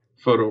the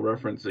photo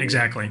referencing.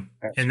 Exactly.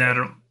 And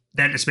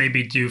that is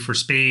maybe due for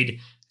speed.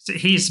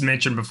 He's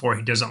mentioned before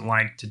he doesn't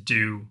like to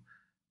do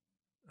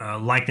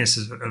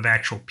likenesses of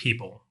actual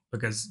people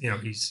because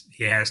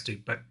he has to.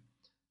 But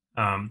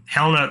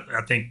Helena,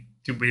 I think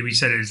we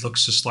said it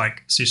looks just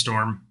like Sue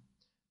Storm.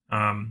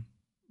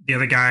 The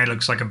other guy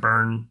looks like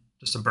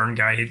just a Byrne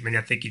guy.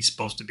 I think he's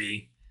supposed to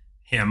be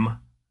him.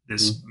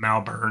 This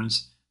Mal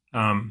Burns.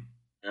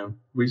 Yeah,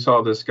 we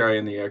saw this guy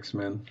in the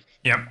X-Men.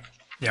 Yep.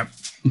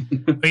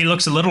 He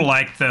looks a little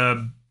like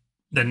the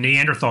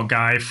Neanderthal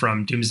guy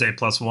from Doomsday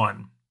Plus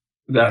One.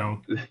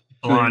 Blonde,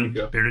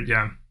 bearded,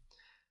 yeah.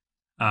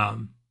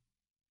 I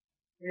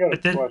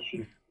got a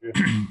question.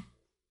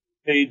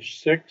 Page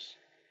 6.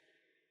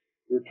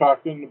 We're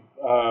talking.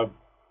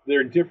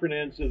 They're at different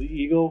ends of the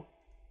Eagle,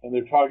 and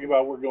they're talking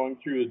about we're going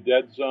through a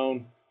dead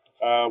zone.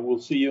 We'll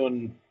see you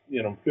in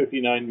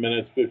 59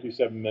 minutes,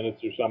 57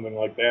 minutes, or something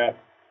like that.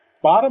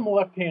 Bottom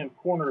left-hand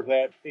corner of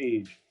that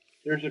page,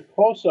 there's a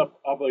close-up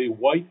of a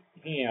white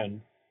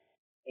hand,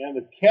 and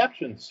the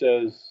caption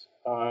says,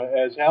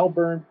 as Hal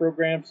Byrne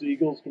programs the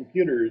Eagle's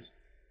computers,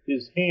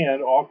 his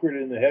hand, awkward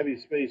in the heavy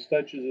space,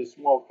 touches a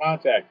small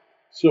contact.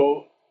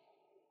 So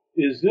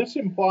is this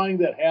implying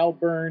that Hal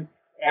Byrne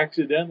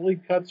accidentally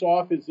cuts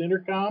off his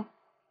intercom,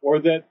 or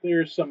that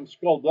there's some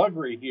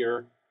skullduggery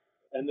here,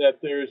 and that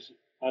there's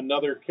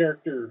another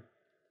character?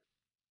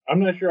 I'm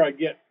not sure I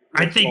get.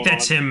 I think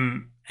that's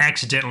him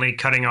accidentally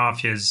cutting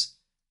off his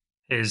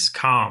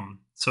comm,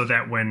 so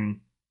that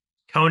when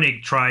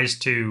Koenig tries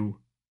to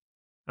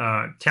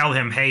tell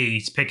him, "Hey,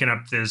 he's picking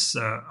up this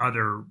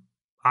other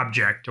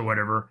object or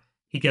whatever,"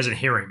 he doesn't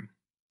hear him.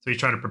 So he's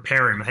trying to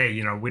prepare him. Hey,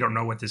 we don't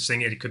know what this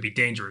thing is. It could be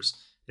dangerous.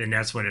 Then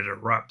that's when it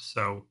erupts.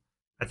 So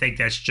I think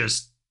that's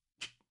just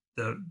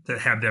to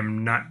have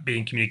them not be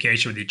in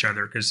communication with each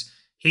other, because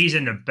he's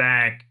in the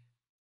back,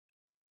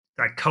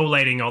 like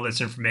collating all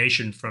this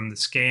information from the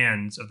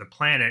scans of the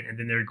planet, and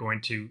then they're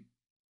going to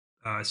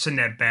send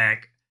that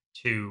back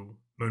to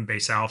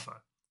Moonbase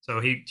Alpha. So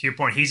to your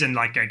point, he's in,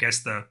 like, I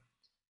guess the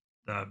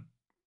I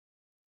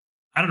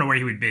don't know where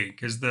he would be,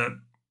 because the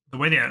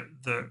way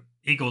the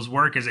Eagles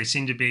work is they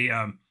seem to be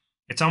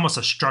it's almost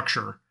a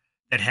structure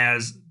that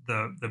has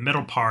the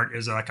middle part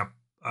is like a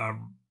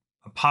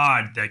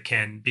pod that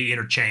can be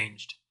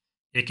interchanged.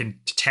 It can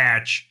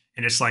detach,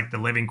 and it's like the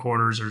living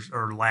quarters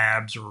or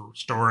labs or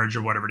storage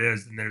or whatever it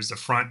is. And there's the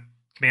front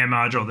command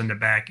module, then the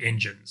back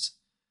engines.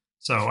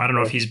 So I don't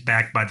know if he's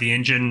backed by the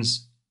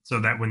engines, so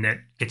that when that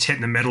gets hit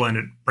in the middle and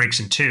it breaks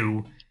in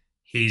two,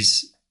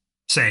 he's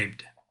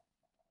saved.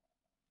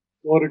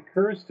 Well, it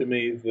occurs to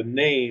me the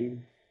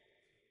name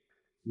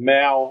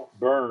Mal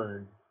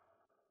Byrne.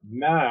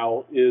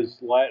 Mal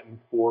is Latin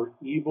for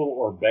evil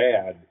or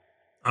bad.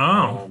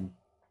 Oh.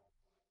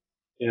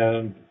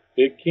 And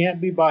it can't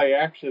be by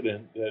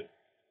accident that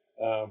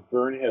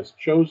Byrne has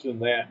chosen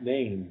that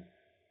name.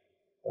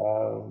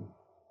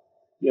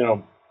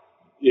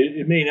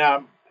 It may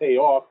not pay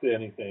off to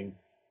anything,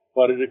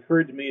 but it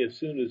occurred to me as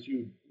soon as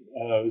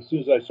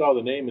I saw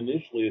the name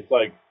initially, it's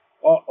like,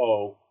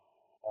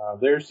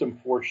 there's some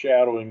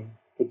foreshadowing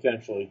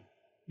potentially.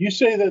 You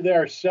say that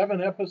there are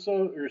 7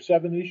 episodes or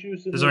 7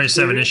 issues? There's only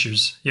 7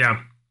 issues,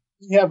 yeah.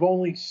 We have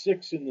only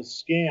 6 in the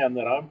scan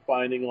that I'm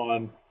finding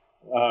on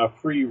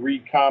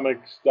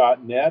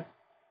freereadcomics.net.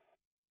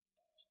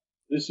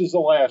 This is the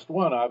last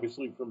one,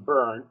 obviously, from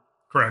Byrne.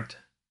 Correct.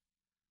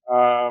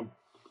 But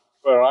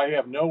I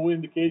have no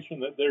indication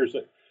that there's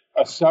a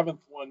 7th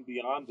one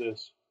beyond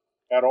this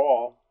at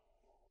all.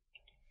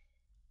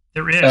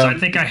 There is. I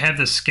think I have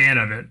the scan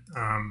of it.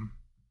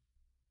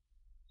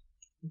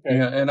 Okay.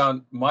 Yeah, and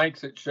on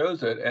Mike's it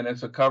shows it, and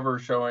it's a cover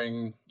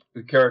showing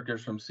the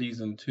characters from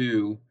season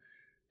 2.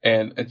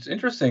 And it's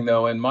interesting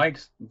though, in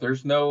Mike's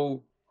there's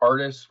no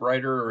artist,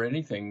 writer, or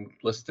anything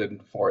listed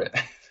for it.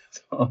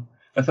 So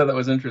I thought that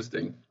was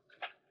interesting.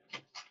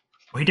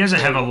 Well, he doesn't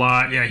have a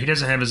lot. Yeah, he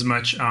doesn't have as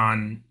much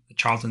on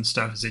Charlton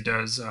stuff as he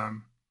does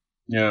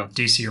Yeah.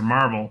 DC or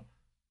Marvel.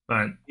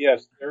 But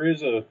Yes, there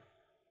is a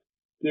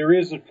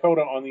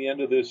coda on the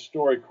end of this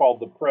story called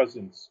 "The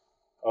Presence,"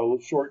 a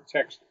short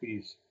text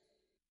piece.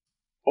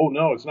 Oh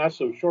no, it's not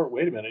so short.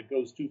 Wait a minute, it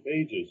goes 2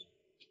 pages.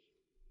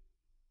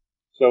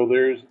 So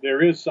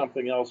there is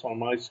something else on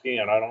my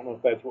scan. I don't know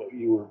if that's what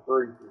you were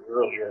referring to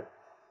earlier.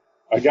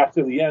 I got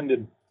to the end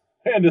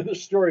of the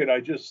story, and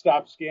I just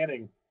stopped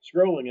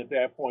scrolling at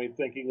that point,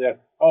 thinking that,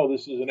 oh,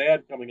 this is an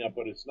ad coming up,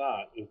 but it's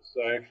not. It's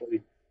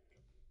actually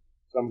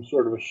some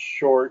sort of a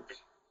short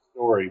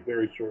story,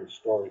 very short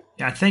story.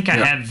 yeah, I think I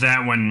Yeah. had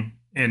that one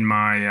in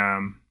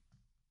my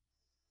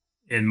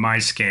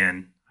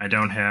scan. I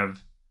don't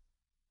have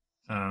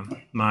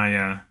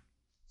my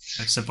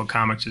Simple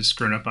Comics is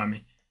screwing up on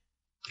me.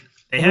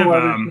 They have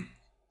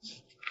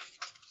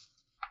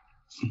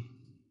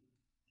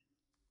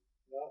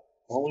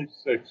Only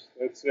 6.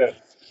 That's it.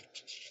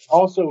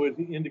 Also, it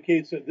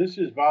indicates that this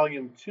is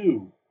volume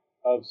 2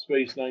 of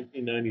Space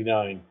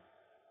 1999.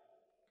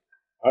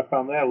 I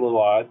found that a little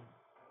odd.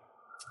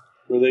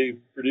 Were they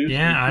produced?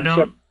 yeah, I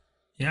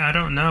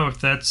don't know if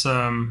that's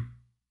yeah,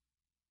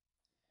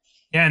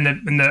 and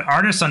the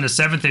artist on the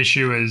 7th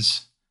issue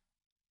is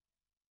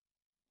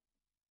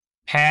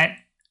Pat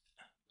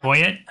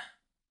Boyett,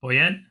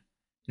 and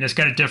it's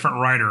got a different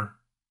writer.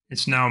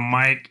 It's now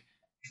Mike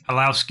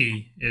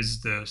Halowski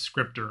is the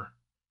scripter.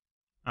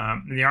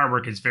 And the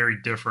artwork is very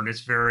different.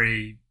 It's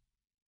very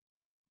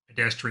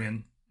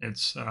pedestrian.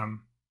 It's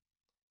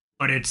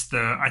but it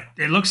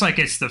looks like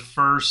it's the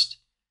first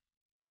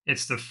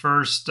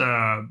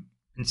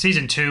in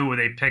season 2 where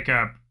they pick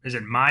up, is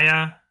it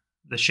Maya,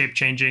 the shape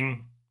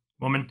changing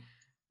woman?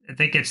 I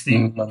think it's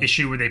the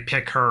issue where they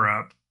pick her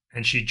up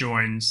and she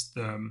joins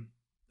the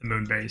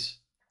moon base.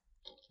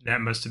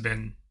 That must have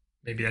been,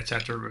 maybe it's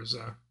after it was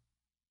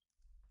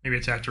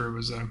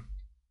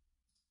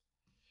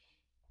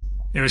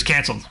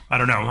canceled. I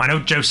don't know. I know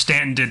Joe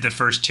Stanton did the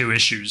first 2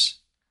 issues.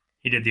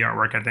 He did the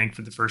artwork, I think,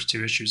 for the first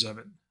 2 issues of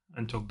it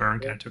until Byrne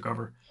kind of took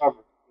over.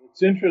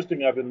 It's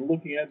interesting. I've been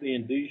looking at the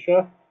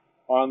indicia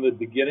on the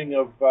beginning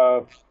of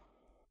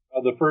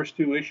the first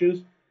 2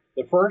 issues.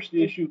 The first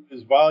issue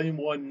is volume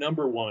 1,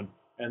 number 1,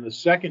 and the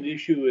second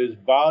issue is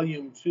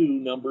volume 2,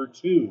 number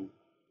 2.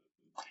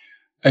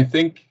 I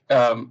think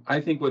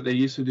what they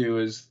used to do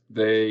is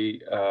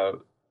they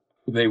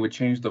would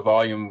change the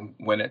volume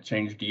when it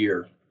changed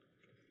year.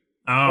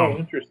 Oh,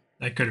 Interesting.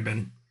 That could have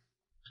been.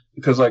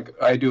 Because like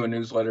I do a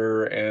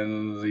newsletter,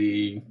 and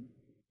the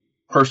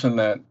person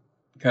that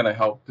kind of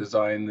helped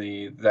design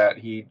that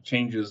he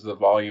changes the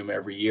volume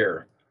every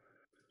year.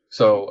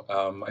 So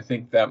I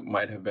think that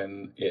might have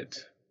been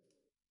it.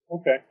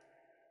 Okay.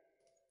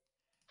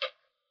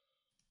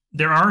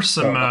 There are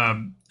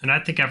some, and I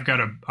think I've got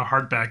a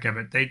hardback of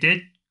it. They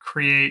did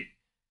create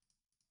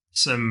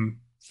some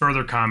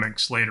further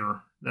comics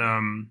later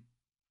from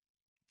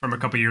a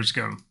couple years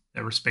ago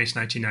that were Space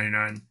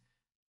 1999.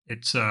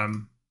 It's a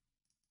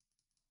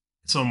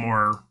little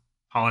more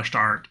polished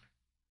art,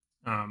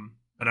 but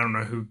I don't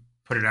know who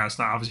put it out.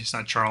 It's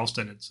not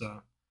Charleston. It's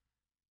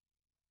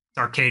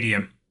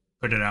Arcadia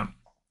put it out.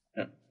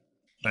 Yeah.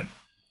 But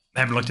I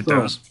haven't looked at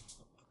those.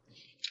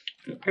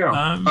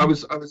 Yeah, I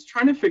was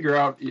trying to figure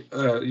out.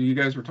 You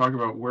guys were talking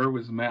about where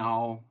was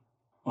Mal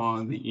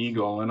on the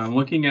Eagle, and I'm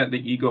looking at the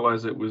Eagle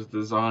as it was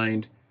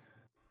designed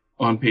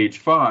on page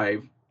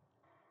 5,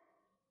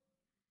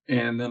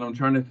 and then I'm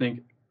trying to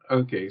think.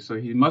 Okay, so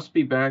he must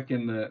be back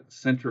in the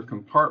center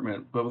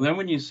compartment, but then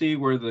when you see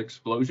where the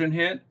explosion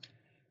hit,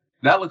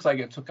 that looks like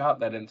it took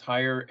out that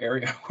entire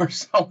area where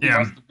someone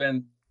must have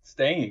been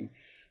staying.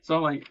 So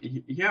I'm like,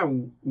 yeah,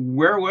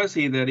 where was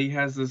he that he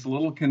has this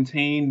little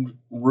contained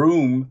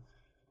room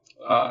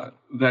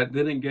that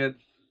didn't get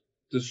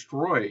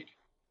destroyed?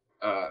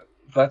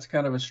 That's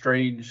kind of a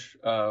strange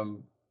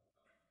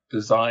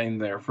design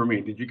there for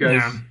me. Did you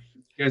guys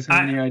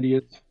have any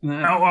ideas?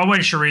 I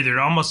wasn't sure either. It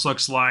almost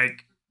looks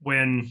like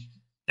when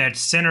that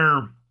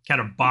center kind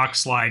of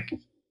box-like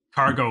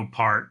cargo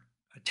part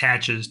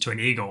attaches to an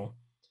Eagle,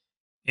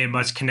 it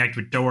must connect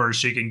with doors,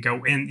 so you can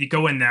go in. You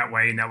go in that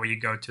way, and that way you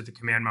go to the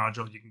command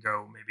module. You can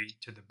go maybe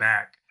to the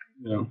back.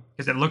 Yeah.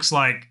 Because it looks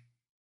like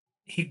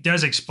he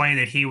does explain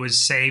that he was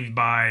saved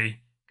by,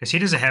 because he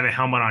doesn't have a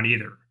helmet on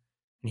either,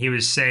 and he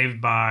was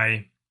saved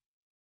by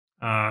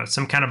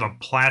some kind of a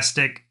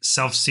plastic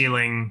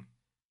self-sealing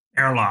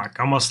airlock,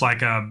 almost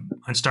like on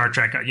Star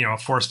Trek, a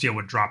force field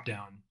would drop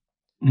down.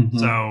 Mm-hmm.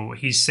 So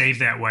he's saved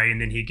that way,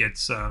 and then he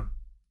gets, and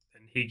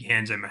he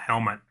hands him a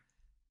helmet.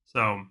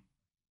 So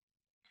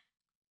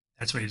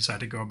that's what he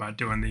decided to go about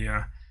doing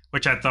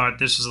which I thought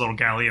this was a little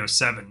Galileo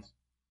 7,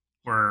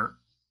 where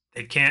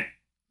they can't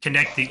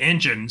connect the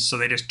engines, so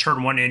they just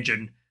turn one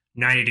engine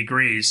 90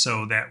 degrees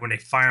so that when they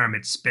fire them,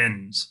 it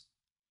spins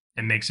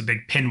and makes a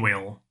big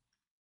pinwheel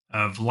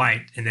of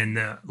light. And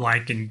then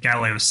like in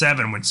Galileo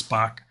 7, when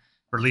Spock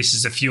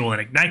releases the fuel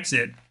and ignites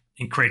it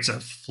and creates a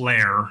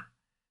flare,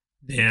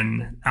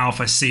 then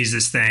Alpha sees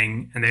this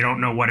thing and they don't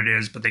know what it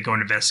is, but they go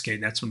and investigate.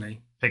 And that's when they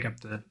pick up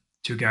the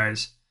 2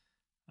 guys.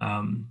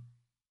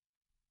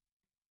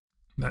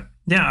 But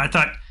yeah, I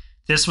thought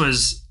this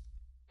was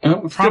It's a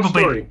good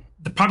story.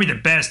 probably the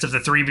best of the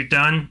three we've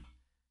done.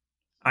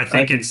 I I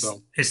think think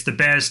so. it's the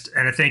best,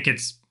 and I think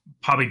it's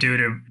probably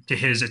due to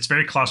his. It's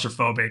very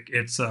claustrophobic.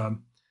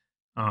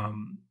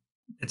 Um,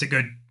 it's a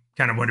good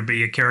kind of way to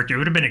be a character. It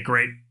would have been a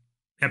great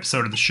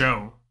episode of the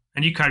show,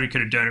 and you kind of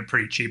could have done it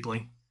pretty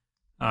cheaply.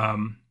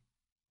 Um,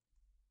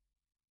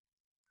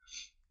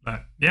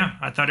 but yeah,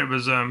 I thought it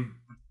was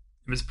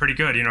pretty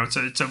good. You know, it's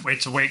a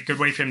good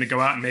way for him to go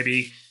out, and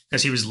maybe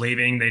because he was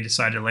leaving, they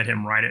decided to let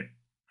him write it.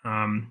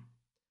 And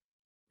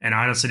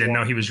I honestly didn't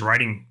know he was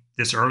writing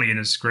this early in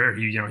his career.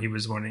 He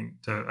was wanting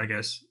to, I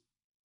guess.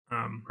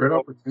 Great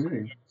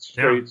opportunity.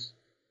 Demonstrates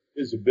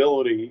his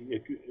ability.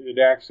 It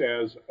acts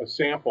as a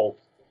sample,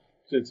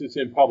 since it's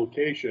in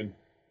publication,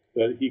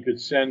 that he could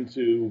send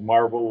to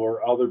Marvel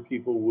or other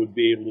people would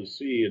be able to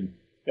see. And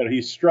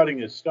he's strutting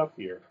his stuff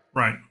here.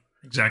 Right.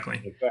 Exactly.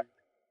 In fact,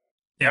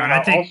 Yeah, and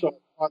I think also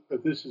thought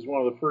that this is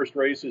one of the first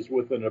races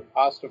with an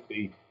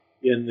apostrophe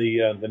in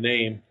the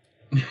name.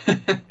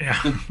 yeah.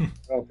 I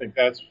don't think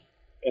that's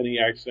any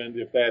accident.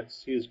 If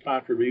that's his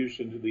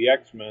contribution to the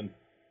X-Men.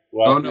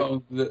 Well, oh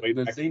no, the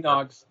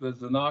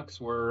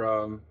Xenox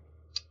were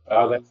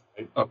that's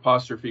right.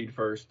 apostrophed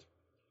first.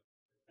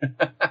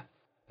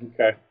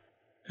 Okay.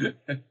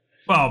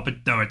 Well,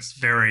 but no, it's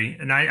very,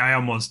 and I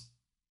almost,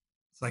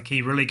 it's like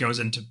he really goes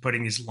into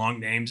putting these long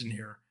names in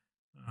here.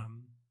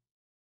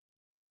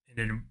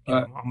 And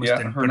it almost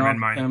didn't put them in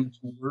my.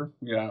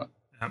 Yeah.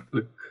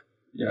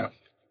 Yeah.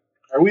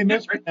 Are we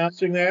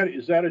mispronouncing that?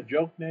 Is that a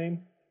joke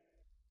name?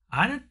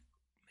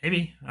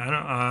 Maybe. I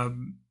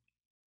don't,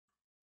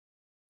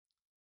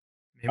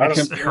 maybe I don't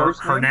it's know.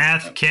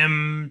 Hernath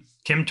Kim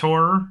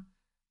Tor.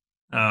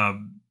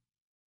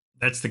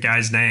 That's the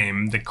guy's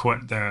name. The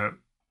Quali.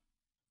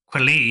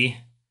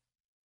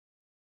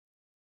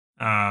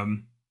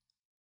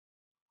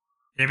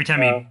 Every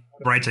time he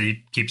writes it,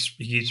 he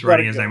keeps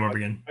writing his name over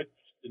again. I just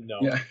didn't know.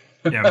 Yeah.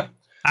 Yeah.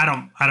 I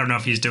don't know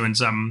if he's doing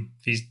something.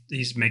 If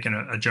he's making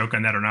a joke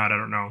on that or not. I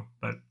don't know.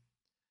 But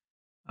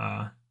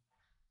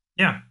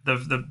yeah,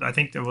 I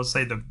think that we'll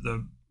say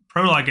the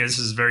prologue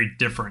is very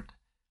different.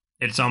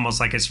 It's almost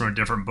like it's from a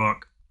different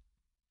book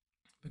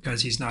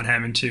because he's not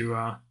having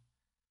to.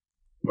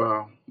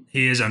 Wow.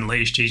 He is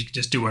unleashed. He can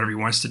just do whatever he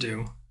wants to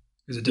do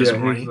because it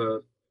doesn't his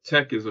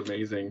tech is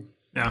amazing.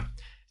 Yeah,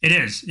 it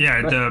is.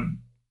 Yeah,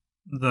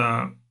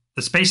 the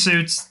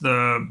spacesuits,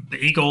 the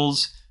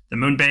eagles, the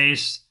moon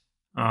base,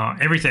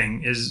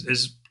 everything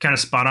is kind of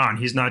spot on.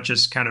 He's not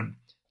just kind of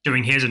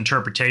doing his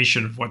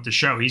interpretation of what the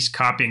show. He's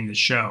copying the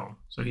show,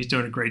 so he's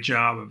doing a great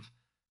job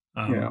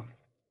of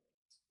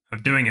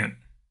doing it.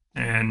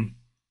 And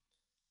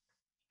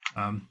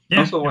I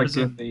also like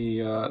in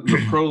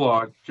the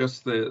prologue,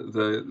 just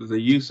the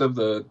use of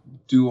the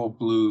dual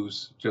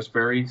blues, just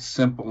very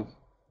simple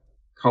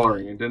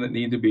coloring. It didn't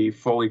need to be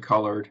fully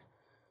colored,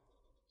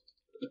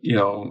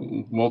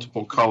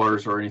 multiple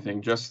colors or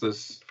anything. Just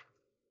this.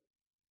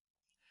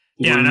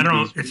 Yeah, and I don't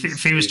know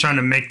if he was trying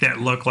to make that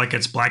look like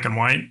it's black and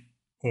white,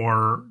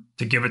 or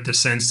to give it the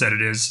sense that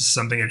it is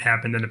something that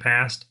happened in the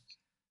past.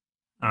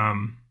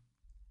 Yeah,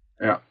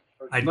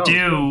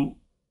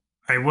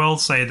 I will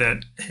say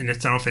that, and I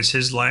don't know if it's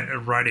his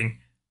writing.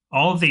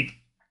 All of the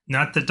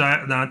not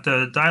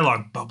the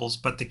dialogue bubbles,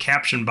 but the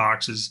caption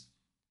boxes,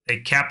 they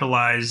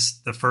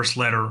capitalize the first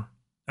letter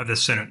of the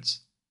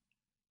sentence,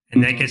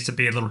 and that gets to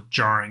be a little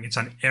jarring. It's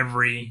on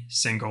every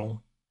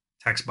single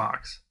text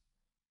box.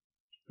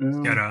 It's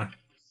got a.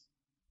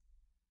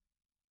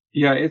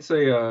 Yeah, it's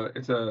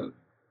a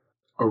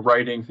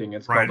writing thing.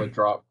 It's called a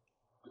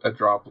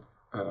drop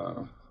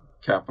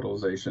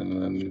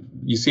capitalization, and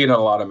you see it in a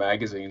lot of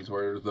magazines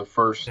where the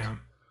first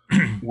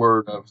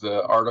word of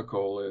the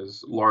article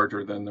is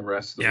larger than the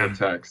rest of the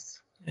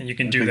text. And you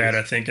can do that,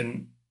 I think,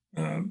 in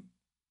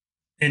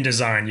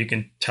InDesign. You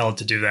can tell it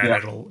to do that. Yeah.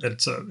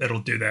 It'll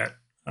do that.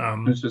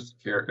 It's just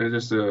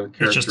a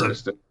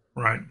characteristic,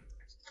 right?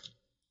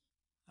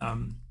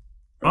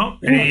 Well,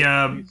 any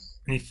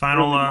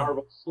final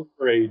Marvel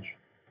Silver Age,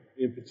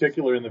 in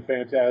particular in the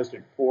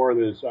Fantastic Four,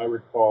 as I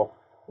recall,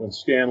 when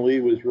Stan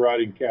Lee was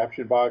writing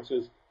caption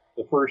boxes,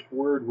 the first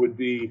word would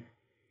be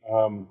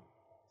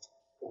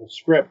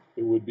script.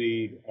 It would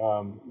be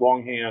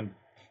longhand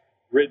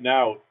written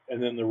out,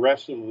 and then the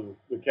rest of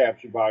the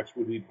caption box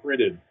would be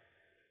printed.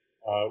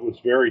 It was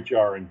very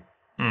jarring.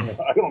 I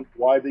don't know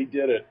why they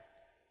did it.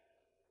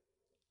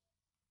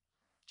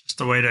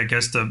 Just a way to, I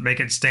guess, to make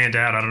it stand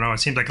out. I don't know. It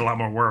seems like a lot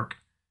more work.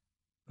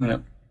 Yeah.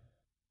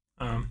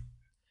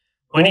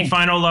 Any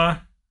final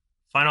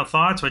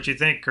thoughts? What you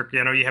think, Kirk?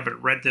 I know you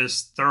haven't read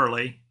this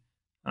thoroughly.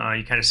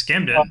 You kind of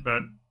skimmed it,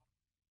 but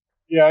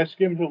yeah, I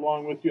skimmed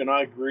along with you, and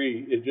I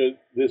agree.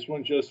 This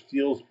one just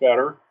feels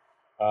better.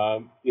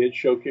 It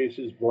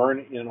showcases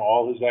Byrne in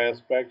all his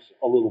aspects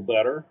a little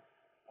better.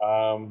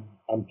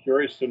 I'm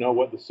curious to know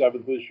what the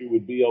 7th issue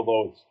would be,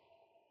 although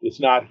it's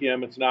not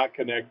him, it's not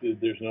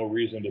connected. There's no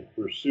reason to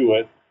pursue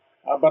it.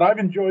 But I've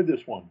enjoyed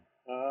this one.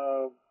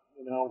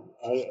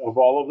 Of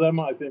all of them,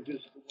 I think this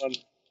is the one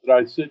that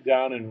I'd sit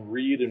down and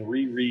read and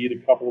reread a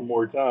couple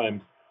more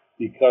times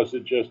because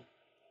it just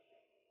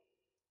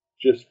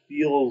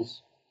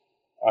feels,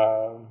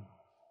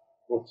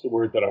 what's the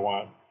word that I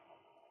want?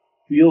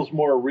 Feels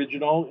more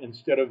original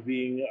instead of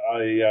being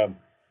a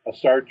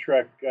Star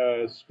Trek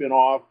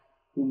spin-off,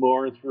 Who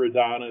Mourns for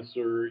Adonis,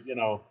 or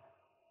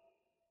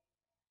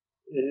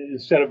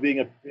instead of being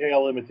a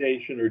pale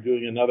imitation or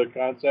doing another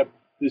concept,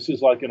 this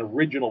is like an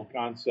original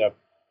concept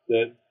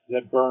that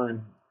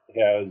Byrne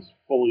has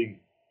fully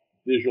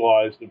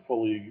visualized and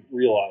fully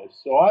realized.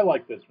 So I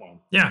like this one.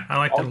 Yeah, I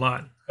liked it a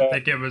lot. I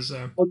think it was.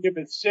 I'll give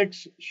it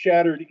 6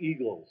 shattered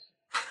eagles.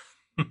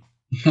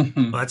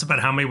 Well, that's about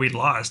how many we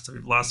lost.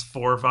 We've lost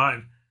 4 or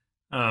 5.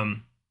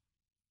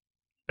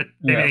 But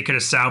maybe they could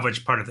have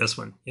salvaged part of this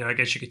one. I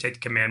guess you could take the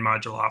command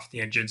module off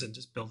the engines and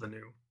just build a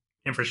new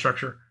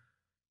infrastructure.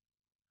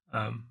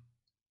 But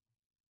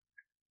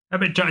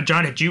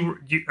John, had you?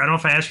 I don't know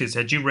if I asked you this.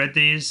 Had you read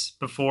these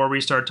before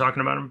we started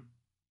talking about them?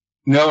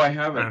 No, I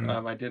haven't.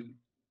 I didn't.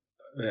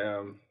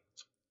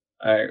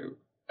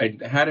 I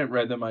hadn't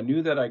read them. I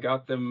knew that I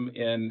got them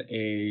in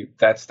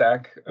that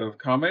stack of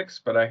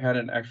comics, but I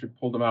hadn't actually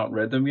pulled them out and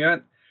read them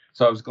yet.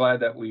 So I was glad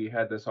that we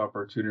had this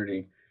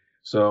opportunity.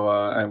 So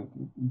I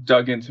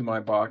dug into my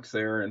box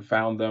there and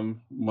found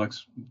them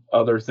amongst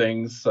other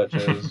things, such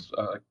as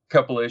a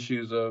couple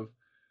issues of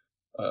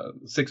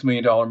 $6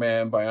 Million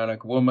Man,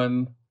 Bionic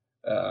Woman.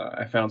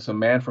 I found some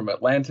Man from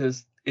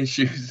Atlantis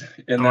issues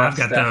in that I've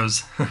got stack.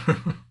 those.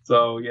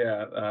 So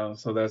yeah,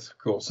 so that's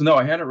cool. So no,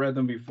 I hadn't read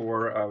them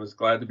before. I was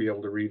glad to be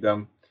able to read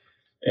them.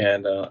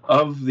 And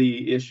of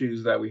the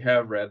issues that we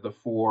have read, the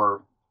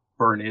 4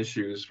 Byrne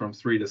issues from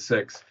 3 to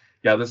 6,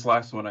 yeah, this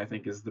last one I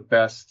think is the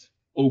best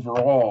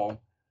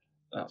overall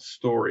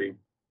story.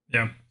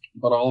 Yeah.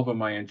 But all of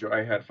them I enjoy.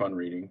 I had fun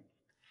reading.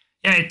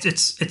 Yeah,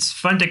 it's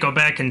fun to go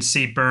back and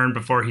see Byrne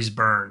before he's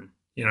Byrne.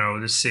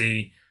 To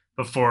see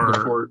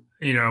before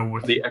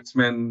with the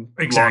X-Men.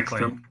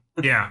 Exactly.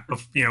 Yeah.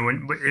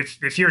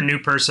 If you're a new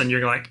person,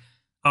 you're like,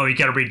 oh, you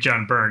got to read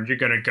John Byrne. You're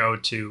going to go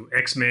to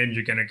X-Men.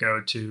 You're going to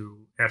go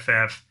to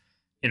FF.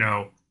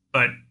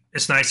 But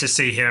it's nice to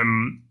see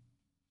him,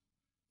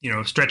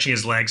 stretching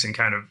his legs and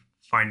kind of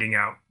finding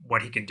out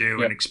what he can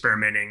do and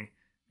experimenting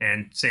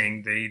and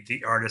seeing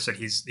the artist that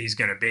he's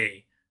going to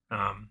be.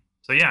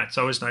 So yeah, it's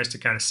always nice to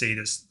kind of see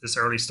this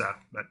early stuff.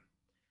 But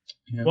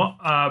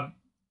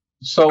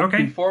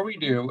okay. Before we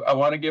do, I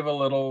want to give a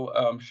little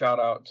shout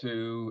out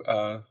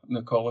to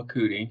Nicola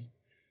Cutie,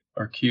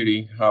 or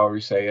Cutie, however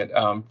you say it.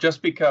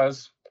 Just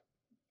because,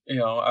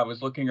 I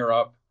was looking her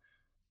up,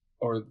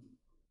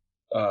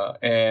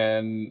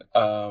 and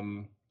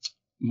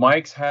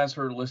Mike's has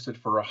her listed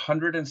for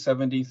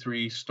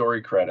 173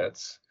 story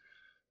credits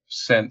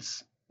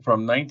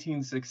from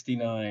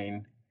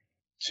 1969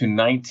 to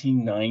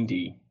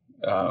 1990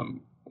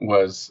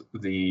 was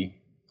the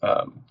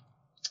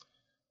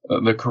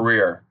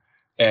career.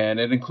 And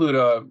it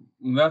included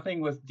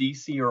nothing with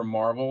DC or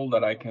Marvel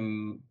that I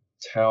can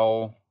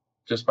tell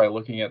just by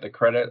looking at the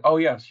credit. Oh,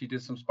 yeah, she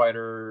did some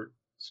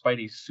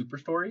Spidey Super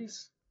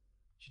Stories.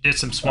 She did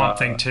some Swamp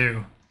Thing,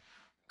 too.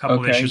 A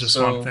couple issues of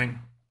Swamp Thing.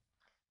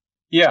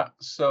 Yeah,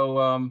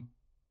 so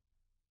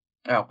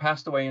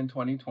passed away in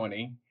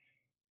 2020.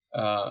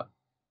 I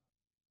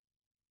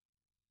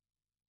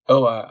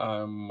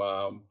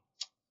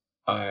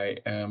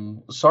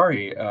am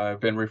sorry. I've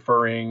been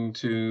referring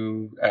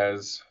to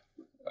as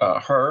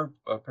her,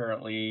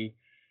 apparently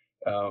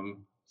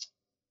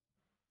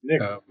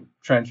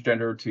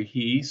transgender to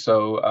he.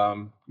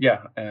 So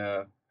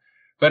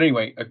but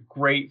anyway, a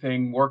great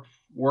thing.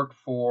 Worked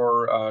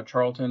for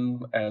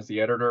Charlton as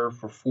the editor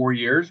for 4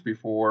 years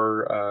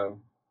before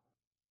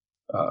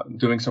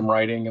doing some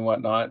writing and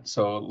whatnot.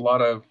 So a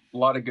lot of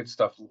good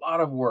stuff, a lot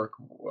of work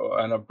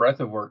and a breadth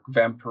of work.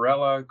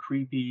 Vampirella,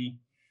 Creepy,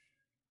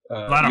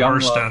 a lot of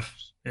horror stuff.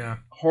 Yeah,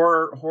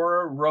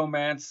 horror,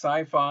 romance,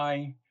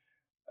 sci-fi.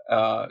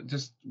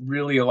 Just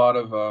really a lot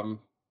of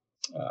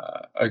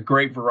a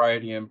great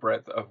variety and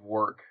breadth of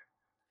work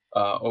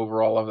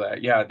over all of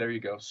that. Yeah, there you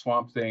go.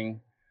 Swamp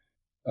Thing,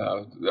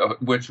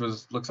 which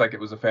looks like it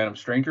was a Phantom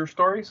Stranger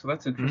story, so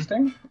that's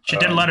interesting. Mm-hmm. She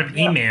did a lot of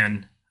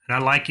E-Man, and I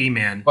like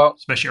E-Man,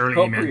 especially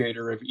early E-Man.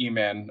 Co-creator of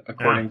E-Man,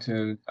 according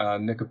to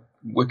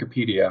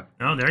Wikipedia.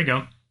 Oh, there you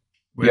go.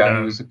 He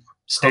was a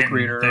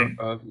co-creator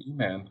of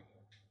E-Man.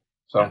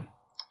 So,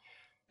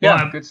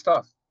 good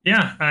stuff.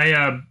 Yeah,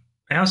 I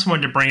also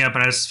wanted to bring up,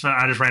 and I just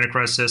ran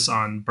across this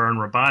on Byrne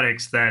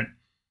Robotics, that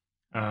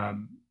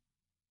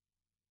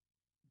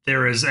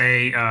there is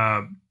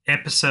a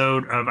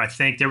episode of, I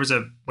think there was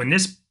when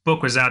this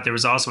book was out, there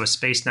was also a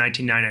Space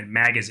 1999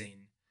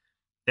 magazine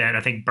that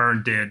I think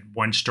Byrne did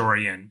one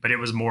story in, but it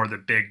was more the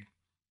big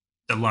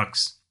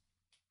deluxe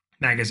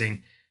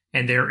magazine.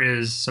 And there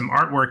is some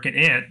artwork in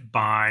it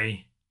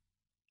by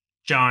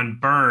John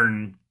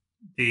Byrne,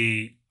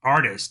 the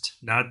artist,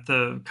 not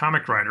the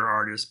comic writer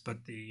artist,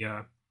 but the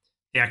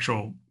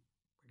actual,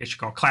 I guess you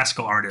call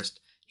classical artist.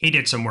 He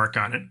did some work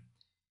on it.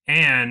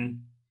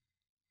 And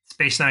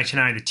Space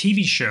 99, the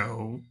TV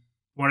show,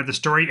 one of the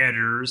story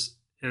editors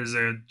is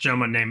a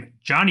gentleman named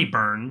Johnny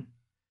Byrne,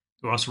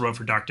 who also wrote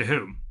for Doctor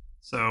Who.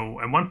 So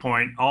at one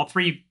point,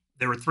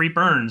 there were three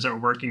Byrnes that were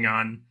working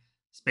on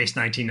Space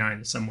 1999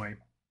 in some way.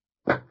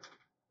 That's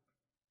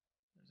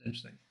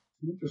interesting.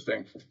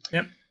 Interesting.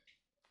 Yep.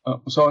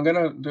 So I'm going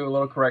to do a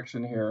little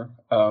correction here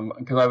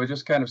because I was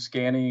just kind of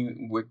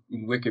scanning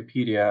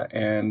Wikipedia,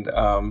 and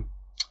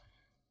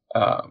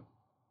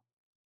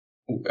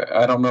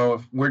I don't know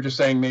if we're just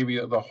saying maybe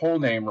the whole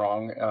name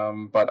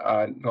wrong, but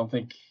I don't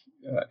think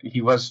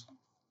he was.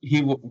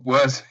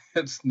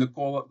 It's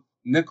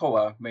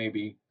Nicola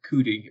maybe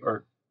Cootie,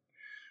 or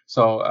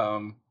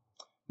so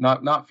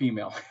not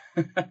female.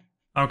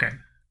 Okay.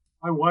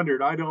 I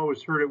wondered. I'd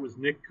always heard it was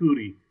Nick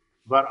Cootie,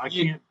 but I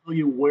can't tell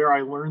you where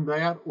I learned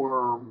that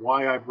or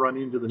why I've run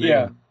into the name.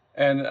 Yeah,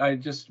 and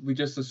we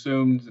just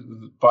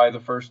assumed by the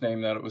first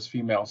name that it was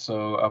female,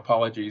 so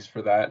apologies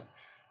for that,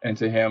 and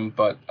to him.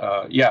 But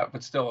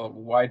but still a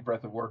wide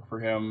breadth of work for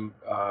him.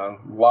 A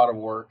lot of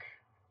work,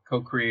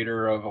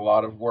 co-creator of a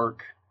lot of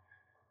work,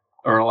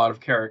 or a lot of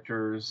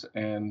characters,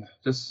 and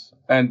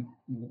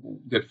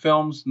did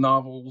films,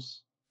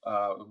 novels.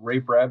 Ray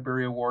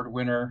Bradbury Award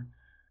winner,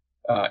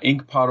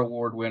 Inkpot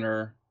Award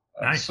winner.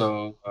 Nice.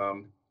 So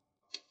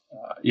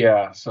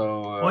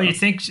well, you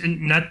think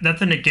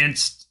nothing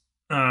against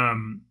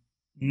him,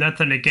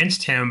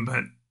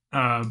 but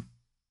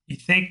you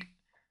think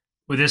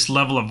with this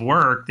level of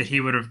work that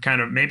he would have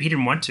maybe he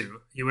didn't want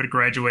to. He would have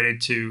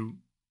graduated to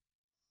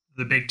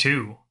the big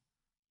two,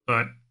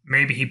 but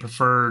maybe he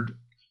preferred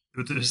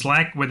with his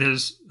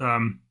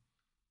the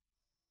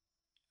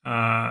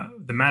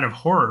amount of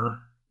horror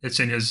that's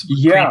in his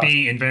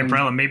creepy and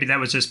Vampirella. Maybe that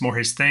was just more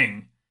his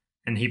thing,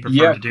 and he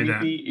preferred to do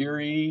that. Creepy,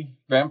 eerie,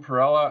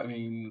 Vampirella. I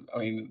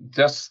mean,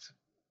 just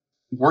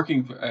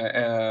working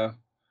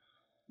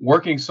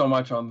so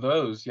much on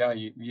those. Yeah,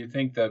 you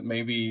think that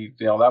maybe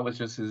that was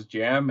just his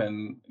jam,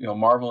 and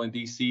Marvel and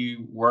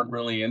DC weren't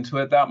really into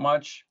it that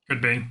much.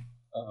 Could be.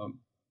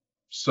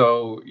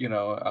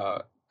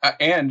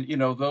 And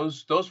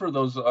those were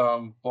those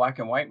black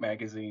and white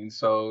magazines,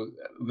 so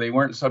they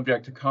weren't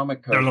subject to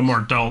comic codes. They're a little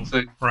more adult,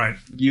 so right?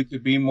 You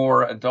could be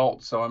more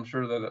adult, so I'm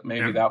sure that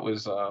maybe that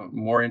was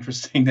more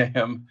interesting to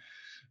him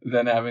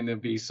than having to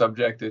be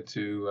subjected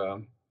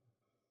to.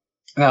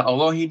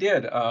 Although he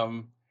did,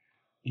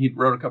 he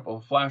wrote a couple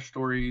of Flash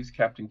stories,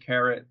 Captain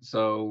Carrot,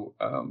 so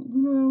a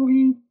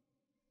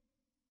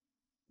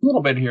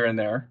little bit here and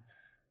there,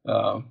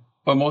 but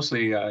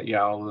mostly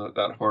all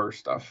that horror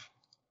stuff.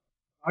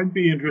 I'd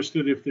be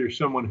interested if there's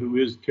someone who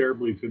is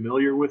terribly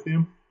familiar with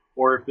him,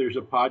 or if there's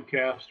a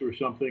podcast or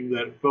something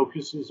that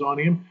focuses on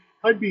him.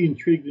 I'd be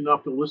intrigued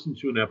enough to listen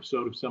to an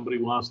episode if somebody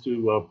wants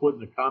to put in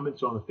the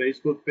comments on the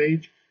Facebook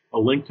page a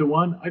link to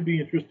one. I'd be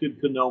interested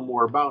to know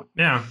more about it.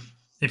 Yeah.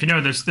 If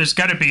there's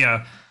got to be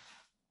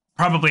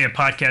probably a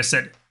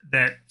podcast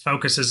that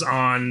focuses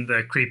on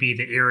the creepy,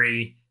 the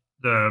eerie,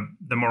 the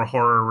more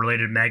horror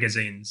related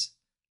magazines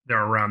that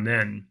are around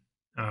then.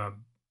 Or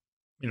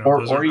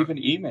even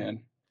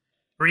E-Man.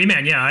 For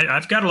E-Man, yeah,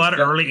 I've got a lot of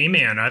early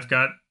E-Man. I've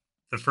got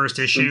the first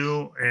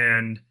issue,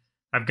 and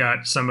I've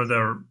got some of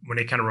when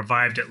they kind of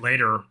revived it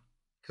later,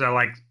 because I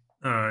like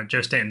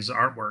Joe Stanton's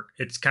artwork.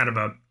 It's kind of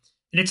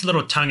it's a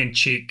little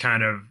tongue-in-cheek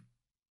kind of,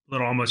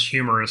 little almost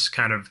humorous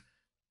kind of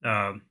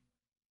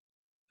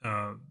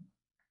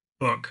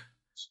book,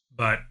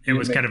 but it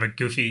was kind of a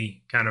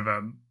goofy kind of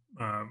a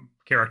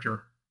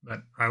character,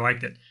 but I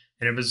liked it,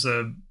 and it was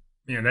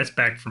that's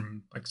back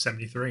from like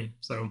 '73,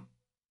 so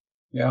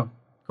yeah,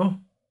 cool.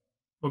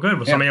 Well, good.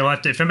 Well, somebody will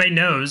have to, if anybody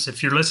knows,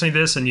 if you're listening to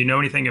this and you know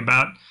anything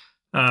about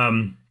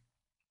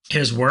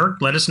his work,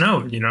 let us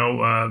know.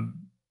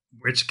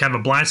 It's kind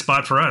of a blind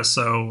spot for us.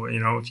 So,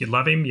 if you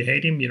love him, you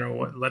hate him,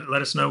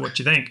 let us know what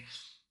you think.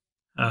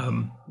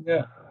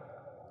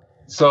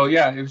 So,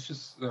 it was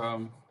just,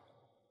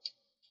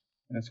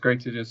 it's great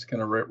to just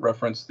kind of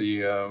reference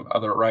the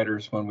other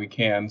writers when we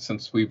can,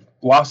 since we've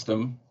lost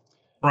them.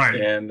 Right.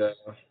 And,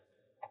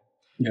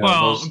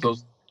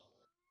 those.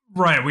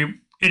 Right.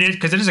 It is,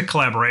 because it is a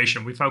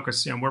collaboration. We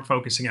focus, we're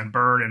focusing on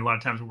Byrne, and a lot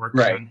of times we're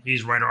working on,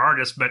 he's writer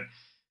artist, but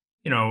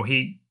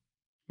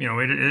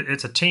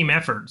it's a team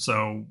effort.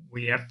 So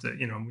we have to,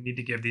 we need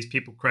to give these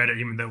people credit,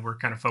 even though we're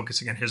kind of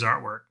focusing on his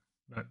artwork.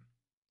 But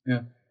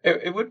yeah,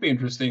 it would be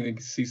interesting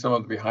to see some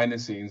of the behind the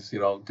scenes.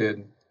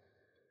 Did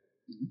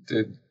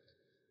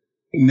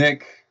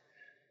Nick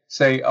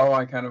say, "Oh,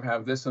 I kind of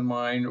have this in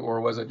mind,"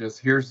 or was it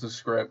just, "Here's the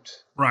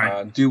script,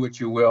 do what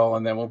you will,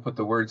 and then we'll put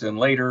the words in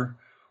later"?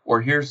 Or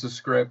here's the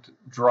script,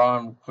 draw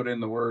and put in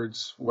the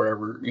words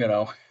wherever,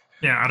 Yeah,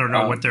 I don't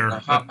know what they're.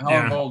 How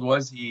involved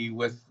was he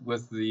with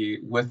the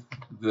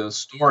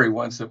story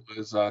once it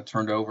was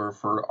turned over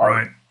for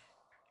art? Right.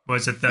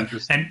 Was it that?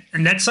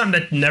 And that's something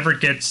that never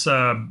gets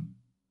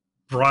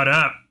brought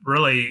up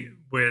really.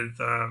 With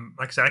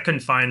like I said, I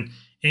couldn't find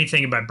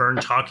anything about Byrne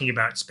talking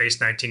about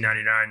Space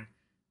 1999.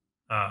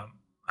 I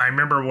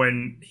remember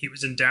when he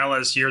was in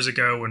Dallas years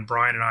ago when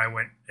Brian and I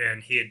went,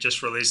 and he had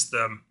just released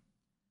the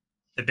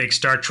big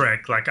Star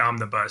Trek like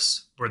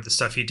omnibus, where the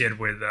stuff he did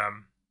with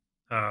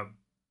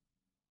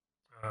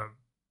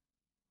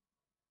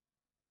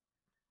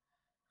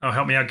Oh,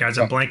 help me out, guys.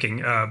 I'm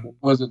blanking.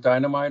 Was it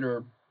Dynamite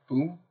or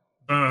Boom?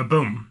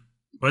 Boom.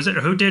 Was it?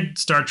 Who did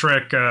Star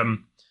Trek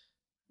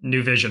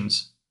New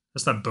Visions?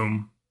 That's not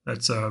Boom.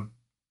 That's what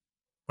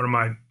am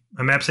I?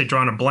 I'm absolutely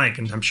drawing a blank,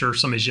 and I'm sure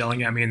somebody's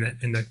yelling at me in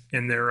their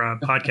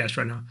podcast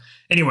right now.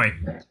 Anyway,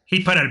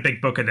 he put out a big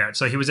book of that.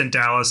 So he was in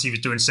Dallas. He was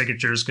doing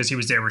signatures because he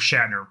was there with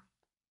Shatner,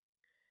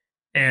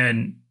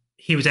 and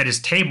he was at his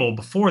table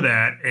before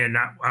that. And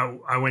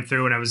I went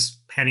through and I was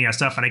handing out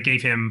stuff, and I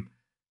gave him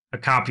a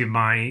copy of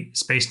my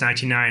Space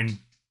 99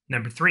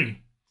 #3,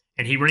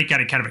 and he really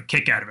got a kind of a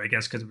kick out of it, I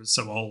guess, because it was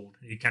so old.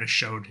 He kind of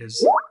showed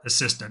his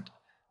assistant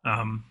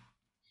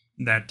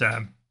that.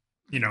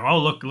 Oh,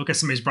 look at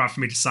somebody's brought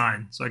for me to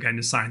sign. So I got him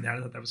to sign that.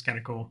 I thought that was kind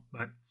of cool.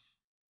 But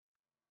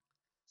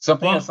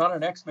something that's not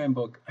an X-Men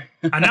book.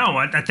 I know.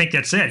 I think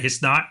that's it.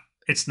 It's not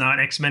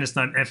X-Men. It's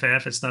not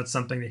FF. It's not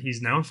something that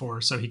he's known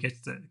for. So he gets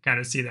to kind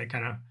of see that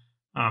kind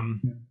of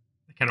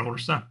older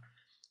stuff.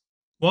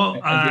 Well,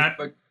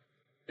 I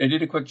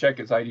did a quick check.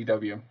 It's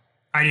IDW.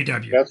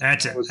 IDW.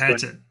 That's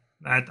it.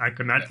 I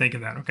could not think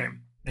of that. Okay.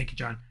 Thank you,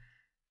 John.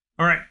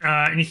 All right.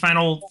 Any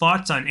final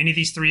thoughts on any of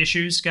these 3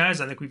 issues,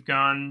 guys? I think we've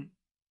gone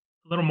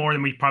a little more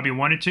than we probably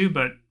wanted to,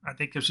 but I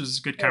think this was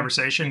a good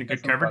conversation and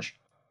good coverage.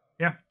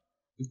 Yeah.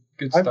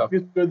 Good stuff. I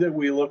think it's good that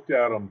we looked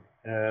at them,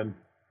 and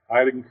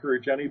I'd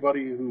encourage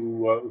anybody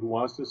who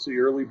wants to see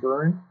Early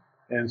Byrne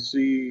and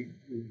see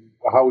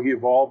how he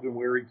evolved and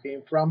where he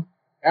came from.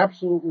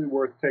 Absolutely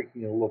worth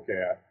taking a look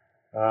at.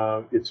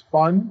 It's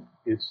fun.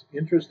 It's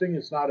interesting.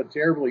 It's not a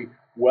terribly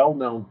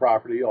well-known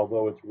property,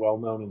 although it's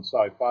well-known in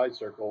sci-fi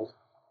circles.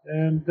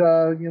 And,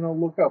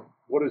 look up,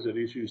 what is it,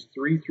 issues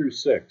 3 through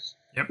 6,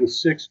 with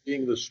 6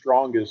 being the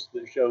strongest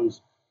that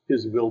shows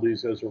his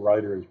abilities as a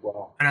writer as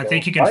well. And I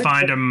think you can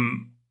find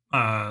them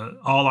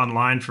all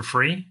online for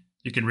free.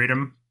 You can read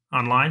them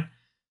online.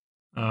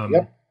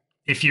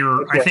 If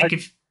you're, go ahead,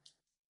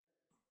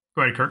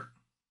 Kurt.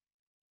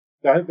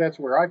 That's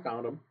where I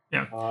found them.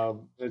 Yeah.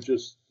 It's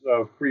just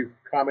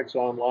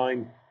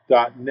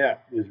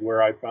freecomicsonline.net is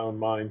where I found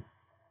mine.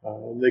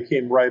 And they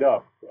came right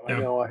up. I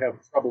know I have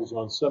troubles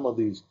on some of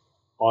these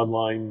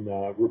online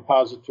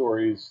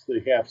repositories.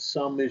 They have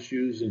some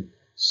issues and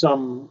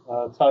some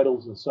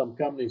titles in some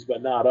companies,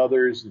 but not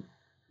others. And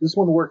this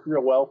one worked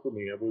real well for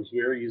me. It was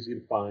very easy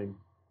to find.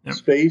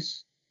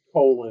 Space,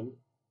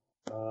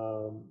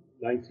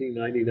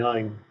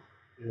 1999.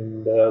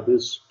 And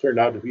this turned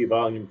out to be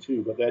volume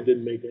 2, but that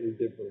didn't make any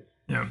difference.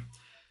 Yeah.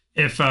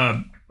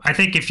 I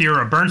think if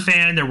you're a Byrne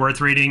fan, they're worth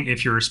reading.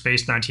 If you're a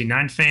Space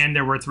 1999 fan,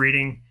 they're worth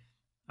reading.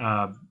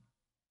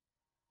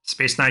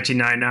 Space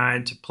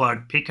 1999, to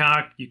plug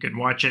Peacock, you can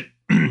watch it,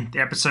 the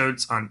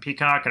episodes on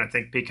Peacock, and I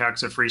think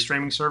Peacock's a free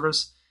streaming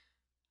service.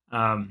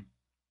 I'm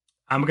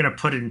going to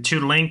put in 2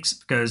 links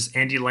because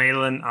Andy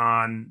Leyland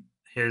on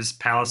his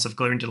Palace of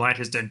Glittering Delight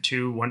has done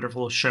 2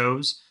 wonderful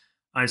shows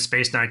on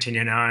Space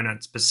 1999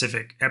 on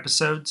specific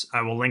episodes.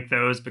 I will link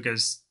those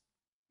because,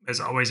 as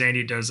always,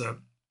 Andy does a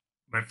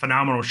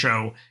phenomenal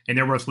show, and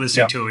they're worth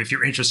listening to if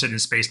you're interested in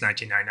Space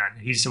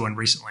 1999. He's the one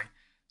recently.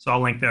 So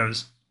I'll link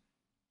those.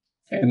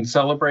 And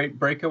celebrate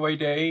Breakaway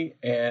Day,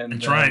 and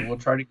that's right. We'll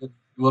try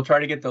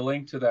to get the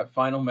link to that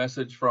final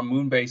message from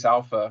Moonbase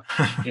Alpha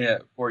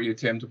for you,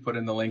 Tim, to put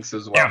in the links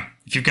as well. Yeah,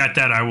 if you've got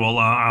that, I will.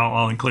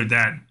 I'll include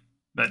that.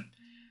 But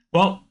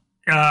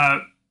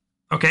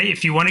okay.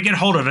 If you want to get a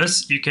hold of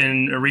us, you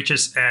can reach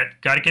us at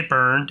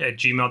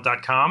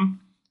gottagetburned@gmail.com.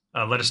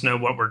 Let us know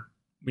what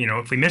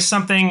if we missed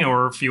something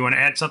or if you want to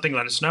add something,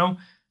 let us know.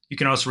 You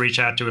can also reach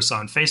out to us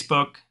on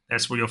Facebook.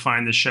 That's where you'll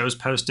find the shows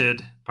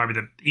posted.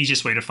 Probably the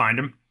easiest way to find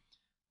them.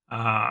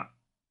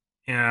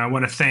 And I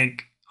want to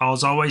thank,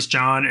 as always,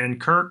 John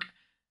and Kirk,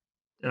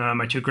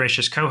 my 2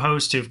 gracious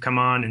co-hosts who've come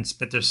on and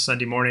spent this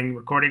Sunday morning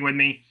recording with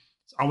me.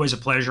 It's always a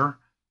pleasure.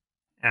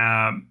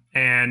 And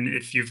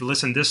if you've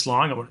listened this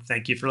long, I want to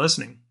thank you for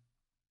listening.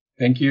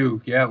 Thank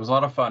you. Yeah, it was a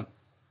lot of fun.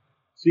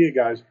 See you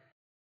guys.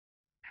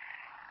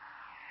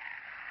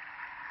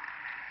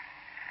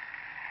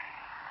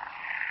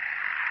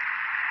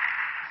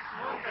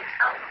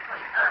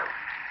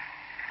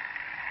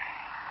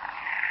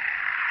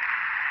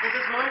 This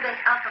is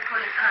Moonbase Alpha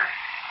calling Earth.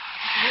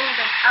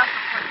 Moonbase Alpha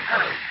calling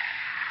Earth.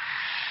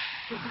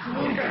 This is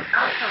Moonbase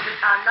Alpha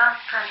with our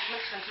last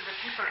transmission to the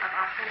people of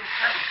our home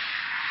planet.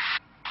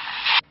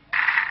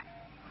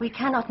 We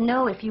cannot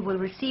know if you will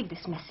receive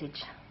this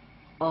message,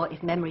 or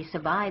if memory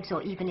survives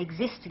or even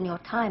exists in your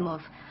time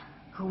of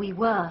who we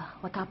were,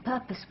 what our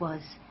purpose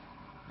was,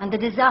 and the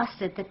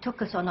disaster that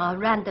took us on our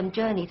random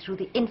journey through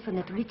the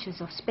infinite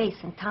reaches of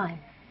space and time.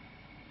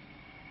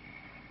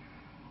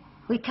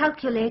 We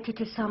calculate it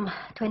is some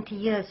 20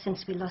 years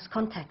since we lost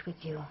contact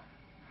with you.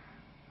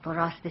 For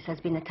us, this has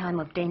been a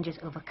time of dangers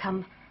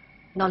overcome,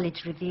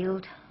 knowledge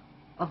revealed,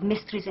 of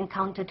mysteries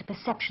encountered,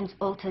 perceptions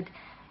altered,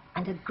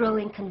 and a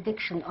growing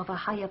conviction of a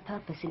higher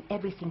purpose in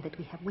everything that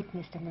we have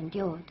witnessed and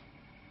endured.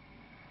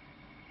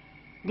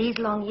 These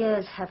long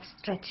years have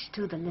stretched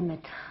to the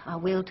limit our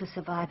will to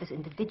survive as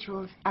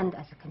individuals and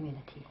as a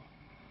community,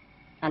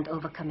 and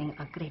overcoming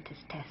our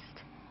greatest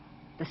test,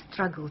 the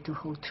struggle to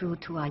hold true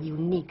to our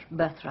unique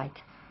birthright,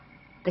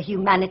 the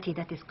humanity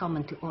that is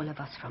common to all of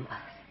us from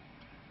Earth.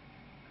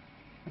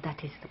 But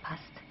that is the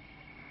past.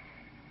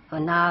 For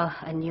now,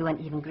 a new and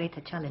even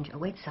greater challenge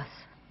awaits us.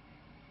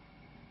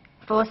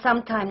 For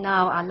some time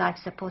now, our life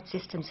support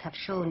systems have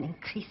shown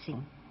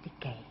increasing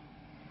decay.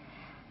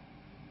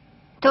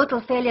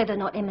 Total failure, though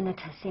not imminent,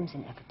 seems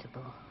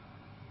inevitable.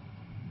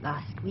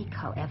 Last week,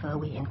 however,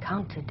 we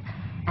encountered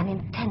an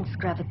intense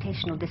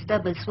gravitational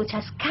disturbance which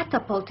has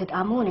catapulted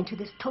our moon into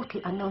this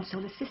totally unknown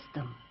solar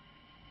system.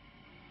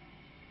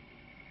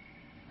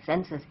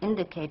 Sensors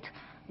indicate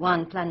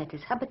one planet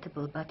is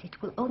habitable, but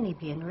it will only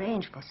be in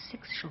range for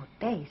 6 short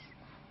days.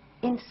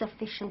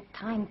 Insufficient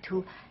time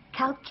to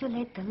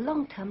calculate the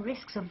long-term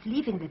risks of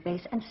leaving the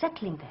base and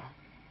settling there.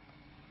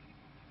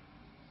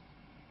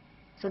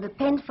 So the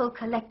painful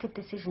collective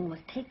decision was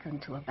taken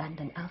to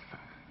abandon Alpha.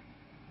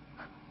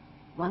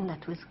 One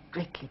that was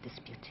greatly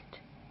disputed.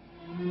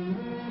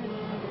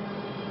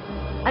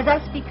 As I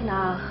speak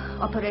now,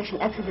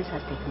 Operation Exodus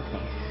has taken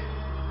place.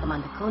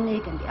 Commander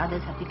Koenig and the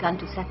others have begun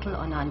to settle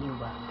on our new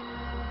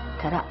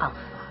world, Terra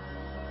Alpha.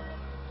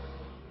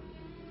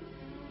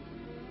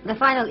 The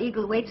final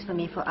eagle waits for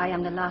me, for I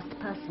am the last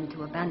person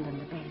to abandon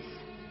the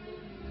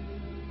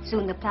base.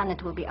 Soon the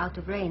planet will be out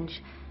of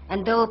range,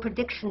 and though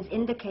predictions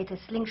indicate a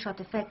slingshot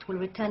effect will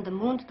return the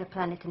moon to the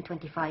planet in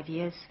 25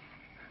 years,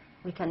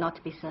 we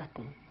cannot be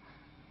certain.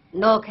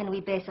 Nor can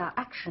we base our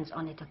actions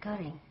on it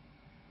occurring.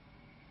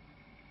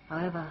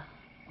 However,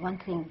 one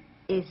thing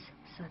is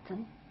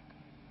certain.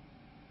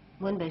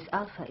 Moonbase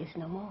Alpha is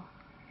no more.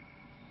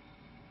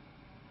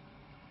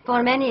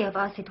 For many of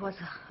us, it was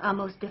our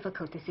most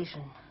difficult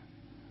decision.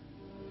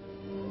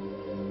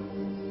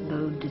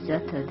 Though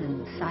deserted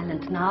and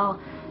silent now,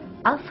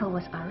 Alpha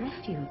was our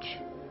refuge.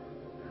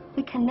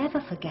 We can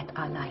never forget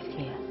our life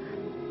here.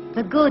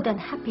 The good and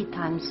happy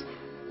times,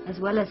 as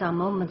well as our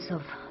moments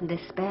of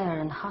despair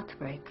and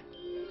heartbreak.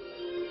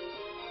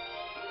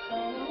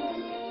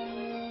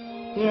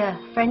 Here,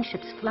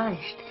 friendships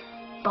flourished,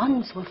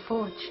 bonds were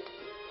forged.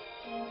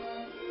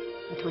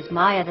 It was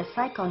Maya the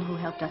Psychon who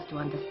helped us to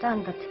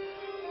understand that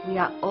we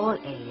are all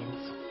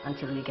aliens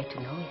until we get to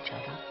know each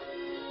other.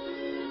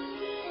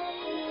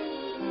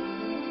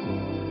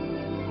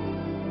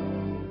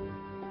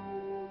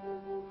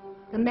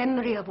 The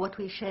memory of what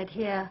we shared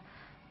here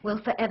will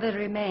forever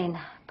remain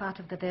part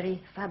of the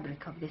very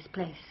fabric of this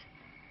place.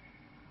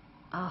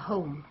 Our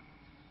home,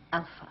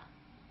 Alpha.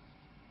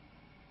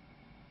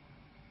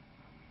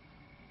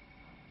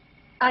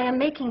 I am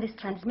making this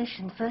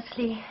transmission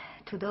firstly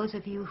to those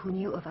of you who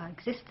knew of our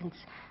existence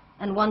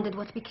and wondered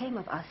what became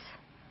of us,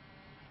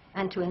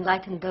 and to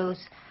enlighten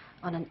those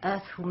on an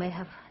Earth who may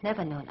have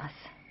never known us.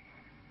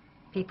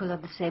 People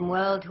of the same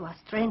world who are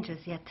strangers,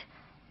 yet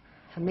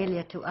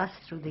familiar to us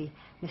through the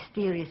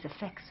mysterious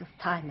effects of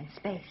time and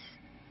space.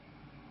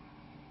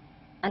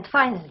 And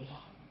finally,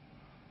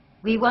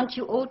 we want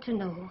you all to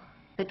know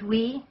that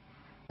we,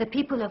 the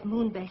people of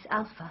Moonbase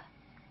Alpha,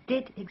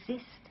 did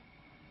exist.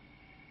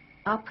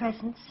 Our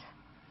presence,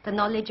 the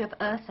knowledge of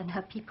Earth and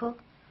her people,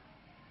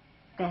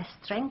 their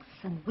strengths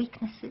and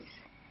weaknesses,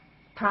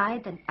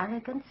 pride and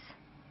arrogance,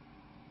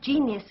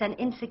 genius and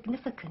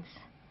insignificance,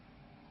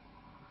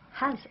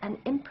 has an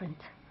imprint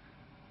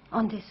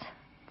on this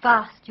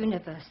vast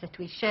universe that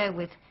we share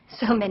with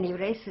so many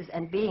races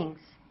and beings.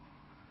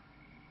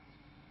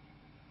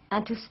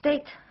 And to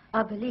state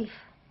our belief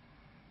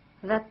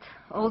that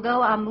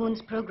although our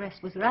moon's progress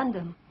was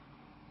random,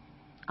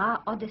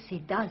 our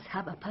odyssey does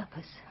have a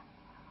purpose.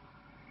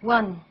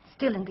 One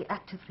still in the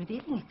act of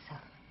revealing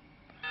itself.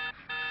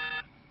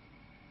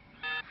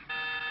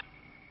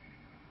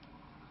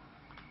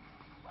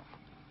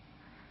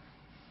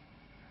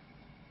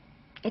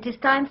 It is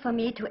time for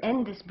me to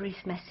end this brief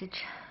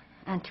message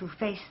and to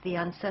face the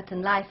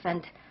uncertain life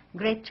and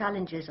great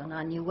challenges on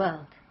our new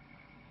world.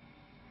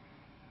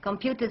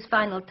 Computer's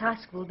final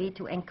task will be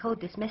to encode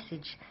this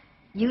message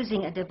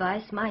using a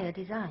device Maya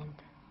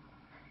designed.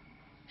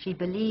 She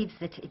believes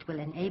that it will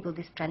enable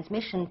this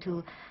transmission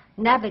to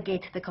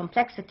navigate the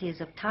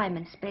complexities of time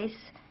and space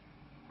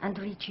and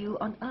reach you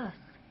on Earth.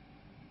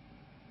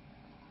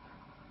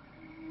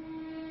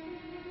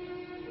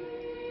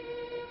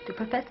 To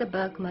Professor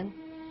Bergman,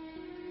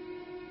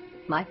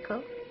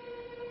 Michael,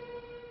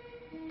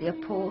 dear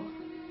Paul,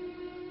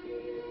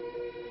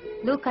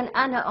 Luke and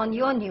Anna on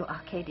your new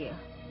Arcadia,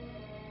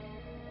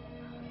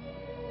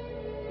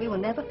 we will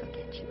never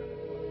forget you.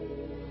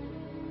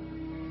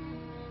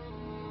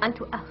 And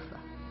to Alpha,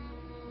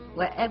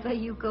 wherever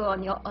you go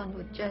on your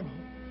onward journey,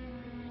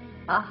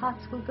 our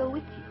hearts will go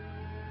with you.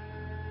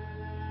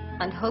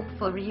 And hope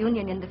for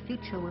reunion in the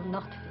future will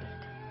not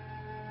fade.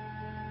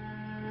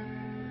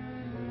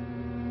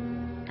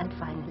 And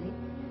finally,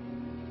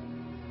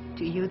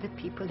 to you, the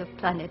people of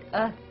planet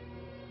Earth,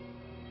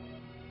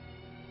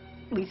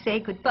 we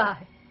say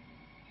goodbye.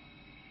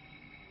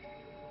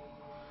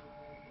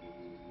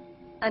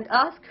 And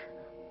ask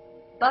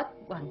but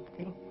one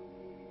thing.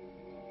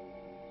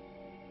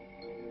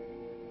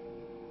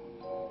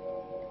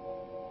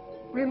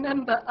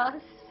 Remember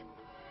us.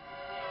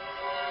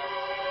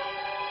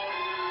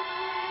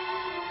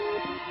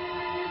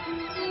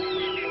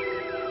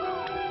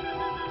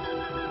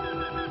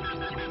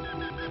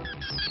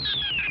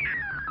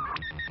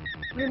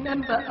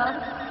 Remember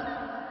us.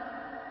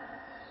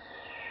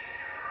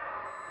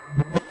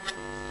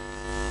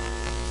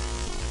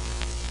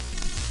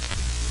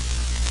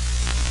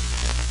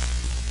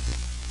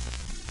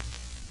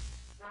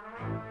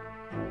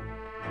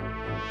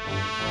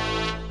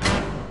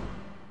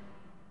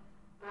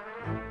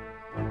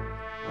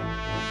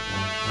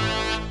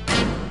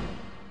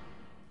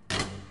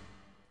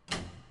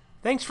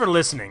 Thanks for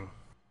listening.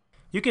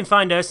 You can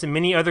find us and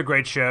many other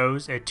great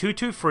shows at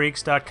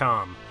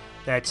twotwofreaks.com.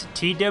 That's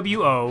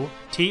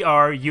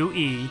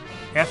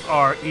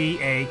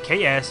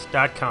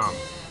TWOTRUEFREAKS.com.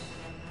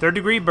 Third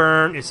Degree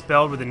Burn is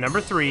spelled with the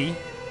number 3,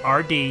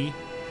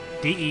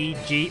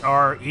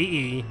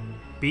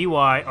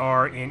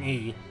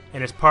 RDDEGREEBYRNE,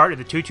 and is part of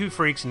the Two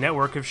Freaks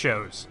network of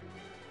shows.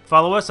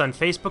 Follow us on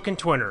Facebook and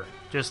Twitter.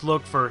 Just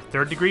look for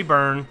Third Degree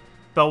Burn,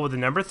 spelled with the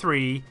number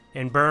 3,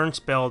 and Burn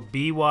spelled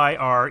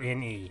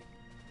BYRNE.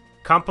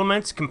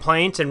 Compliments,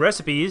 complaints, and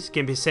recipes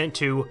can be sent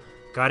to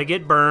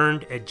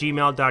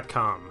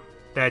gottagetburned@gmail.com.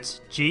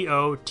 That's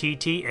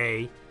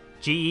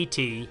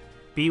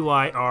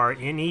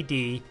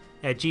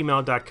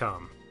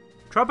GOTTAGETBYRNED@gmail.com.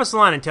 Drop us a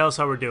line and tell us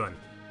how we're doing.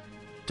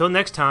 Till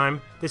next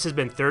time, this has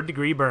been Third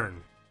Degree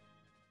Burn.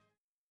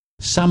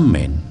 Some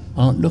men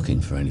aren't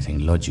looking for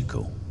anything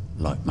logical,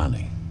 like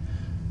money.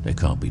 They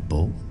can't be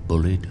bought,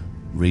 bullied,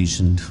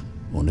 reasoned,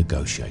 or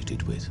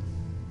negotiated with.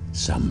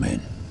 Some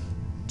men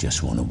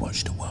just want to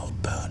watch the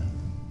world burn.